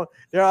 they're all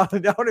them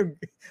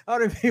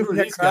people in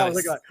that crowd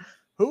like,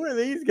 who are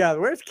these guys?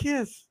 Where's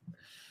Kiss?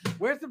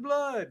 Where's the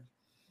blood?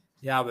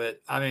 Yeah, but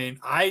I mean,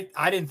 I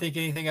didn't think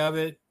anything of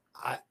it.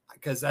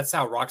 Because that's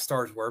how rock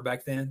stars were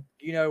back then.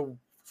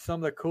 Some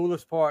of the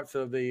coolest parts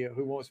of the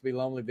Who Wants to Be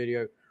Lonely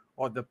video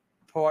are the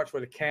parts where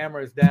the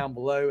camera is down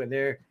below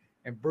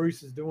and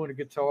Bruce is doing the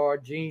guitar,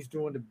 Gene's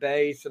doing the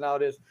bass and all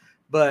this.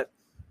 But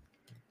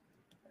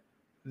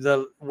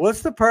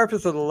what's the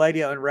purpose of the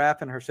lady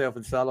unwrapping herself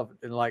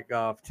in like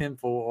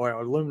tinfoil or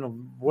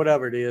aluminum,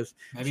 whatever it is?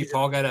 Maybe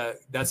Paul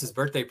that's his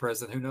birthday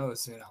present. Who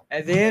knows?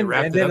 And then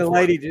the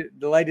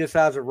lady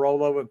decides to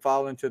roll over and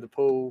fall into the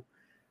pool.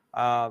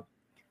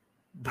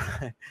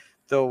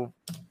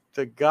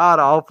 The god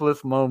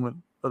awfulest moment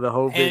of the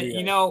whole video.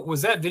 And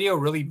was that video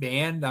really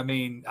banned? I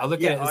mean, I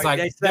look at it, it's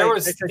like there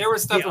was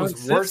stuff that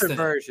was worse than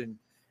version.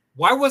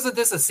 Why wasn't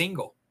this a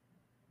single?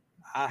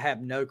 I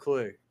have no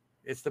clue.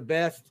 It's the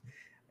best.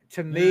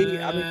 To me,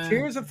 I mean,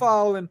 Tears Are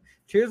Falling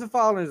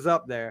is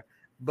up there,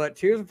 but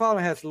Tears Are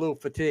Falling has a little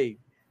fatigue.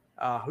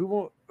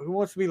 Who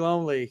Wants to Be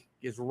Lonely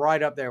is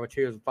right up there with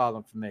Tears Are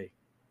Falling for me.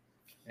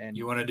 And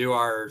you want to do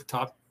our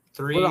top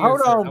 3? Well,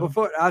 hold on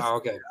before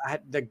okay.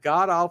 The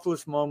god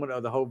awfulest moment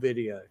of the whole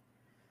video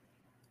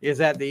is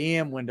at the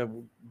end when the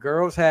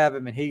girls have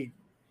him and he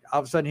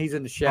all of a sudden he's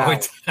in the shower.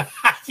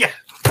 Yeah.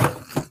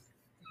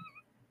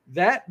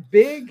 That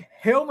big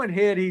helmet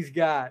head he's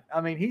got.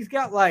 I mean, he's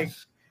got like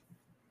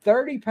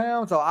 30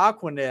 pounds of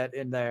Aquanet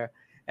in there.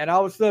 And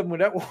all of a sudden when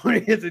that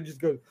one hits, it just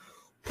goes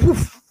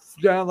poof,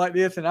 down like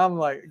this. And I'm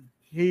like,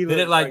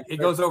 it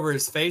goes over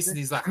his face and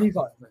he's like,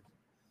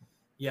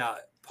 yeah.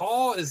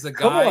 Paul is the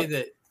guy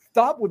that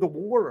stop with the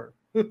water.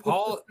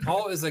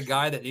 Paul is a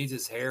guy that needs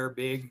his hair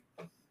big.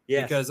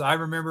 Yeah. Because I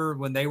remember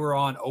when they were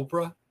on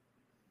Oprah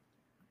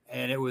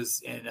and it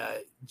was,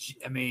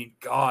 I mean,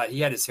 God, he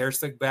had his hair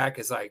slicked back.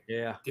 It's like,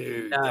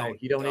 dude, no,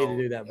 you don't need to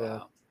do that,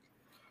 bro.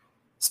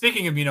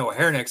 Speaking of, a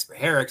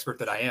hair expert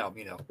that I am,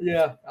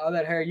 Yeah, all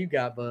that hair you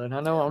got, bud.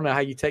 I don't know how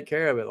you take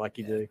care of it like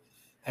you do.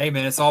 Hey,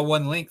 man, it's all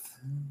one length.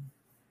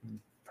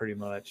 Pretty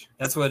much.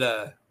 That's what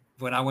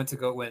when I went to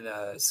go when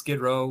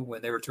Skid Row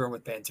when they were touring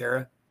with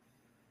Pantera,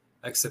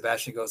 like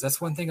Sebastian goes, that's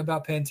one thing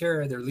about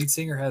Pantera. Their lead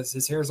singer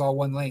his hair is all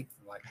one length.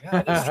 I'm like,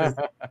 yeah, that's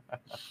true.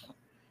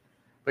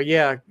 But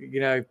yeah,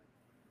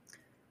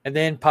 and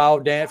then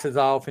Paul dances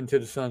off into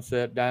the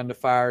sunset down the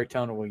fiery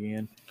tunnel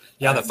again.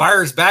 Yeah, the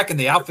fire's back and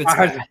the outfit's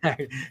back.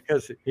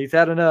 Because he's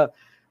had enough.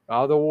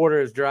 All the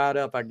water is dried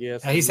up, I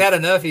guess. And he's had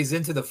enough. He's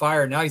into the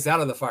fire. Now he's out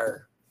of the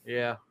fire.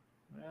 Yeah.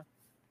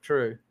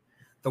 True.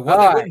 The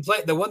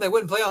one they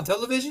wouldn't play on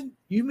television?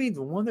 You mean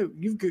the one that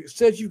you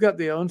said you got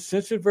the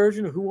uncensored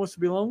version of Who Wants to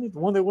Be Lonely? The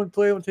one they wouldn't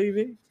play on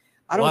TV?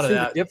 I don't see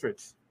the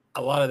difference.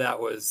 A lot of that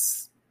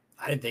was,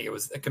 I didn't think it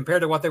was,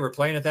 compared to what they were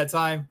playing at that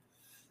time,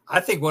 I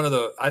think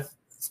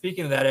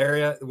speaking of that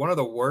area, one of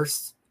the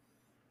worst,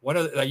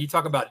 you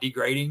talk about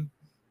degrading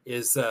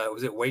is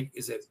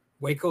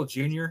Waco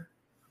Jr.,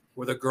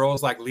 where the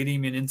girl's like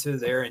leading him into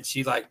there and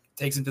she like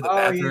takes him to the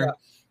bathroom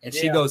and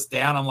she goes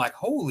down. I'm like,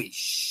 holy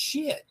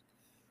shit.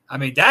 I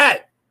mean,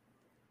 that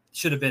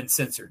should have been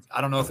censored.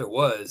 I don't know if it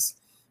was,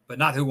 but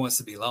not Who Wants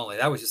to Be Lonely.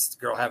 That was just a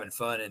girl having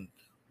fun in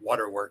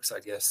waterworks, I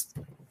guess.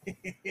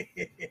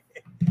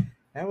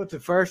 That was the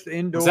first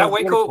indoor.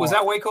 Was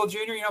that Waco Jr.?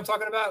 You know what I'm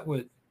talking about?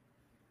 Where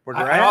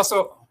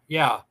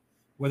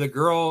the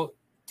girl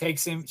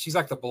takes him. She's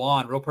like the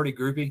blonde, real pretty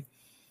groupie,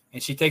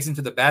 and she takes him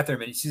to the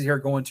bathroom, and you see her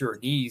going to her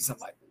knees. I'm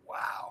like,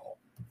 wow.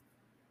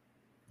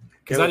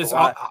 Because there was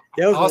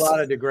a lot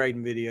of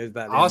degrading videos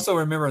back then. I also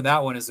remember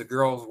that one is the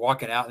girl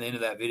walking out in the end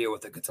of that video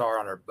with the guitar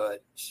on her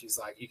butt. She's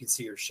like, you can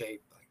see her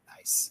shape. Like,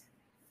 nice.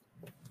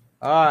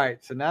 All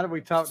right. So now that we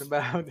talked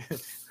about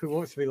Who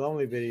Wants to Be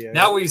Lonely video.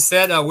 Now we've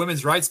said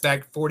women's rights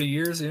back 40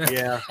 years.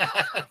 Yeah.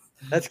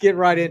 Let's get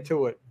right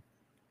into it.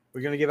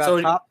 We're gonna give out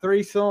So, top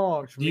 3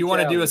 songs. Do you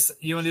want to do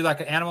you want to do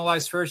like an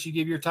Animalized first? You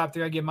give your top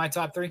 3, I give my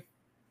top 3.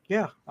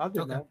 Yeah, I'll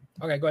do Okay. that.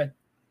 Okay, go ahead.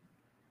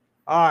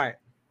 All right,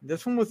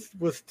 this one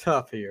was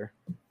tough here,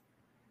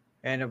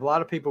 and a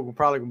lot of people will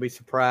probably gonna be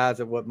surprised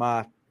at what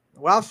my.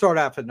 Well, I'll start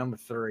off at number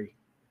 3.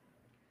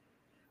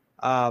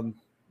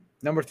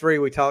 Number 3,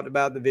 we talked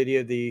about the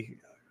video,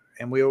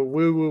 and we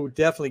will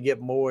definitely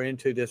get more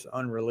into this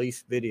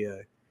unreleased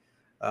video.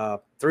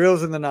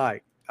 Thrills in the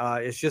Night.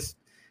 It's just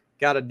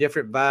got a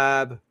different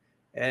vibe,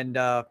 and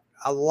I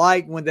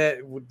like when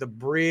the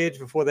bridge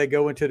before they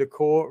go into the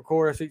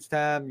chorus each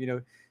time. You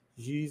know,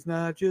 she's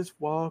not just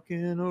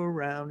walking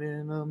around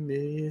in a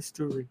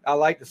mystery. I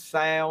like the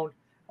sound.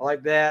 I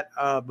like that.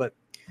 But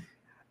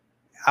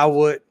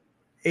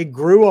it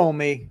grew on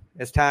me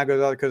as time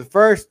goes on, because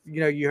first,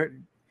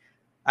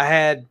 I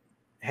had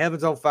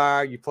Heaven's on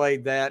Fire. You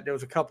played that. There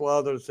was a couple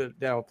others that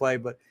I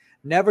played, but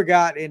never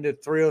got into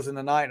Thrills in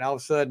the Night. And all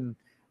of a sudden,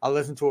 I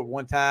listened to it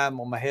one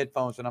time on my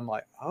headphones, and I'm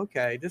like,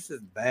 okay, this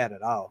isn't bad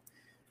at all.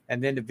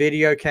 And then the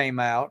video came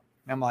out,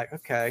 and I'm like,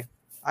 okay,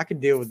 I can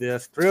deal with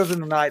this. Thrills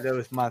in the Night, though,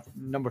 is my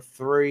number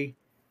 3.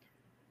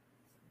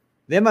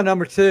 Then my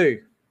number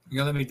 2.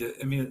 Let me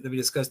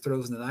discuss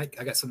Thrills in the Night.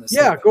 I got something to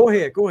say. Yeah, go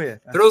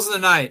ahead. Thrills in the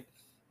Night.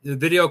 The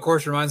video, of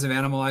course, reminds me of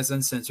Animalized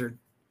Uncensored.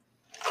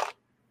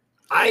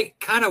 I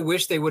kind of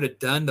wish they would have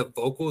done the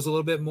vocals a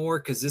little bit more,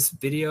 because this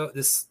video,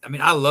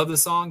 I love the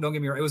song. Don't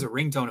get me wrong. It was a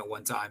ringtone at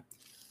one time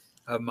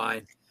of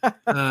mine.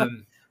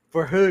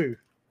 For who?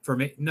 For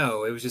me,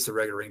 no, it was just a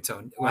regular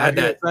ringtone. I had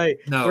that.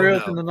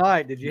 Thrills in no. the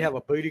Night. Did you have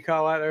a booty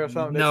call out there or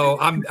something? No,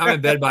 I'm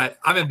in bed by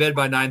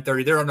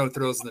 9:30. There are no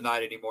Thrills in the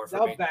Night anymore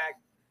for me.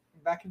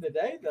 Back in the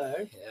day,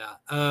 though.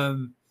 Yeah.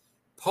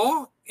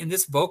 Paul in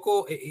this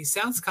vocal, he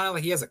sounds kind of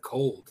like he has a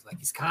cold. Like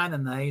he's kind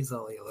of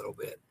nasally a little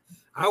bit.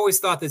 I always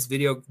thought this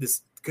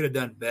could have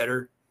done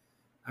better.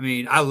 I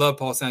mean, I love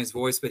Paul Stanley's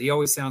voice, but he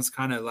always sounds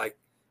kind of like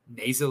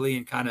nasally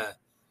and kind of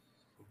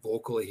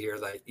vocally here,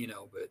 like,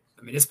 but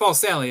I mean, it's Paul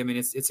Stanley. I mean,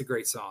 it's a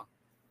great song.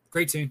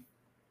 Great tune.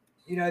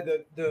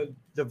 The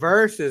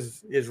verse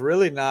is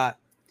really not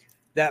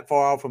that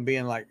far off from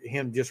being like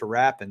him just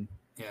rapping.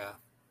 Yeah.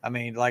 I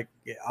mean, like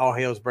All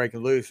Hell's Breaking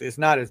Loose. It's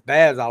not as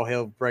bad as All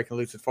Hell's Breaking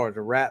Loose as far as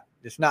the rap.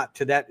 It's not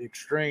to that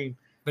extreme.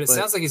 But it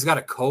sounds like he's got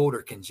a cold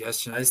or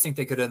congestion. I just think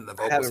they could have done the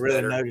vocals I haven't really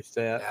better. noticed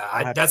that.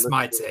 Yeah, that's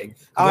my take.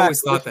 I've always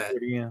thought that.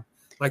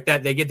 Like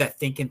that, they get that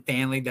Thinking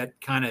Stanley.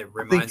 That kind of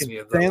reminds me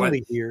of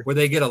where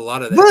they get a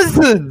lot of that.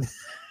 Listen.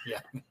 Yeah.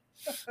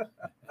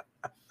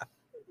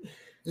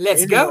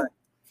 Let's go.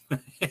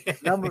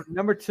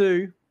 Number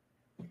 2.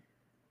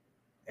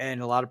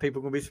 And a lot of people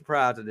are going to be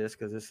surprised at this,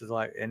 because this is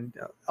and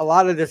a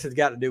lot of this has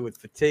got to do with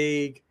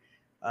fatigue.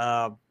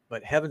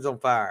 But Heaven's on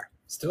Fire.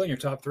 Still in your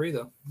top 3,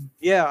 though.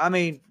 Yeah, I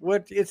mean,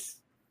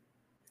 Heaven's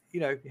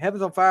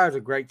on Fire is a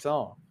great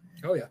song.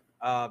 Oh yeah.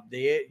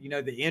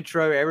 The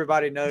intro.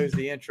 Everybody knows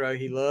the intro.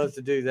 He loves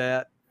to do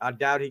that. I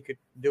doubt he could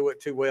do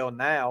it too well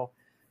now,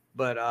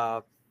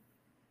 but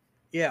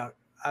yeah,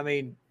 I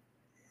mean,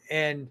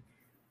 and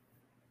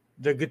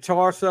the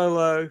guitar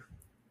solo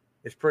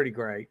is pretty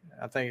great.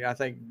 I think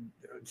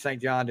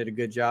St. John did a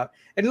good job.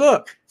 And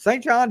look,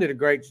 St. John did a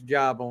great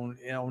job on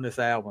this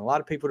album. A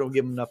lot of people don't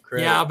give him enough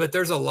credit. Yeah, but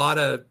there's a lot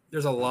of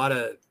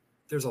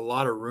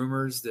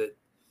rumors that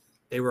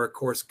they were, of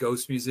course,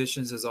 ghost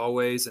musicians as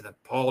always, and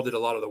that Paul did a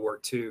lot of the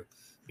work too,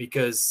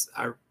 because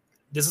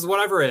this is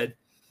what I've read.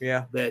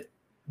 Yeah, that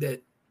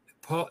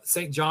Paul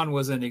St. John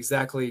wasn't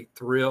exactly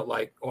thrilled,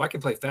 like, I can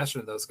play faster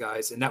than those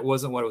guys, and that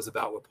wasn't what it was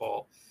about with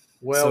Paul.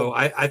 Well, so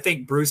I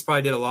think Bruce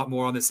probably did a lot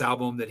more on this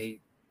album than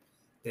he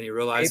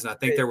realized, and I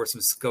think there were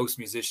some ghost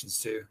musicians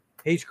too.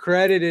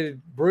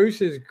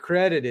 Bruce is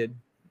credited,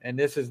 and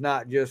this is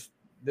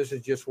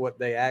just what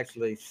they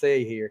actually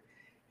say here.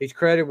 He's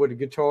credited with a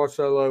guitar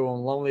solo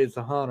on Lonely as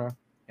a Hunter,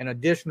 and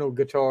additional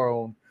guitar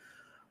on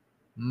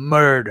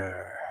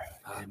Murder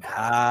in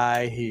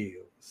High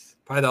Heels.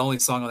 Probably the only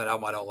song on that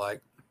album I don't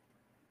like.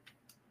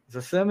 It's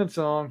a Simmons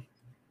song.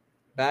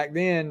 Back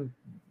then,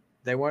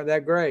 they weren't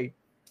that great.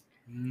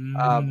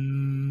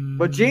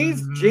 But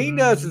Gene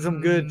does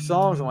some good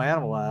songs on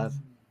Animalize.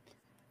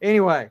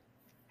 Anyway,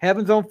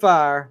 Heaven's on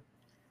Fire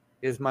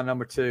is my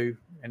number 2,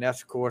 and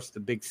that's, of course, the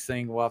big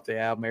single off the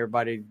album.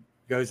 Everybody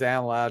goes to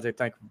Animalize. They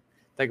think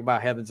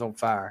about Heaven's on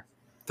Fire.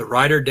 The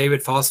writer,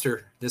 David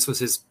Foster, this was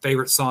his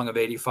favorite song of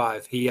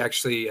 85. He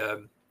actually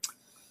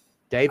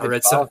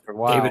David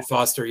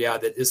Foster, yeah,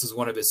 that this is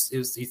one of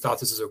he thought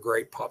this was a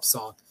great pop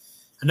song.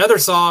 Another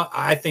song,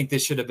 I think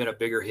this should have been a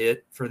bigger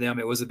hit for them.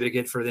 It was a big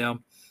hit for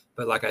them.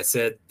 But like I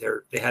said,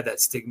 they had that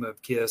stigma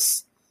of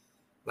Kiss.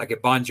 Like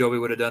if Bon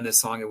Jovi would have done this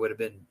song, it would have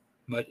been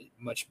much,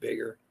 much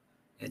bigger.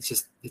 And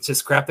it's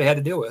just crap they had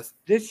to deal with.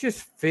 This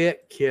just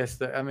fit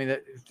Kiss. I mean,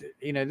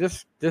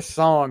 this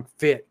song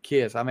fit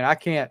Kiss. I mean, I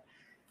can't.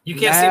 You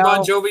can't see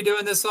Bon Jovi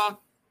doing this song?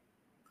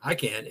 I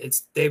can.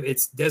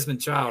 It's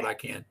Desmond Child. I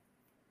can.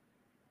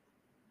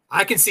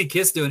 I can see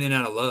Kiss doing In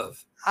and Out of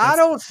Love. I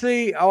don't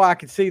see. Oh, I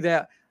can see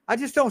that. I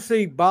just don't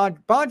see Bon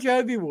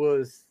Jovi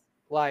was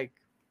like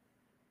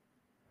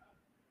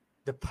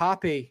the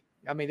poppy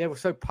I mean, they were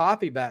so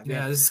poppy back then.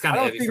 Yeah, this is I kind of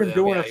don't heavy see for them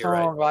them. doing Yeah, a you're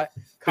right. song like.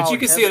 But you called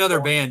can see Heaven's another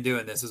on- band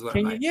doing this. Is what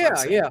Can I'm you? I'm Yeah,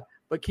 saying. yeah.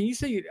 But can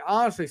you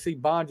honestly see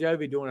Bon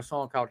Jovi doing a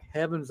song called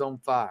 "Heaven's on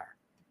Fire"?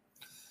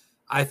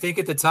 I think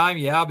at the time,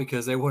 yeah,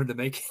 because they wanted to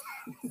make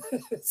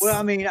it. Well,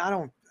 I mean,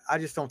 I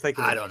just don't think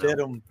it I would don't fit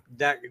know. them.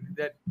 That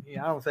I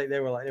don't think they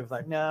were like. It was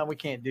like, no, we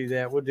can't do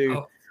that. We'll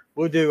do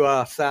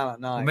Oh. Silent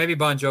Night. Well, maybe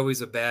Bon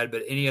Jovi's a bad,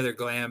 but any other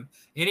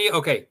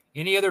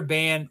any other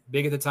band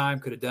big at the time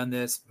could have done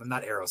this.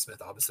 Not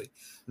Aerosmith, obviously.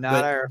 Not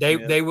but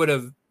Aerosmith. they would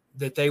have.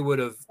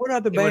 What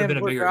other it would have band been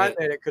a was bigger right hit.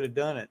 there that could have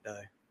done it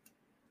though?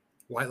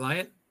 White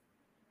Lion,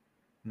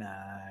 No,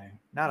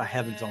 not a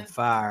Heaven's on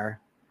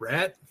Fire.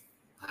 Rat.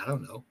 I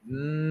don't know.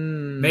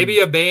 Mm, Maybe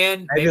a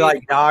band. maybe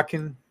like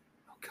Dokken.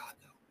 Oh God,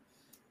 no.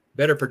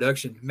 Better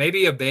production.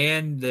 Maybe a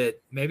band that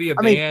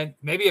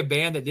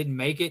didn't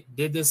make it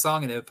did this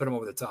song and they would put them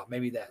over the top.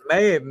 Maybe that.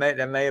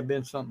 That may have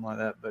been something like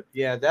that. But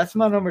yeah, that's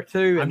my number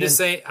 2. I'm just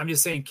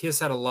saying. Kiss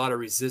had a lot of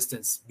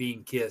resistance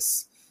being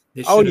Kiss.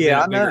 This Oh, should have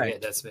yeah, been a I bigger know.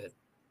 hit. That's it.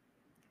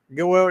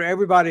 Well,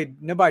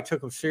 nobody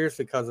took them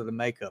seriously because of the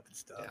makeup and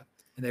stuff. Yeah.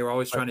 And they were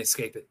always trying to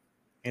escape it.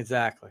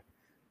 Exactly.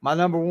 My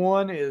number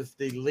 1 is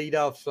the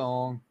leadoff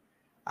song,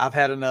 "I've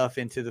Had Enough,"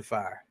 Into the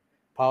Fire.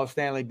 Paul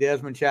Stanley,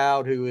 Desmond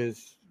Child, who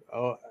is,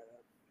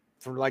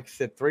 for like I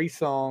said, 3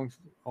 songs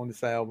on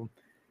this album.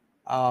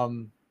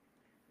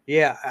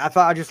 Yeah,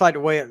 I just like the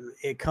way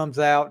it comes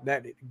out,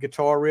 that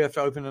guitar riff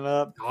opening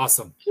up.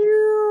 Awesome.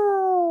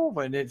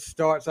 And it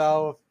starts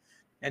off,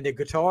 and the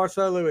guitar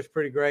solo is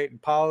pretty great, and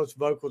Paul's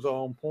vocals are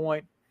on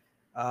point.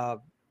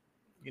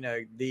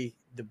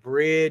 The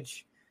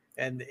bridge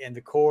and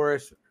the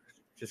chorus,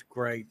 just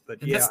great.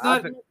 But And yeah,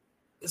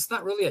 it's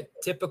not really a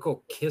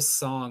typical Kiss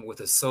song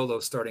with a solo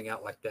starting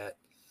out like that.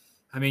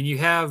 I mean, you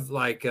have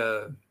like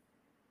that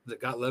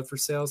Got Love for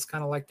Sales,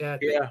 kind of like that.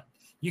 Yeah.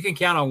 You can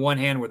count on one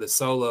hand where the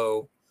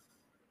solo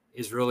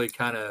is really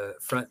kind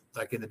of front,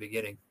 like in the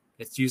beginning.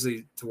 It's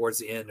usually towards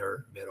the end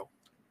or middle.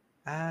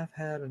 I've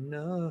had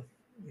enough.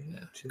 Yeah.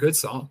 Good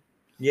song.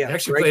 Yeah, They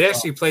great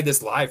actually song. played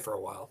this live for a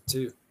while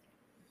too.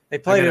 They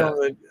played I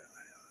it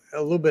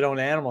a little bit on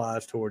the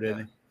Animalized tour,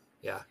 didn't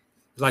Yeah.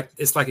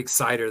 It's like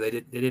Exciter. They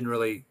didn't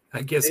really,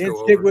 I guess, they? They go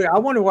didn't stick over. with. I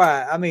wonder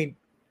why. I mean,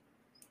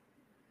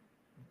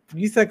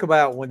 you think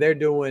about when they're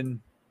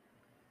doing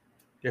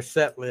their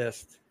set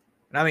list,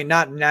 and I mean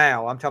not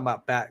now. I'm talking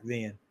about back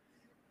then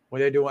when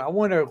they're doing. I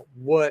wonder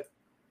what,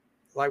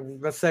 like,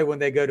 let's say when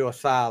they go to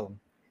Asylum.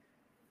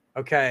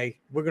 Okay,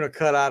 we're going to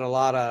cut out a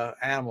lot of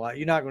Animalized.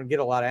 You're not going to get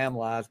a lot of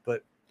Animalized,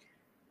 but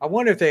I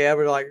wonder if they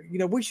ever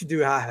we should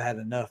do "I've Had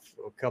Enough"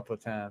 a couple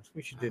of times.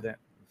 We should do that.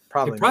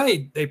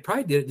 Probably. They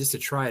probably did it just to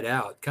try it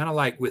out, kind of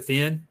like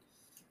Within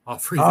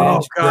off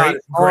Revenge. Oh God,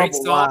 it's great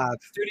horrible song live.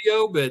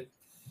 studio, but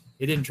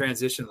it didn't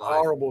transition live.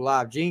 Horrible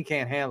live. Gene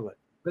can't handle it.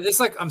 But it's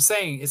like I'm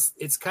saying,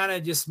 it's kind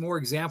of just more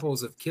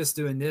examples of Kiss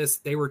doing this.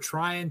 They were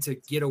trying to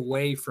get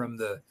away from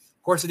of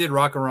course, they did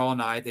Rock and Roll All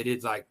Night. They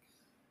did Love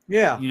They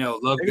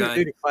Gun.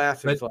 do the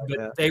classics But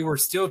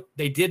that.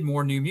 they did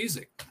more new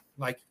music.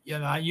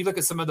 You look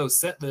at some of those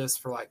set lists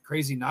for like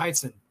Crazy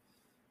Nights, and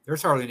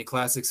there's hardly any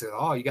classics at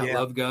all. You got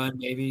Love Gun,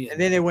 maybe. And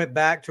then they went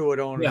back to it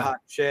on Yeah. Hot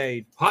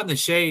Shade. Hot in the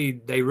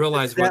Shade, they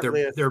realized The what set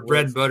list their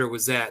bread was- and butter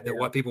was that Yeah.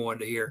 what people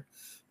wanted to hear.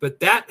 But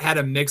that had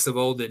a mix of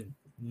old and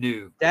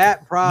new.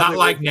 That probably Not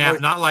like was the now,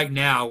 most- not like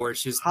now where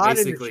it's just Hot in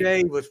the basically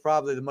Shade was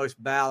probably the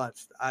most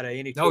balanced out of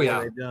any tour Oh, yeah.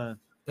 they've done.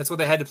 that's what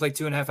they had to play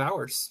 2.5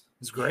 hours.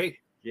 It was great.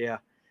 Yeah.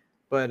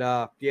 But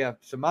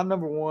so my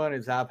number 1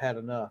 is "I've Had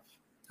Enough."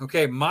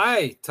 Okay,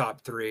 my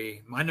top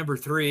 3. My number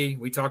 3,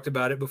 we talked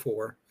about it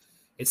before.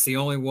 It's the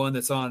only one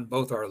that's on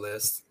both our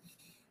lists.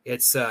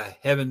 It's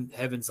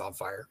Heaven's on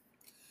Fire.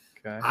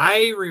 Okay.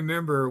 I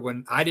remember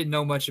when I didn't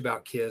know much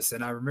about Kiss,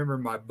 and I remember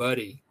my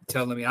buddy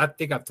telling me, I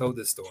think I've told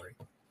this story.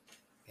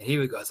 And he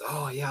would go,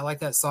 "Oh, yeah, I like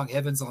that song,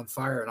 Heaven's on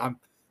Fire." And I'm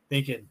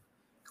thinking,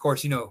 of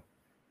course,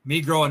 me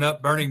growing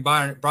up burning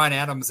Bryan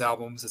Adams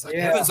albums, it's like,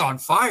 Yeah. Heaven's on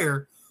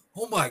Fire?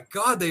 Oh, my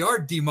God, they are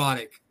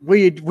demonic.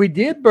 We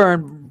did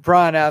burn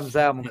Bryan Adams'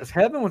 album because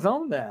Heaven was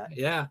on that.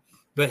 Yeah.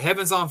 But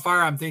Heaven's on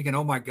Fire, I'm thinking,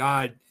 oh, my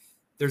God,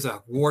 there's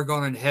a war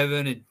going on in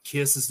heaven, and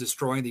Kiss is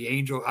destroying the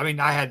angel. I mean,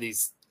 I had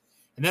these.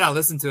 And then I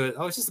listened to it.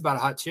 Oh, it's just about a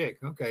hot chick.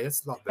 Okay,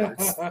 that's a lot better.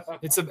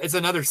 It's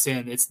another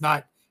sin.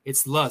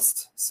 It's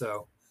lust.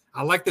 So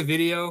I like the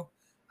video.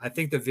 I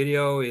think the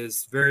video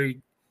is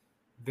very,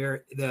 very.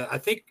 I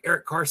think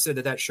Eric Carr said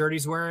that shirt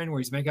he's wearing, where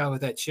he's making out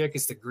with that chick,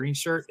 is the green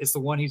shirt. It's the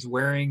one he's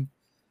wearing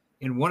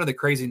in one of the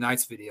Crazy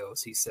Nights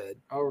videos. He said.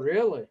 Oh,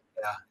 really?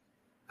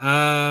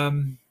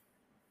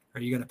 Are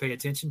you going to pay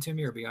attention to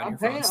me or be on your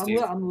phone,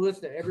 Steve? I'm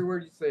listening to every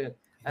word you said.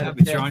 Yeah,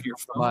 but you're on your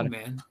phone,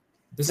 man.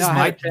 This No, is I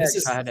my. had to This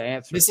text. I had is to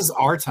answer. this is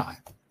our time.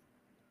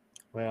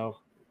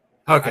 Well,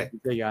 Okay.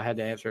 I had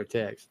to answer a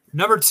text.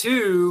 Number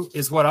 2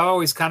 is what I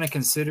always kind of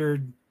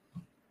considered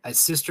a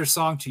sister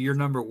song to your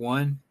number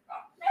 1.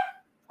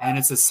 And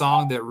it's a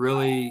song that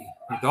really,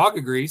 your dog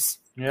agrees.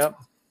 Yep.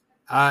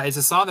 It's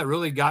a song that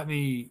really got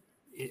me,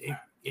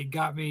 it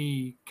got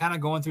me kind of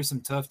going through some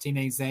tough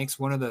teenage angst.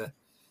 One of the,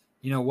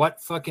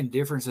 what fucking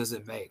difference does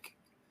it make?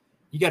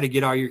 you got to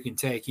get all you can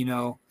take. You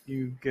know,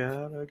 You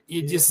gotta.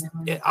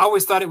 I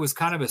always thought it was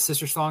kind of a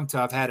sister song to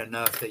I've Had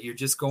Enough, that you're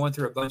just going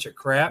through a bunch of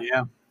crap.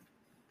 Yeah.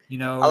 You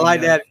know, I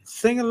like that.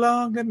 Sing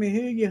along, let me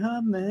hear you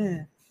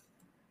humming.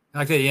 I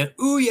like the end.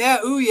 Ooh yeah,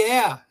 ooh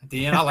yeah. At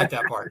the end, I like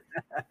that part.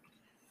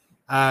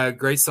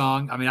 Great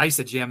song. I mean, I used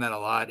to jam that a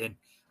lot, and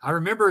I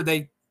remember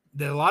a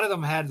lot of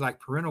them had like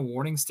parental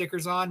warning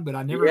stickers on, but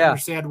I never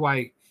understood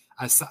why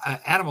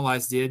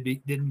Animalize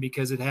didn't,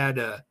 because it had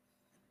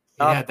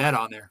had that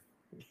on there.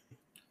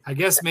 I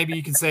guess maybe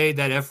you can say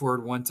that F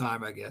word one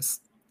time, I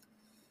guess.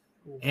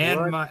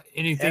 And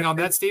anything on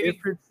that, Stevie?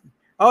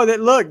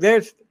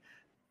 There's.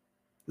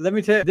 Let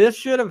me tell you, this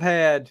should have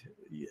had.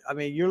 I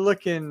mean, you're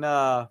looking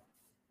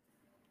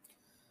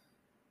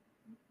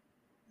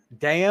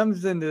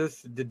dams in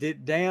this. The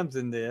dams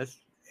in this.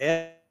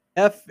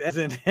 F as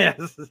in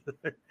S.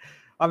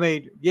 I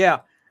mean, yeah,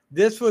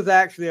 this was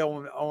actually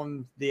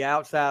on the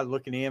outside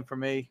looking in for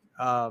me.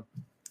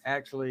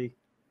 Actually,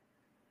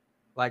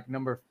 like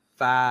number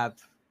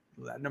 5.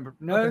 Number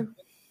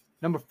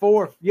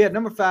 4. Yeah,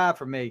 number 5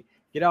 for me.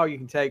 Get All You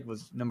Can Take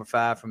was number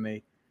 5 for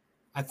me.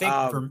 I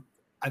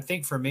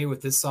think for me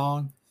with this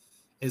song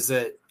is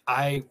that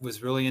I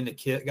was really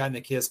got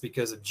into Kiss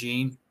because of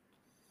Gene,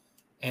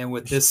 and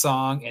with this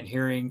song and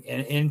hearing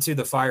and Into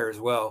the Fire as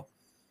well,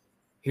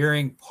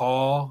 hearing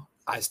Paul,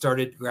 I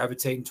started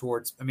gravitating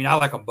towards. I mean, I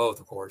like them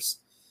both, of course,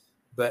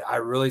 but I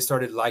really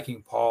started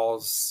liking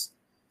Paul's.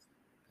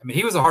 I mean,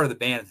 he was the heart of the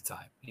band at the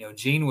time. You know,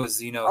 Gene was,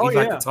 he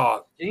liked to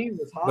talk. Gene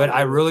was hot. But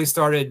I really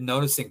started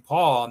noticing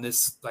Paul on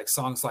this, like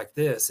songs like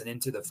this and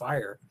Into the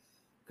Fire.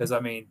 Because, I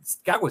mean, this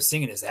guy was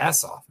singing his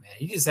ass off, man.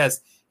 He just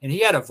has, and he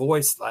had a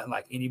voice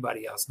like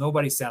anybody else.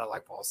 Nobody sounded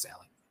like Paul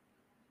Stanley.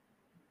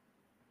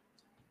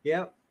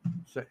 Yep.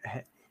 So,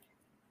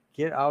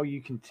 Get All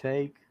You Can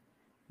Take.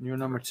 You're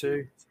number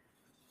 2.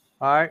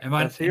 All right.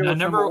 My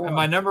number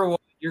one,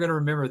 you're going to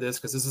remember this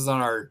because this is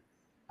on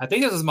I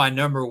think this is my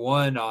number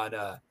 1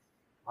 on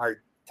our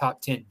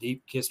top 10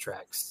 deep Kiss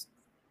tracks.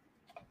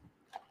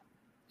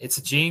 It's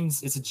a Gene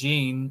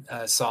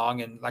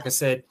song. And like I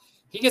said,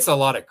 he gets a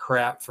lot of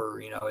crap for,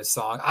 his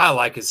song. I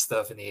like his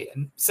stuff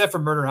except for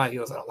Murder High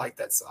Heels. I don't like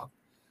that song.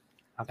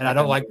 And I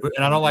don't like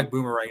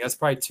Boomerang. That's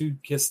probably 2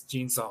 Kiss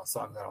Gene songs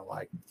I don't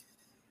like.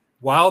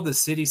 While the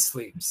City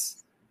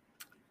Sleeps.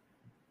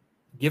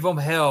 Give Them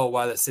Hell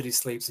While the City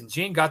Sleeps. And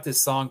Gene got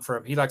this song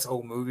from, he likes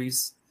old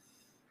movies.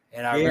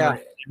 And I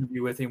remember an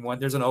interview with him.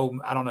 There's an old,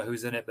 I don't know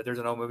who's in it, but there's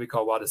an old movie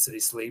called While the City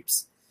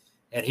Sleeps.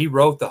 And he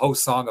wrote the whole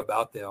song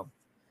about them.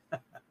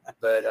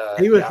 But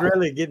he was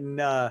really getting,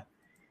 I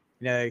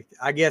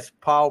guess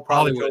Paul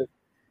probably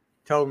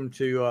told him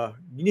to,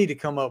 you need to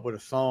come up with a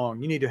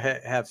song. You need to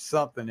have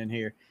something in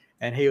here.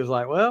 And he was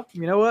like, well,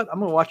 you know what? I'm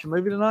going to watch a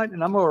movie tonight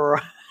and I'm going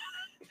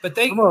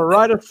to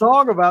write a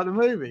song about the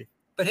movie.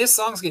 But his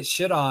songs get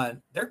shit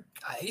on.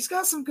 He's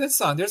got some good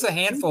songs. There's a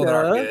handful that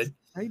are good.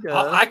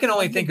 I can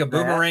only think of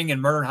Boomerang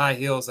and Murder High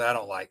Heels that I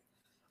don't like.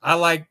 I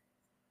like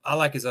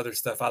his other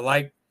stuff. I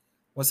like,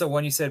 what's that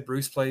one you said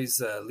Bruce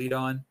plays lead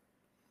on?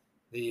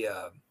 The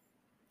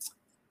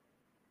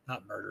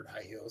not Murdered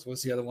High Heels.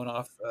 What's the other one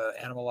off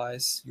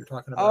Animalize you're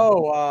talking about?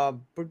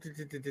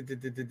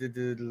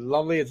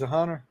 Lonely as a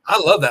Hunter. I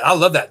love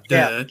that.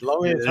 Yeah,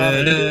 Lonely as a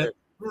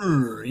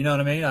Hunter. You know what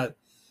I mean?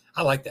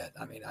 I like that.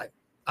 I mean,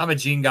 I'm a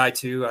Gene guy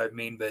too. I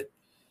mean, but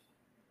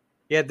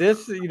yeah,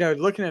 this,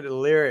 looking at the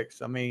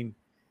lyrics, I mean,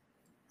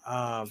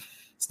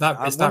 it's not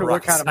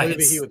what kind of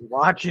movie he was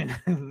watching.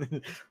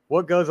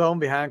 What goes on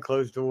behind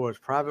closed doors?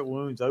 Private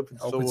wounds, open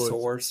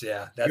sores.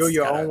 Yeah, you're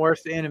your own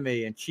worst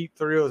enemy, and cheap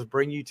thrills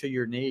bring you to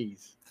your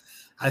knees.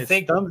 I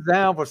think thumbs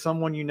down for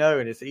someone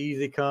and it's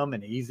easy come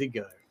and easy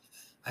go.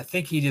 I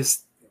think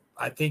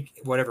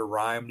whatever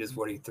rhymed is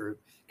what he threw,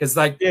 because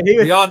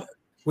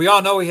we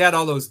all know he had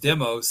all those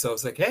demos, so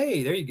it's like,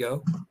 hey, there you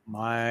go.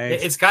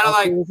 It's kind of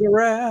like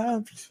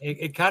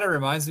it kind of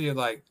reminds me of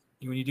like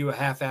when you do a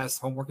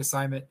half-assed homework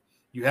assignment.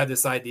 You have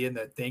this idea in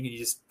that thing, and you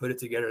just put it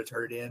together to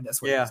turn it in.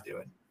 That's what he's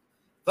doing.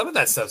 Some of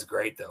that stuff's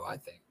great, though, I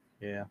think.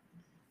 Yeah.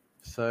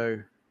 So,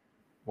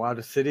 While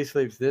the City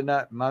Sleeps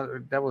that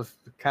was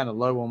kind of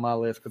low on my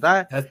list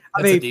because that's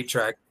a deep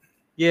track.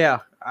 Yeah,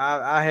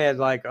 I had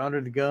like Under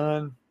the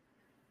Gun,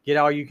 Get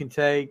All You Can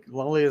Take,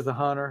 Lonely as a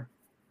Hunter,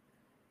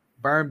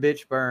 Burn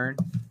Bitch Burn.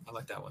 I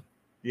like that one.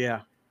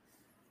 Yeah.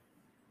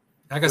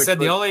 Like I said,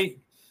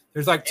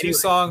 there's like two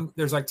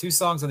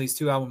songs on these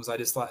 2 albums I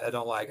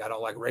don't like. I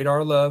don't like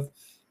Radar Love,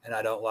 and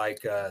I don't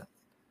like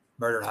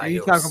Murder High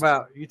Heels.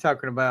 You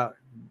talking about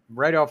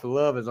Radar for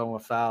Love is on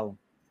Asylum.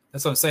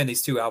 That's what I'm saying.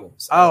 These 2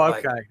 albums. Oh,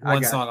 okay.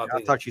 One song.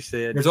 I thought you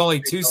said there's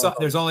only 2 songs.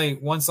 There's only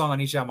one song on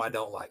each album I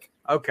don't like.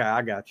 Okay,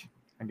 I got you.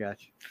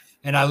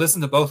 And I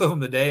listened to both of them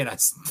today, and I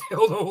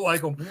still don't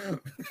like them.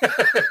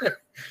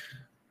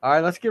 All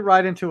right, let's get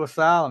right into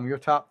Asylum. Your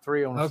top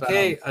 3 on Asylum.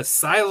 Okay,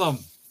 Asylum.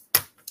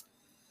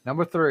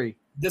 Number 3.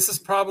 This is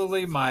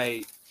probably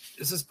my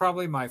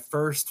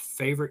first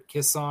favorite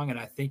Kiss song, and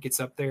I think it's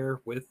up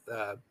there with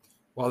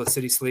While the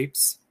City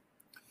Sleeps.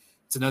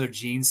 It's another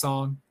Gene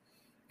song.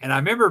 And I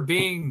remember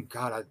being,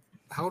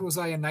 how old was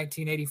I in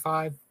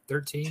 1985?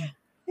 13.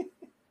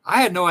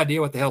 I had no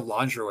idea what the hell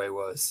lingerie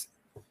was.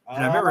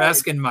 And I remember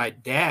asking my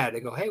dad, I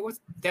go, hey,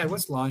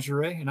 what's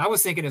lingerie? And I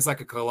was thinking it's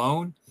like a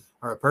cologne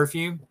or a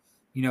perfume.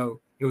 You know,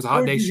 it was a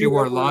hot day. She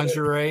wore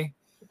lingerie.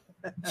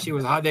 She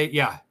was a hot day.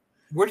 Yeah.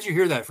 Where did you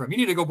hear that from? You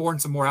need to go burn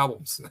some more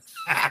albums.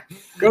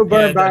 Go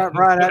burn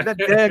Bryan Adams. That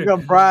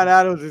daggum Bryan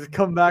Adams is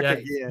come back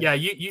again. Yeah,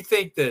 you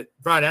think that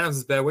Bryan Adams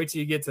is bad. Wait till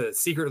you get to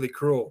Secretly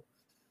Cruel.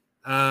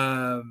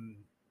 My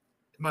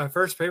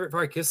first favorite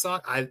probably Kiss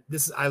song. I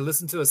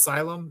listened to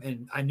Asylum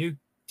and I knew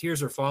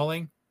Tears Are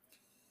Falling.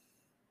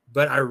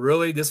 But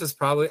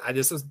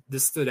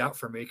this stood out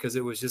for me because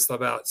it was just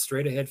about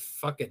straight ahead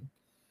fucking,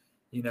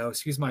 you know,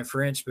 excuse my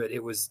French, but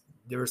it was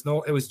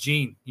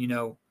Gene, you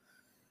know.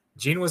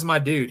 Gene was my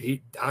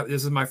dude.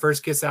 This is my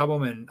first Kiss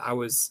album, and I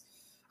was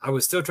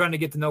still trying to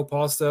get to know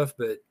Paul stuff,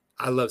 but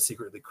I love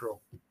Secretly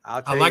Cruel.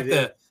 I like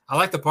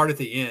the part at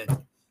the end.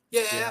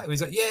 Yeah.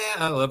 He's like, yeah,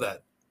 I love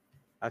that.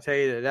 I'll tell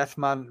you that's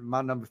my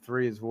number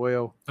 3 as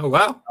well. Oh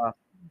wow.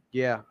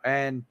 Yeah,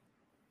 and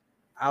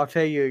I'll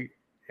tell you,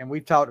 and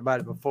we've talked about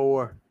it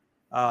before.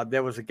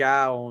 There was a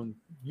guy on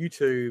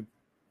YouTube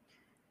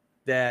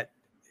that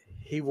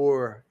he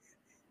wore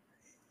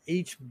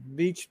each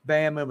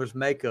band member's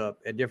makeup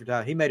at different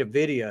times. He made a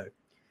video,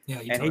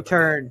 and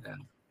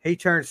he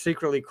turned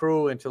Secretly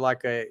Cruel into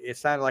it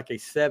sounded like a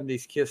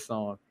 70s Kiss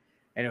song,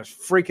 and it was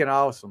freaking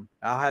awesome.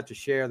 I'll have to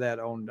share that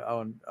on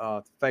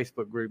the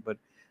Facebook group, but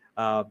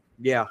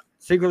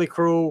Secretly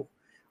Cruel,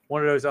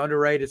 one of those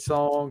underrated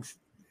songs,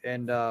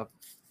 and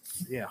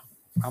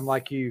I'm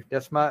like you.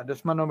 That's my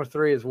number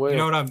 3 as well. You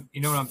know what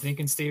I'm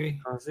thinking,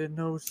 Stevie? Cause there's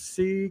no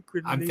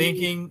secret.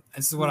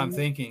 This is what I'm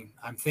thinking.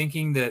 I'm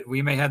thinking that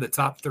we may have the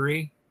top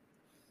 3,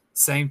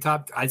 same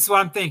top. That's what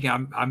I'm thinking.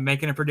 I'm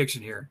making a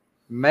prediction here.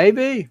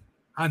 Maybe.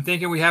 I'm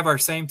thinking we have our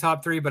same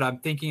top 3, but I'm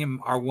thinking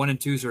our 1 and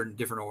 2s are in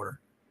different order.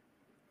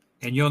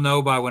 And you'll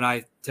know by when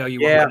I tell you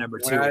what my number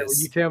 2 is. When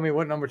you tell me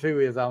what number 2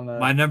 is, I'll know.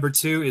 My number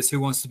 2 is Who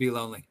Wants to Be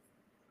Lonely.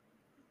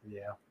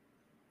 Yeah.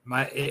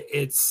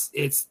 It's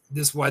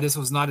this why this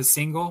was not a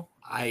single.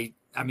 I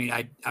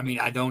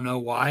don't know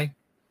why.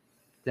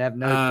 They have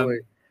no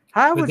clue.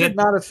 How was it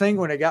not a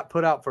single when it got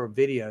put out for a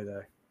video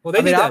though? Well,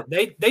 they did that.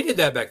 They did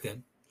that back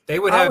then. They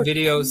would have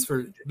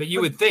videos but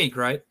you would think,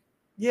 right?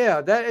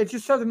 Yeah, that it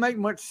just doesn't make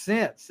much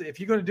sense. If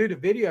you're going to do the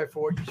video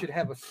for it, you should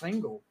have a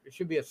single. It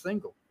should be a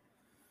single.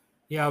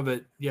 Yeah,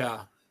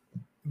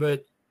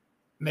 but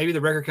maybe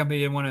the record company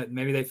didn't want to.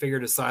 Maybe they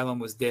figured Asylum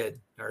was dead,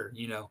 or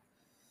you know.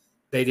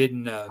 They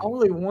didn't.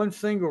 Only one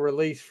single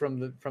released from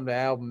the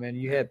album, and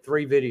you had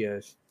 3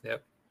 videos.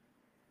 Yep.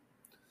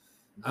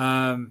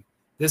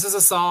 This is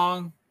a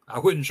song I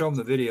wouldn't show them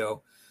the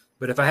video,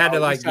 but if I had to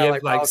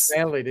give Paul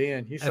Stanley,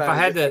 then if I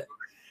had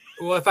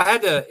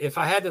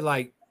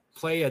to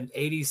play an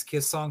 '80s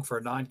Kiss song for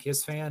a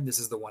non-Kiss fan, this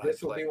is the one I'd play.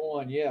 This would be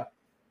one, yeah.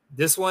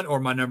 This one or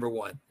my number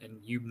 1,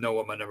 and you know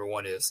what my number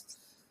 1 is.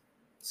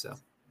 So.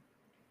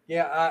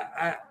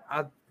 Yeah,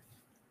 I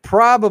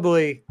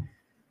probably.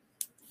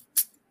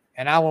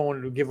 And I won't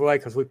want to give away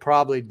because we could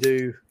probably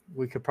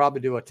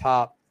do a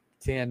top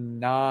 10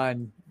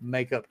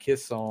 non-makeup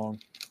Kiss song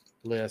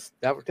list.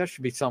 That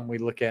should be something we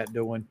look at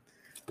doing.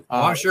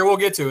 I'm sure we'll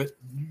get to it.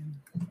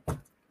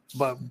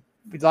 But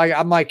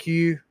I'm like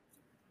you.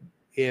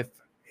 If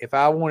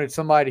I wanted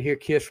somebody to hear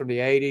Kiss from the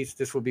 80s,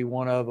 this would be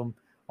one of them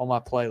on my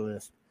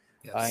playlist.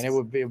 Yes. And it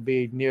would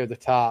be near the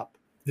top.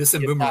 This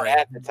and Boomerang. Not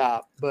at the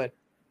top, but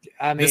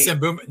I mean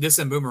this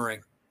and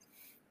Boomerang.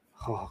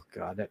 Oh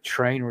God, that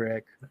train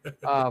wreck.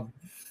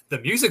 The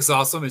music's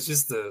awesome. It's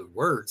just the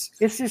words.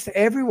 It's just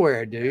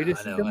everywhere, dude. It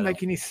doesn't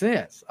make any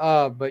sense.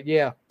 But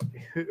yeah,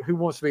 who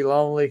wants to be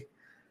lonely?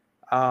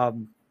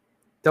 Don't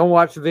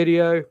watch the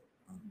video.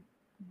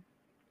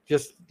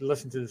 Just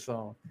listen to the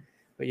song.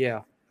 But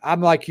yeah,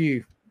 I'm like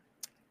you.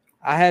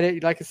 I had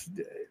it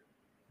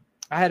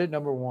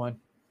number 1,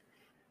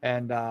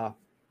 and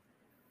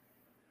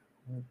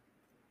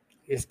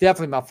it's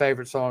definitely my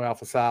favorite song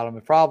off Asylum.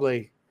 It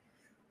probably.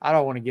 I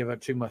don't want to give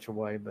it too much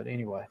away, but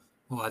anyway.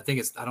 Well, I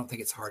don't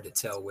think it's hard to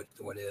tell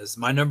what is.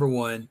 My number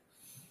 1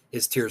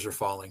 is Tears Are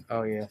Falling.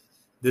 Oh yeah.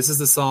 This is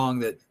the song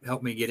that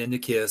helped me get into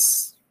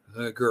Kiss,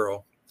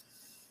 Girl.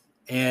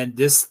 And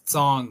this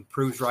song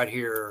proves right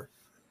here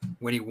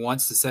when he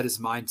wants to set his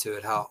mind to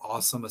it how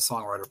awesome a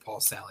songwriter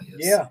Paul Stanley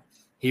is. Yeah.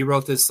 He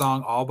wrote this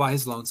song all by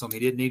his lonesome. He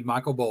didn't need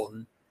Michael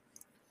Bolton.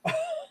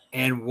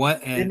 And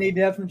didn't need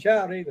Desmond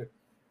Child either.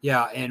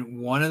 Yeah,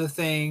 and one of the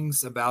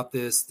things about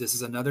this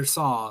is another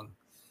song.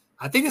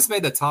 I think it's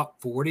made the top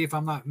 40, if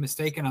I'm not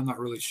mistaken. I'm not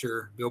really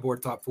sure.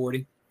 Billboard top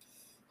 40.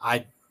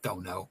 I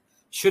don't know.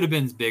 Should have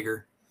been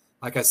bigger.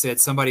 Like I said,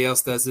 somebody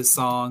else does this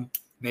song.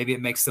 Maybe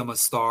it makes them a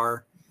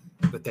star,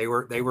 but they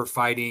were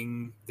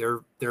fighting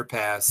their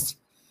past.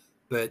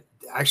 But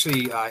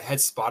actually, I had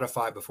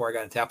Spotify before I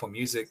got into Apple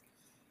Music,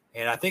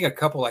 and I think a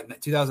couple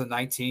like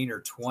 2019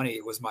 or 20,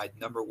 it was my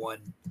number 1.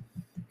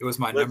 It was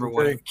my number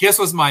 1. Kiss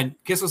was my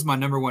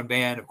number 1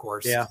 band, of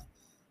course. Yeah.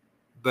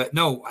 But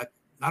no,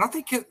 I don't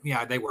think.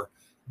 Yeah, they were.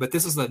 but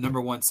this is the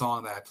number one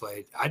song that I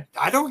played.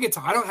 I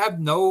don't have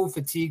no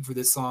fatigue for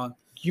this song.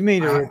 You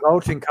mean the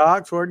Revolting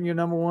Cocks weren't your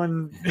number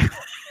one?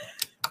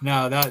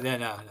 No. That's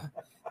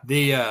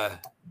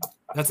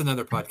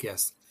another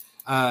podcast.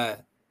 I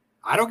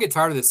don't get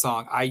tired of this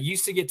song. I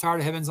used to get tired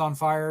of Heaven's on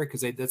Fire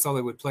because that's all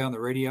they would play on the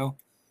radio.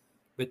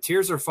 But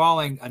Tears Are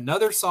Falling,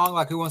 another song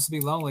like Who Wants to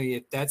Be Lonely,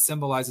 if that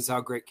symbolizes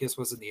how great Kiss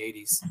was in the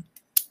 80s.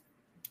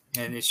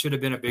 And it should have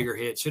been a bigger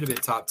hit. Should have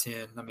been top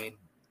 10. I mean,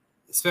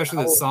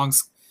 especially the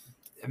songs.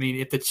 I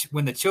mean,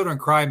 when the Children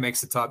Cry makes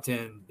the top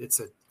 10, it's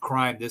a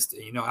crime.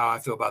 You know how I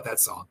feel about that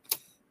song.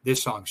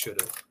 This song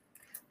should have.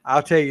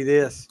 I'll tell you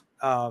this.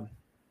 Like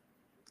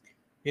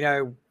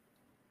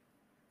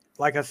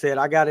I said,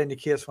 I got into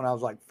Kiss when I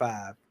was like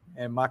 5,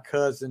 and my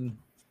cousin,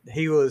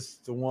 he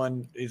was the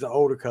one. He's an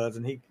older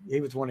cousin.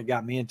 He was the one that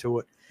got me into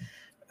it.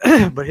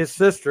 But his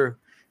sister,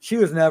 she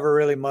was never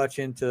really much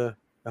into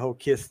the whole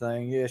Kiss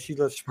thing. Yeah, she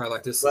probably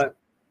like this. But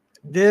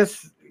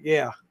this,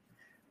 yeah,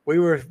 we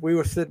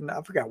were sitting.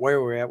 I forgot where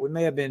we were at. We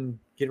may have been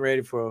getting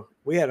ready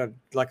we had a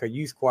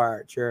youth choir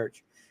at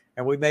church,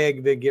 and we may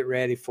have been getting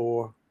ready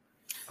for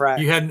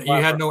practice. You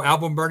had no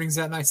album burnings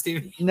that night,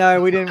 Stevie?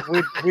 No, we didn't.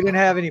 We didn't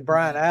have any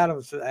Bryan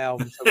Adams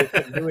albums, so we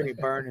couldn't do any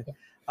burning.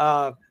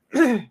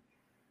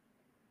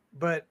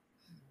 But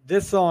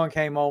this song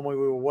came on when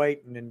we were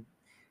waiting,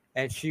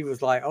 and she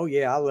was like, "Oh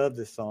yeah, I love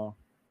this song."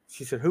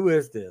 She said, "Who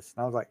is this?"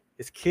 And I was like,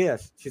 "It's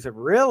Kiss." She said,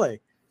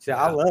 "Really?" She said,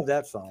 "I love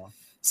that song."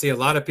 See, a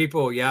lot of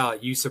people,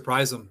 you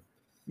surprise them.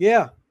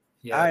 Yeah.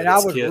 I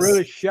was Kiss.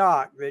 really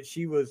shocked that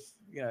she was,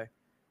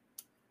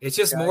 It's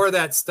just more of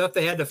that stuff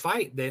they had to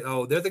fight. They're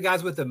the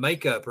guys with the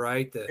makeup,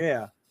 right?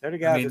 They're the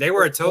guys. I mean, they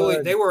were a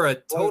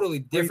totally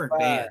different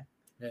band.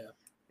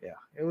 Yeah.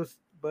 It was,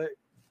 but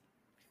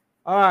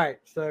all right.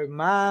 So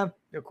my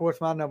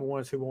number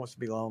one is Who Wants to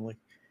Be Lonely.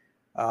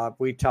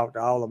 We talked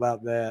all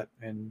about that,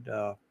 and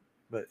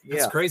but yeah,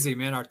 it's crazy,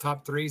 man. Our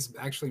top threes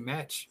actually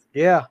match.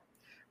 Yeah,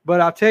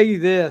 but I'll tell you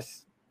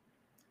this: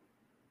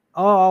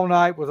 All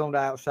Night was on the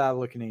outside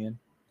looking in.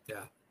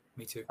 Yeah,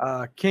 me too.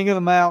 King of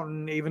the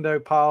Mountain, even though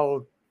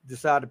Paul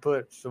decided to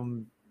put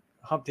some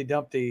Humpty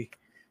Dumpty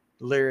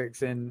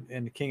lyrics in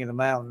the King of the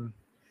Mountain,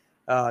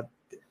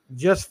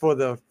 just for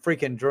the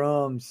freaking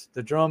drums,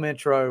 the drum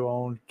intro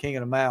on King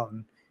of the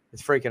Mountain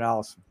is freaking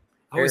awesome.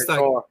 I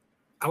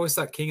always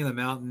thought King of the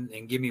Mountain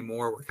and Give Me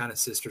More were kind of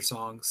sister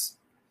songs.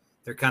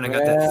 They're kind of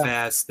got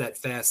that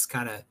fast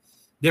kind of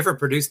different,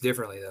 produced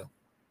differently though.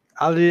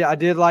 I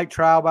did like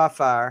Trial by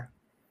Fire.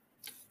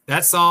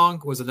 That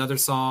song was another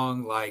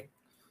song like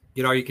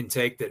Get All You Can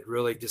Take that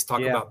really just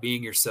talk about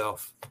being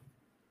yourself.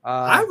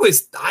 I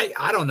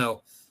don't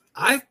know.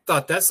 I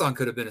thought that song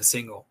could have been a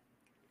single.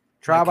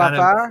 Trial by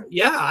Fire?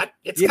 Yeah,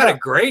 it's got a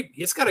great.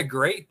 It's got a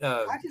great.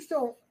 I just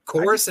don't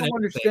chorus I just don't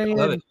and everything.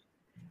 understand.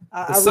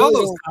 I love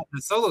it.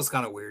 The solo's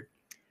kind of weird.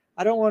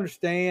 I don't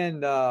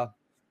understand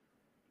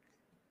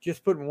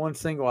just putting one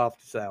single off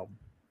this album.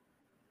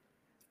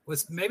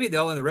 Was maybe the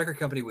only the record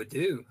company would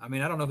do. I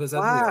mean, I don't know if it's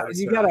wow.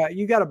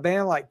 You got a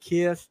band like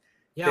Kiss.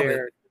 Yeah, but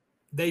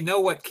they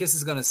know what Kiss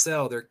is going to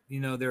sell.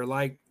 They're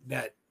like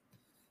that.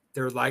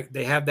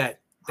 They have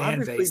that fan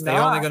Obviously base. not.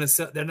 They're only going to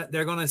sell.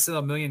 They're going to sell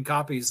 1 million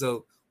copies.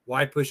 So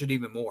why push it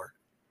even more?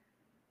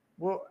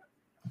 Well,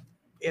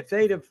 if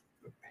they'd have,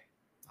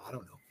 I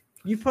don't know.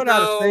 You put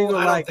out a single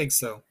I like don't think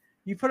so.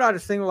 You put out a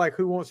single like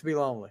Who Wants to Be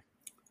Lonely?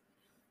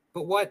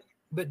 But what?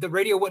 But the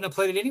radio wouldn't have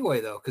played it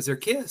anyway, though, because they're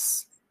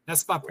Kiss.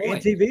 That's my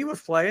point. MTV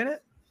was playing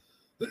it.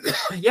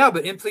 Yeah,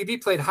 but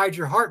MTV played Hide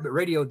Your Heart, but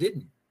radio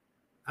didn't.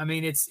 I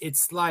mean, it's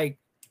got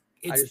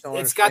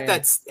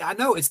that. I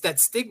know it's that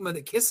stigma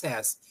that Kiss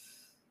has.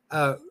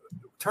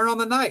 Turn on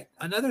the Night,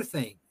 another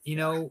thing.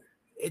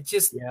 It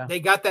just they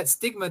got that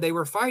stigma they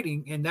were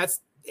fighting, and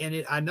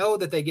I know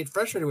that they get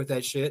frustrated with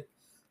that shit.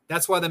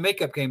 That's why the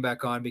makeup came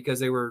back on, because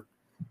they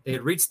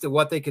had reached to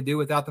what they could do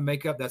without the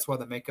makeup. That's why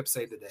the makeup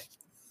saved the day.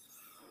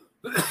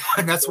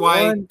 And that's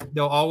why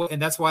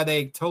that's why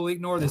they totally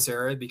ignore this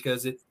era,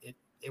 because it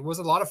was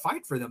a lot of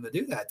fight for them to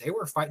do that. They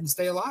were fighting to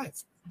stay alive.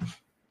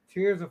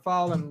 Tears Are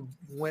Falling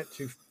went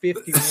to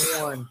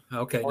 51.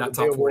 Okay, on not the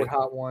top Billboard 40.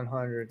 Hot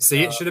 100.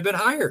 See, it should have been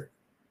higher.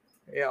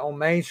 Yeah, on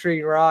Main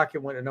Street Rock,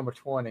 it went to number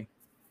 20.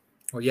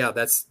 Well, yeah,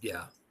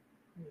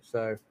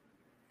 So,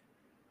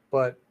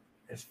 but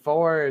as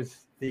far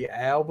as the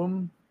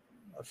album,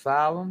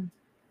 Asylum,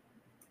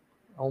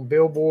 on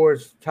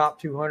Billboard's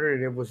Top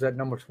 200, it was at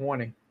number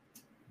 20.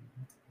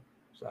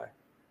 So,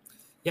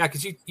 yeah,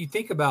 because you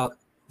think about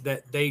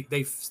that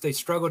they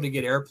struggled to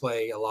get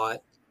airplay a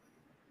lot,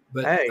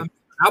 but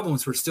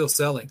albums were still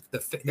selling.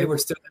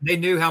 They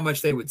knew how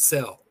much they would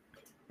sell.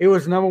 It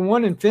was number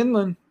 1 in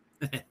Finland,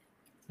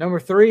 number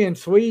 3 in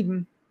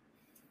Sweden.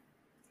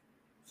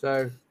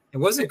 So it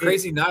wasn't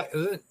Crazy Night.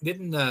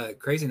 Didn't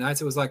Crazy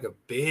Nights? It was like a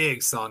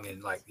big song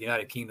in like the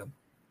United Kingdom.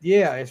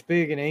 Yeah, it's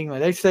big in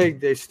England. They say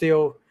they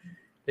still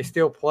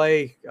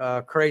play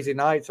Crazy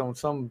Nights on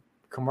some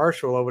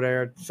commercial over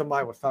there.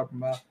 Somebody was talking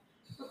about,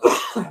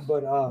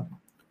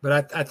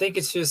 but I think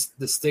it's just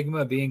the stigma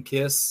of being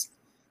Kiss,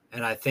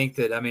 and I think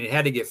that it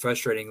had to get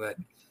frustrating that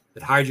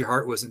that Hide Your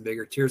Heart wasn't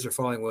bigger. Tears Are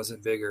Falling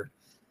wasn't bigger.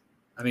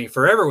 I mean,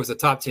 Forever was a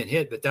top 10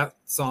 hit, but that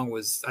song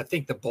was, I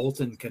think the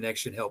Bolton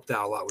connection helped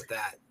out a lot with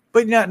that.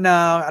 But no,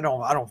 I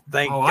don't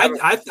think. Oh,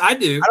 I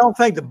do. I don't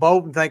think the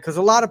Bolton thing, because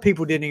a lot of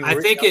people didn't even.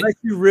 I think it.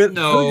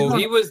 No,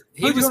 he was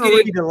going to getting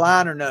read the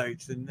liner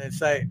notes and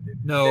say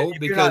no, if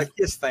because you're not a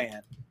Kiss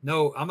fan.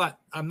 No,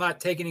 I'm not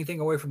taking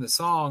anything away from the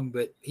song,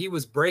 but he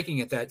was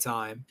breaking at that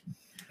time,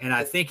 and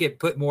I think it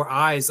put more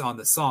eyes on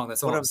the song.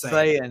 That's all what I'm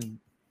saying.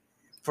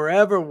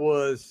 Forever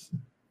was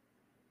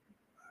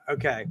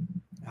okay.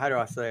 How do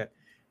I say it?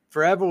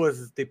 Forever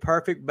was the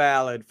perfect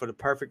ballad for the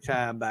perfect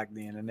time back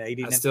then in the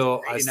 80s.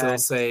 I still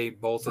say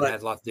Bolton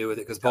had a lot to do with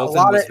it because Bolton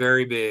was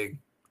very big.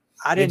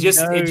 I didn't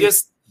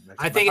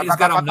I think it just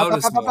got him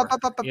noticed more.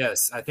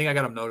 Yes, I think I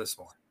got him noticed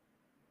more.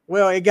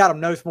 Well, it got him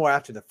noticed more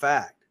after the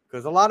fact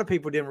because a lot of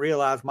people didn't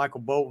realize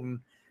Michael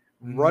Bolton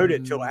wrote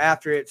it till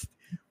after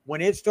when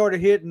it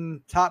started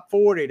hitting top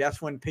 40.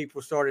 That's when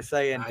people started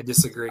saying, I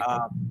disagree.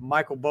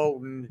 Michael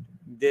Bolton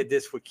did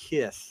this with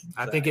Kiss.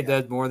 I think it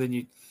does more than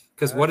you.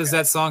 Because what is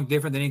that song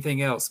different than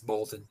anything else,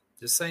 Bolton?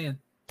 Just saying.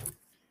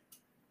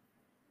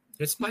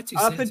 It's my 2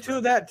 cents. Up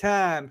until that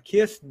time,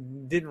 Kiss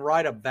didn't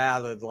write a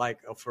ballad like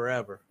a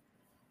Forever.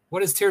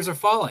 What is Tears Are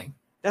Falling?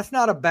 That's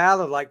not a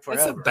ballad like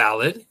Forever. It's a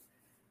ballad.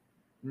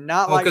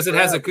 Not like because it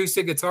has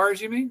acoustic guitars,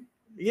 you mean?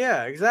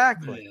 Yeah,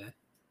 exactly. Yeah.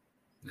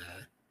 Nah.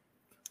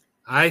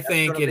 I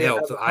think it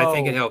helped. I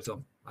think it helped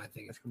them. I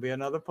think it's gonna be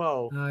another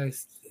poll.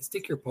 Nice.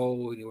 Stick your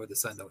pole where the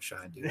sun don't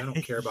shine, dude. I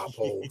don't care about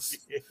polls.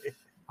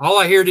 All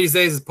I hear these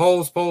days is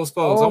polls. I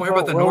don't hear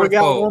about the North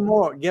Pole. One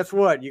more. Guess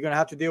what? You're gonna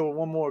have to deal with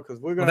one more because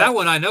we're gonna. That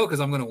one I know because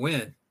I'm gonna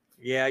win.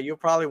 Yeah, you'll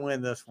probably win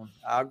this one.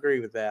 I agree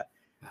with that.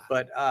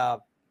 But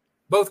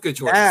both good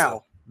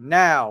choices.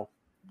 Now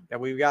that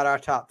we've got our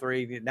top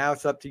 3, now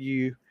it's up to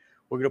you.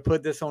 We're gonna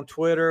put this on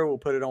Twitter. We'll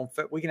put it on.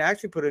 We can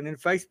actually put it in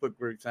Facebook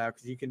groups now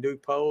because you can do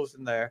polls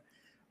in there.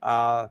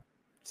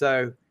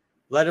 So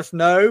let us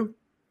know.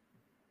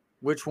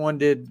 Which one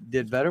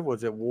did better?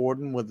 Was it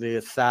Warden with the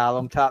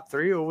Asylum top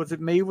 3, or was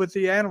it me with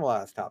the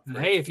Animalized top 3?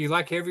 Hey, if you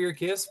like heavier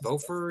Kiss,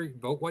 vote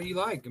what you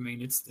like. I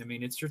mean,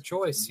 it's your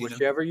choice.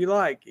 Whichever you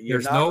like.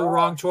 There's no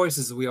wrong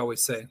choices, as we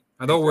always say.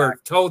 Although we're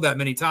told that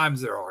many times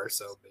there are.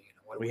 So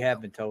we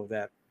have been told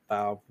that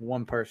by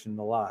one person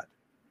a lot.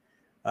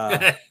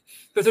 But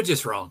they're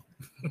just wrong.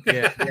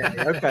 yeah.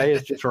 Okay,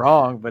 it's just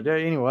wrong. But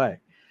anyway,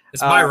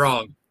 it's my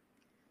wrong.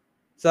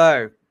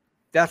 So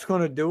that's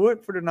going to do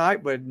it for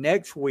tonight. But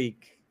next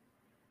week.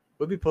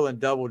 We'll be pulling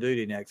double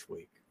duty next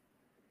week.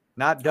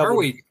 Not double. Are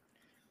we?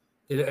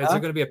 Is there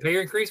going to be a pay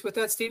increase with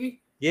that,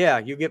 Stevie? Yeah,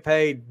 you get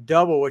paid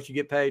double what you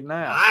get paid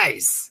now.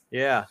 Nice.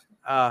 Yeah.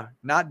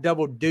 Not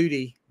double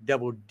duty,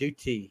 double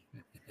duty.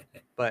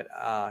 But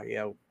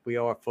yeah, we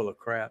are full of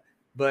crap.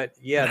 But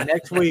yeah,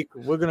 next week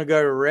we're going to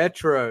go to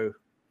retro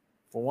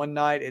for one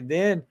night. And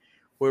then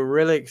we're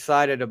really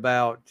excited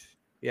about,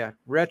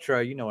 retro.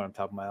 You know what I'm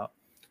talking about.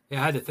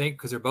 Yeah, I had to think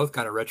because they're both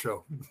kind of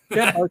retro.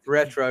 They're both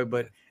retro,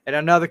 but and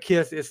another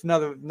Kiss. It's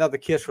another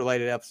Kiss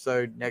related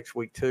episode next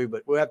week too.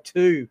 But we'll have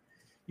 2.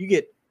 You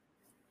get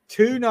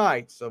 2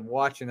 nights of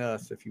watching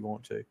us if you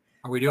want to.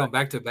 Are we doing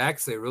back to back?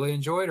 So they really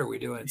enjoyed. Or are we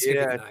doing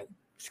skipping night?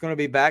 It's going to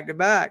be back to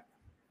back.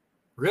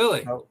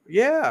 Really? Oh,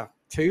 yeah,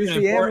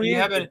 Tuesday.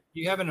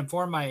 You haven't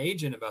informed my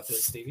agent about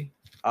this, Stevie.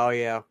 Oh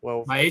yeah.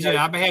 Well, my agent.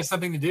 I may have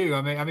something to do.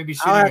 I may be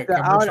shooting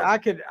a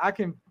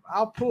commercial.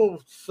 I'll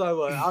pull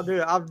solo.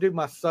 I'll do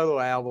my solo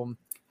album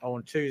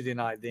on Tuesday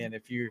night then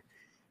if you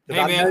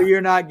I know you're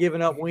not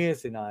giving up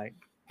Wednesday night.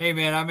 Hey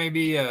man, I may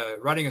be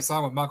writing a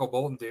song with Michael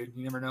Bolton, dude.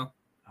 You never know.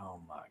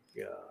 Oh my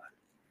God.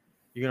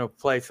 You're gonna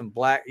play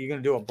you're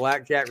gonna do a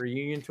Blackjack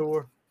reunion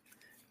tour?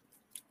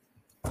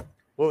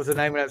 What was the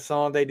name of that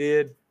song they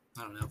did?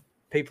 I don't know.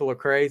 People Are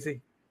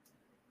Crazy.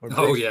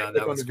 Oh yeah,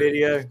 that was on the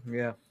video.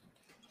 Yeah.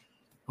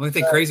 Only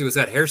thing crazy was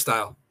that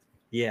hairstyle.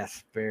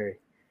 Yes, very.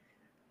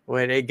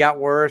 Well, it got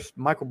worse.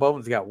 Michael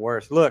Bolton's got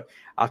worse. Look,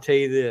 I'll tell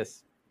you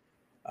this.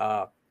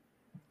 At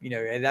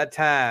that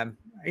time,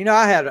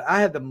 I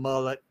had the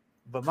mullet,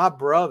 but my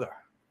brother,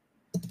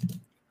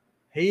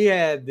 he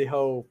had the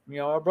whole.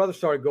 Our brother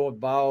started going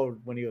bald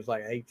when he was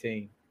like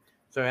 18.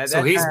 So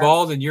he's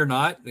bald and you're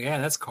not. Yeah,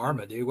 that's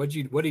karma, dude.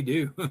 What'd he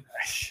do? But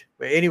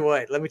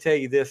anyway, let me tell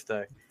you this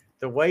though.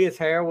 The way his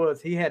hair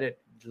was, he had it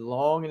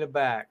long in the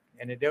back,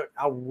 and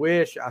I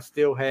wish I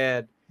still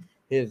had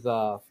his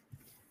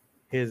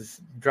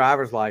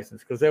driver's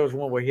license because there was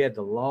one where he had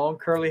the long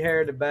curly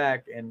hair at the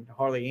back and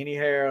hardly any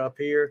hair up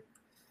here.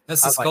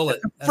 That's the skullet.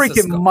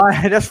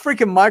 That's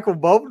freaking Michael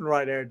Bolton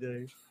right there,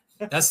 dude.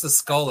 That's the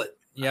skullet.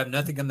 You have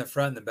nothing in the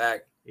front and the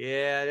back.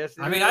 Yeah,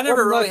 I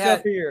never really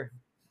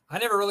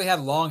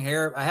had long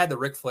hair. I had the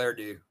Ric Flair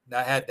dude.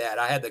 I had that.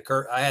 I had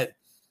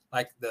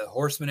like the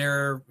Horseman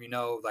era.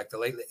 Like the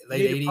late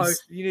 80s.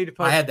 You need to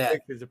post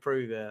pictures to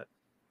prove that.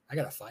 I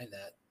gotta find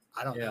that.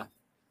 I don't know.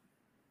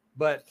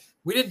 But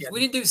we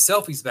didn't do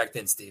selfies back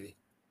then, Stevie.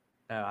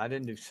 No, I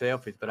didn't do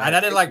selfies, but I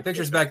didn't like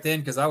pictures back then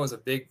because I was a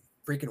big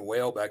freaking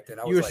whale back then.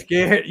 I You was were like,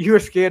 scared. You were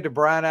scared to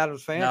Bryan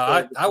Adams fan.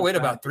 no, I weighed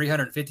about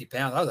 350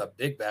 pounds. I was a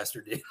big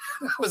bastard, dude.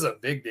 I was a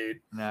big dude.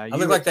 No, I you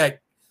looked like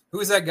that. Who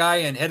was that guy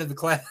in Head of the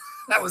Class?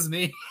 That was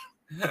me.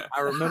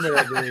 I remember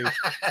that dude.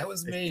 That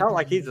was me. It felt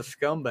like he's a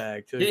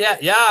scumbag too.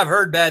 Yeah, I've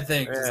heard bad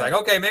things. It's Yeah. like,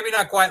 okay, maybe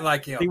not quite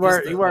like him. He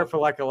worked for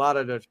like a lot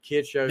of the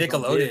kid shows. on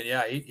Nickelodeon.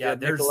 Disney. Yeah,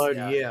 there's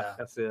Nickelodeon. Yeah,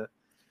 that's it.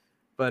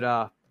 But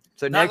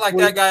so not next like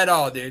week, that guy at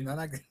all, dude. Not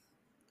like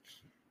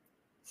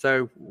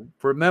So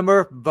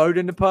remember, vote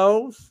in the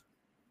polls,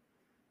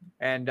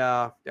 and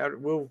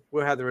we'll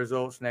have the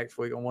results next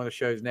week on one of the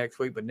shows next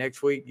week. But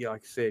next week,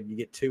 like I said, you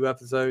get 2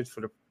 episodes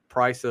for the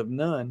price of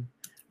none.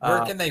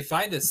 Where can they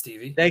find us,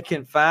 Stevie? They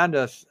can find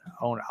us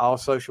on all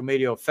social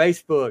media: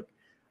 Facebook,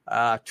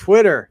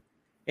 Twitter,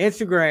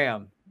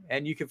 Instagram,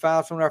 and you can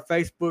find us on our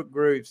Facebook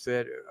groups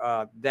at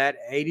that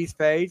 80s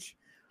page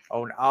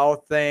on all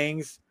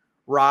things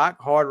rock,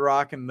 hard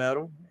rock, and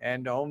metal,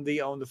 and on the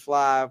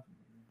fly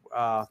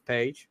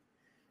page.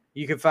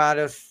 You can find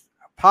us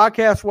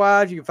podcast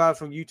wise. You can find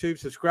us on YouTube.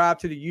 Subscribe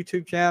to the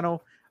YouTube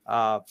channel.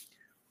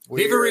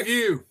 Leave a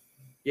review.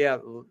 Yeah,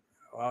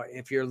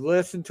 if you're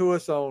listening to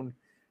us on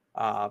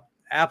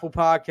Apple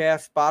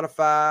Podcasts,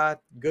 Spotify,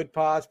 Good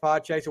Pods,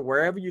 Podchaser,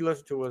 wherever you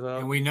listen to us,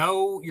 And we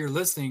know you're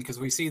listening because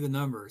we see the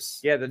numbers.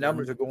 yeah, the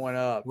numbers are going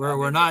up.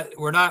 We're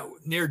not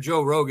near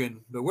Joe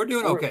Rogan, but we're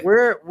doing okay.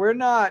 We're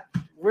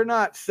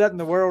not setting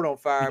the world on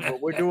fire,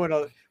 but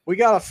we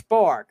got a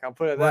spark. I'll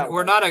put it that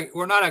way.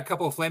 We're not a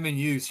couple of flaming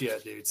youths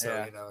yet, dude. So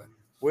Yeah. you know.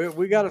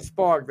 We got a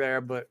spark there,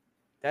 but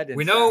that didn't.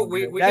 We know sound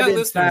we good. got That didn't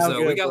listeners sound though.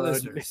 We good, got bud.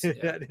 listeners. Yeah.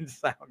 That didn't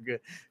sound good.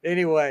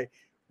 Anyway,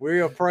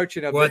 we're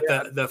approaching a What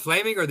bit, the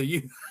flaming or the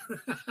youth?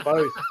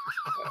 both.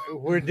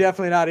 We're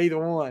definitely not either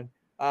one.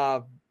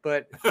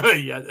 But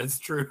Yeah, that's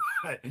true.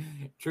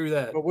 True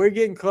that. we're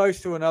getting close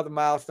to another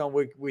milestone.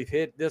 We've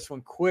hit this one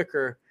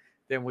quicker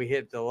than we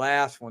hit the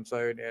last one,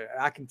 so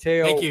I can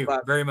tell. Thank you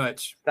very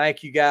much.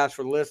 Thank you guys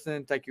for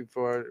listening. Thank you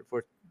for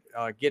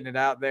getting it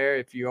out there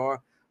if you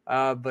are.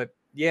 But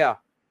yeah,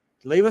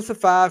 leave us a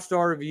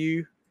 5-star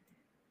review.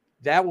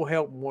 That will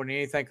help more than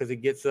anything because it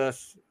gets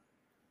us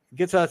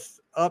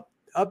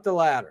up the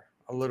ladder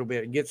a little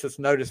bit. It gets us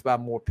noticed by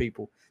more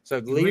people. So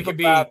We leave a could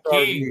be 5-star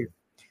king review.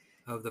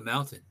 of the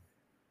mountain.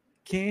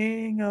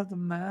 King of the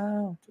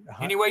mountain.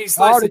 Anyway, you All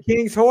slice the it.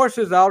 king's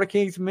horses, all the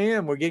king's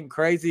men. We're getting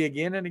crazy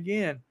again and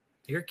again.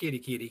 Here, kitty.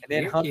 And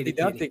then Here, Humpty kitty,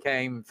 Dumpty kitty.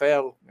 came and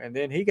fell, and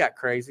then he got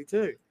crazy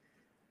too.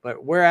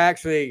 But we're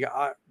actually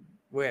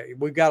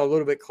we've got a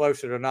little bit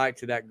closer tonight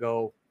to that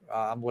goal.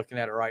 I'm looking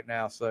at it right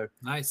now. So,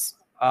 Nice.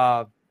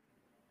 but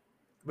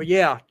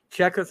yeah,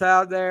 check us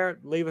out there.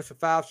 Leave us a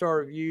 5-star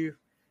review,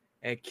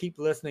 and keep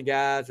listening,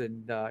 guys.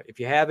 And if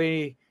you have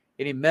any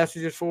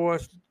messages for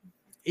us,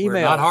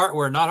 email.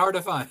 We're not hard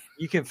to find.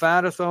 You can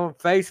find us on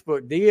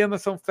Facebook. DM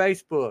us on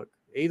Facebook,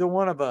 either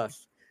one of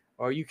us.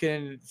 Or you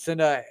can send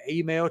an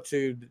email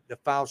to the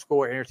Final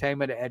Score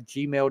Entertainment at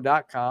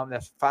gmail.com.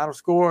 That's Final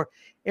Score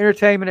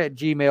Entertainment at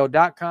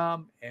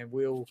gmail.com. And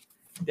we'll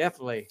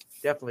definitely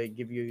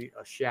give you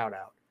a shout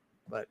out.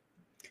 But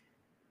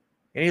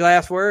any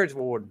last words,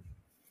 Warden?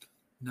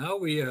 No,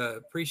 we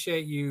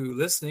appreciate you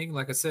listening.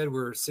 Like I said,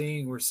 we're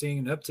seeing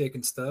an uptick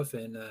and stuff,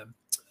 and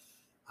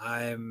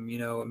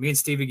me and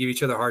Stevie give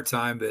each other a hard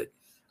time, but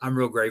I'm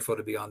real grateful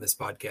to be on this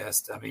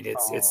podcast. I mean,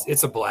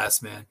 it's a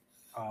blast, man.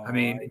 I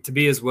mean, to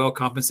be as well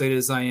compensated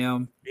as I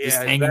am, just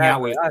hanging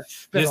out with, I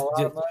spent a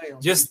lot of money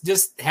on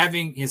just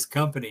having his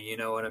company. You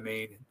know what I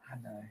mean? I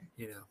know.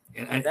 You know,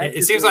 and That's it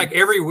just seems really- like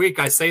every week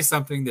I say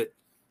something that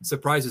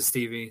surprises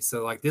Stevie.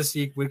 So like this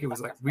week it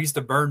was like we used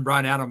to burn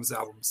Bryan Adams'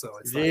 album. So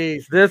it's like,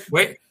 Jeez, this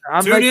wait,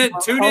 I'm tune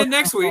making- in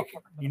next week.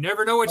 You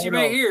never know what you Hold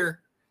may on.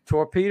 hear.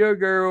 Torpedo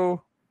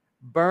Girl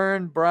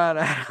burned Bryan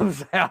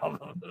Adams'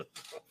 album.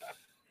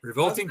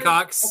 Revolting I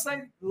Cox.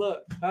 think,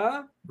 look,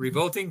 huh?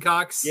 Revolting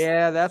Cox.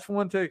 Yeah, that's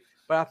one too.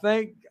 But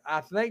I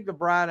think the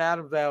Bryan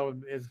Adams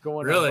album is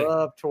going Really?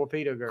 above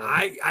Torpedo Girl.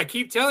 I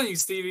keep telling you,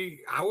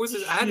 Stevie, I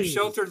had a Jeez.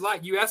 sheltered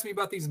life. You asked me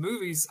about these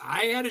movies.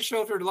 I had a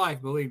sheltered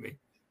life, believe me.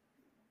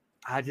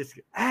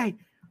 Hey,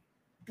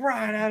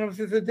 Bryan Adams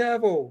is the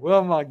devil.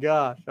 Oh my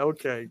gosh.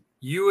 Okay.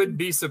 You would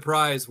be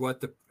surprised when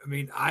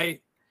we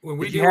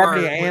Did do you have our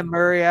any Anne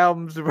Murray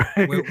albums?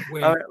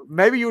 when-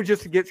 Maybe you were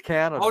just against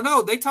Canada. oh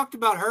no, they talked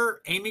about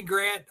her, Amy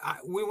Grant.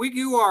 When we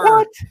do our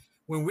What?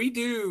 when we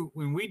do,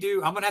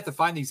 I'm gonna have to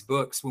find these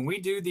books. When we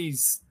do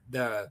these,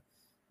 the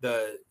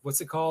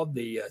what's it called?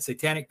 The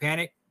Satanic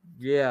Panic.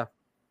 Yeah.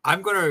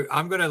 I'm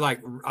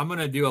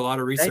gonna do a lot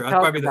of They research.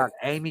 talked about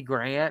Amy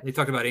Grant. They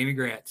talked about Amy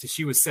Grant. So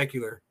she was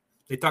secular.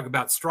 They talk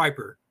about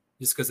Stryper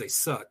just because they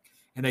suck.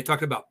 And they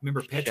talked about,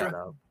 remember Shut Petra?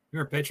 up.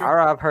 Remember Petra? All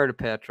right, I've heard of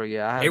Petra.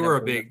 Yeah, They were a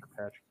never big- heard of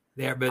Petra.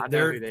 Yeah, I but know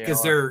they're who they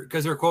because are.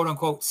 they're quote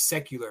unquote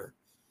secular.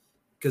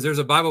 Because there's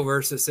a Bible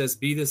verse that says,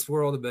 "Be this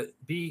world, but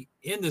be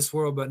in this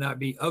world, but not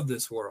be of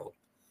this world."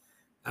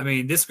 I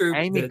mean, this group.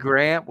 Amy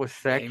Grant was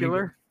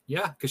secular.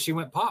 Yeah, because she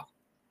went pop,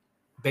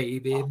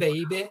 baby,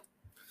 baby.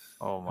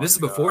 Oh my! This is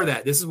before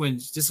that. This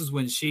is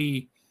when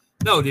she.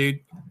 No, dude,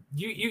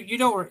 you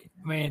don't.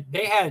 Man,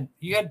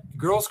 you had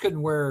girls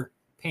couldn't wear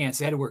pants.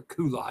 They had to wear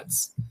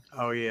culottes.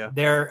 Oh yeah.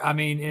 I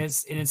mean, and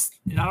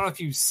I don't know if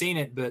you've seen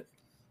it, but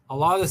a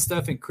lot of the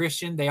stuff in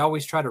Christian, they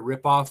always try to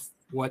rip off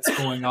what's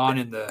going on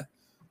in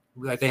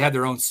like they have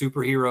their own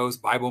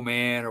superheroes, Bible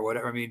Man or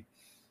whatever. I mean,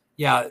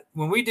 yeah,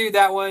 when we do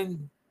that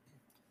one,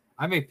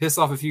 I may piss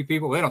off a few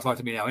people. Well, they don't talk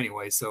to me now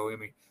anyway. So, I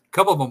mean, a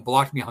couple of them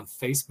blocked me on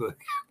Facebook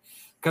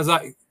because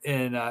I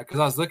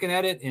was looking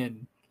at it,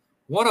 and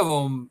one of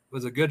them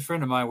was a good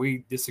friend of mine.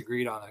 We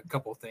disagreed on a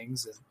couple of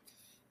things, and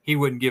he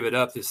wouldn't give it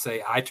up to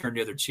say I turned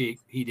the other cheek.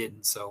 He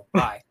didn't. So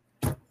bye.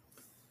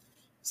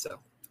 So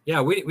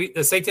yeah, we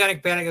the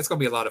Satanic Panic. That's gonna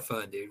be a lot of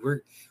fun, dude.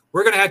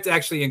 We're gonna have to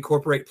actually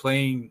incorporate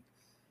playing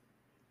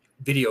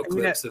video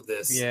clips of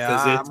this.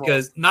 Yeah,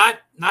 because not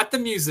the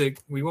music.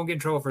 We won't get in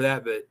trouble for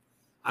that, but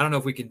I don't know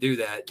if we can do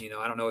that.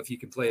 I don't know if you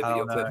can play a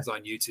video clip that's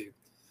on YouTube,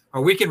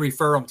 or we can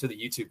refer them to the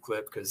YouTube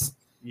clip because.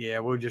 Yeah,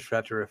 we'll just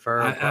have to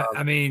refer.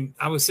 I mean,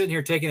 I was sitting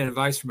here taking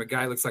advice from a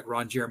guy who looks like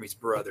Ron Jeremy's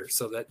brother,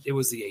 so that it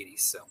was the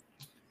 80s. So,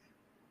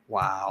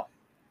 wow,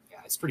 yeah,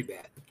 it's pretty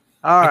bad.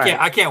 All right,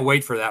 I can't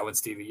wait for that one,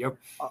 Stevie.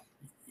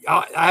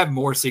 I have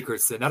more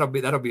secrets, then that'll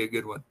be a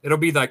good one. It'll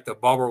be like the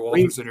Barbara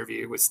Walters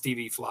interview with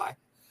Stevie Fly.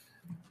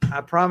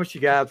 I promise you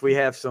guys, we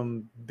have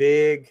some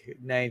big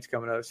names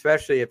coming up,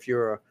 especially if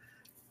you're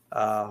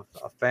a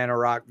fan of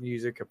rock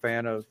music, a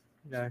fan of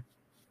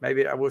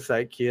maybe I will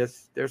say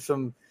Kiss. There's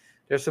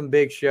some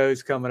big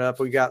shows coming up.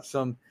 We've got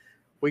some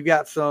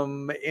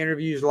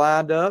interviews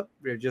lined up.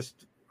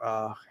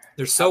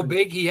 They're so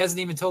big he hasn't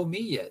even told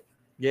me yet.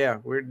 Yeah,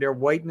 they're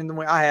waiting in the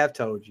way. I have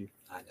told you.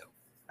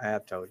 I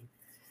have told you.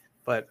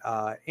 But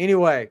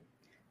anyway,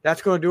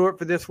 that's going to do it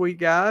for this week,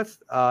 guys.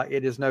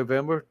 It is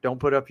November. Don't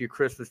put up your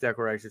Christmas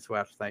decorations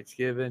after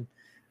Thanksgiving.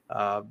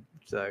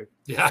 So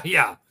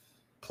yeah.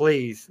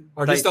 Please,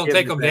 or just don't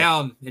take them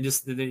down and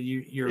just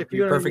your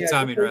perfect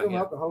timing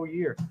around the whole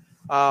year.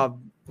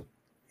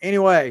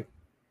 Anyway,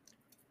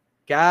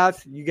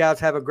 guys, you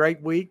guys have a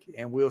great week,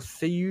 and we'll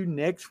see you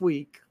next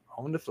week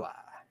on The Fly.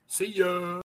 See ya.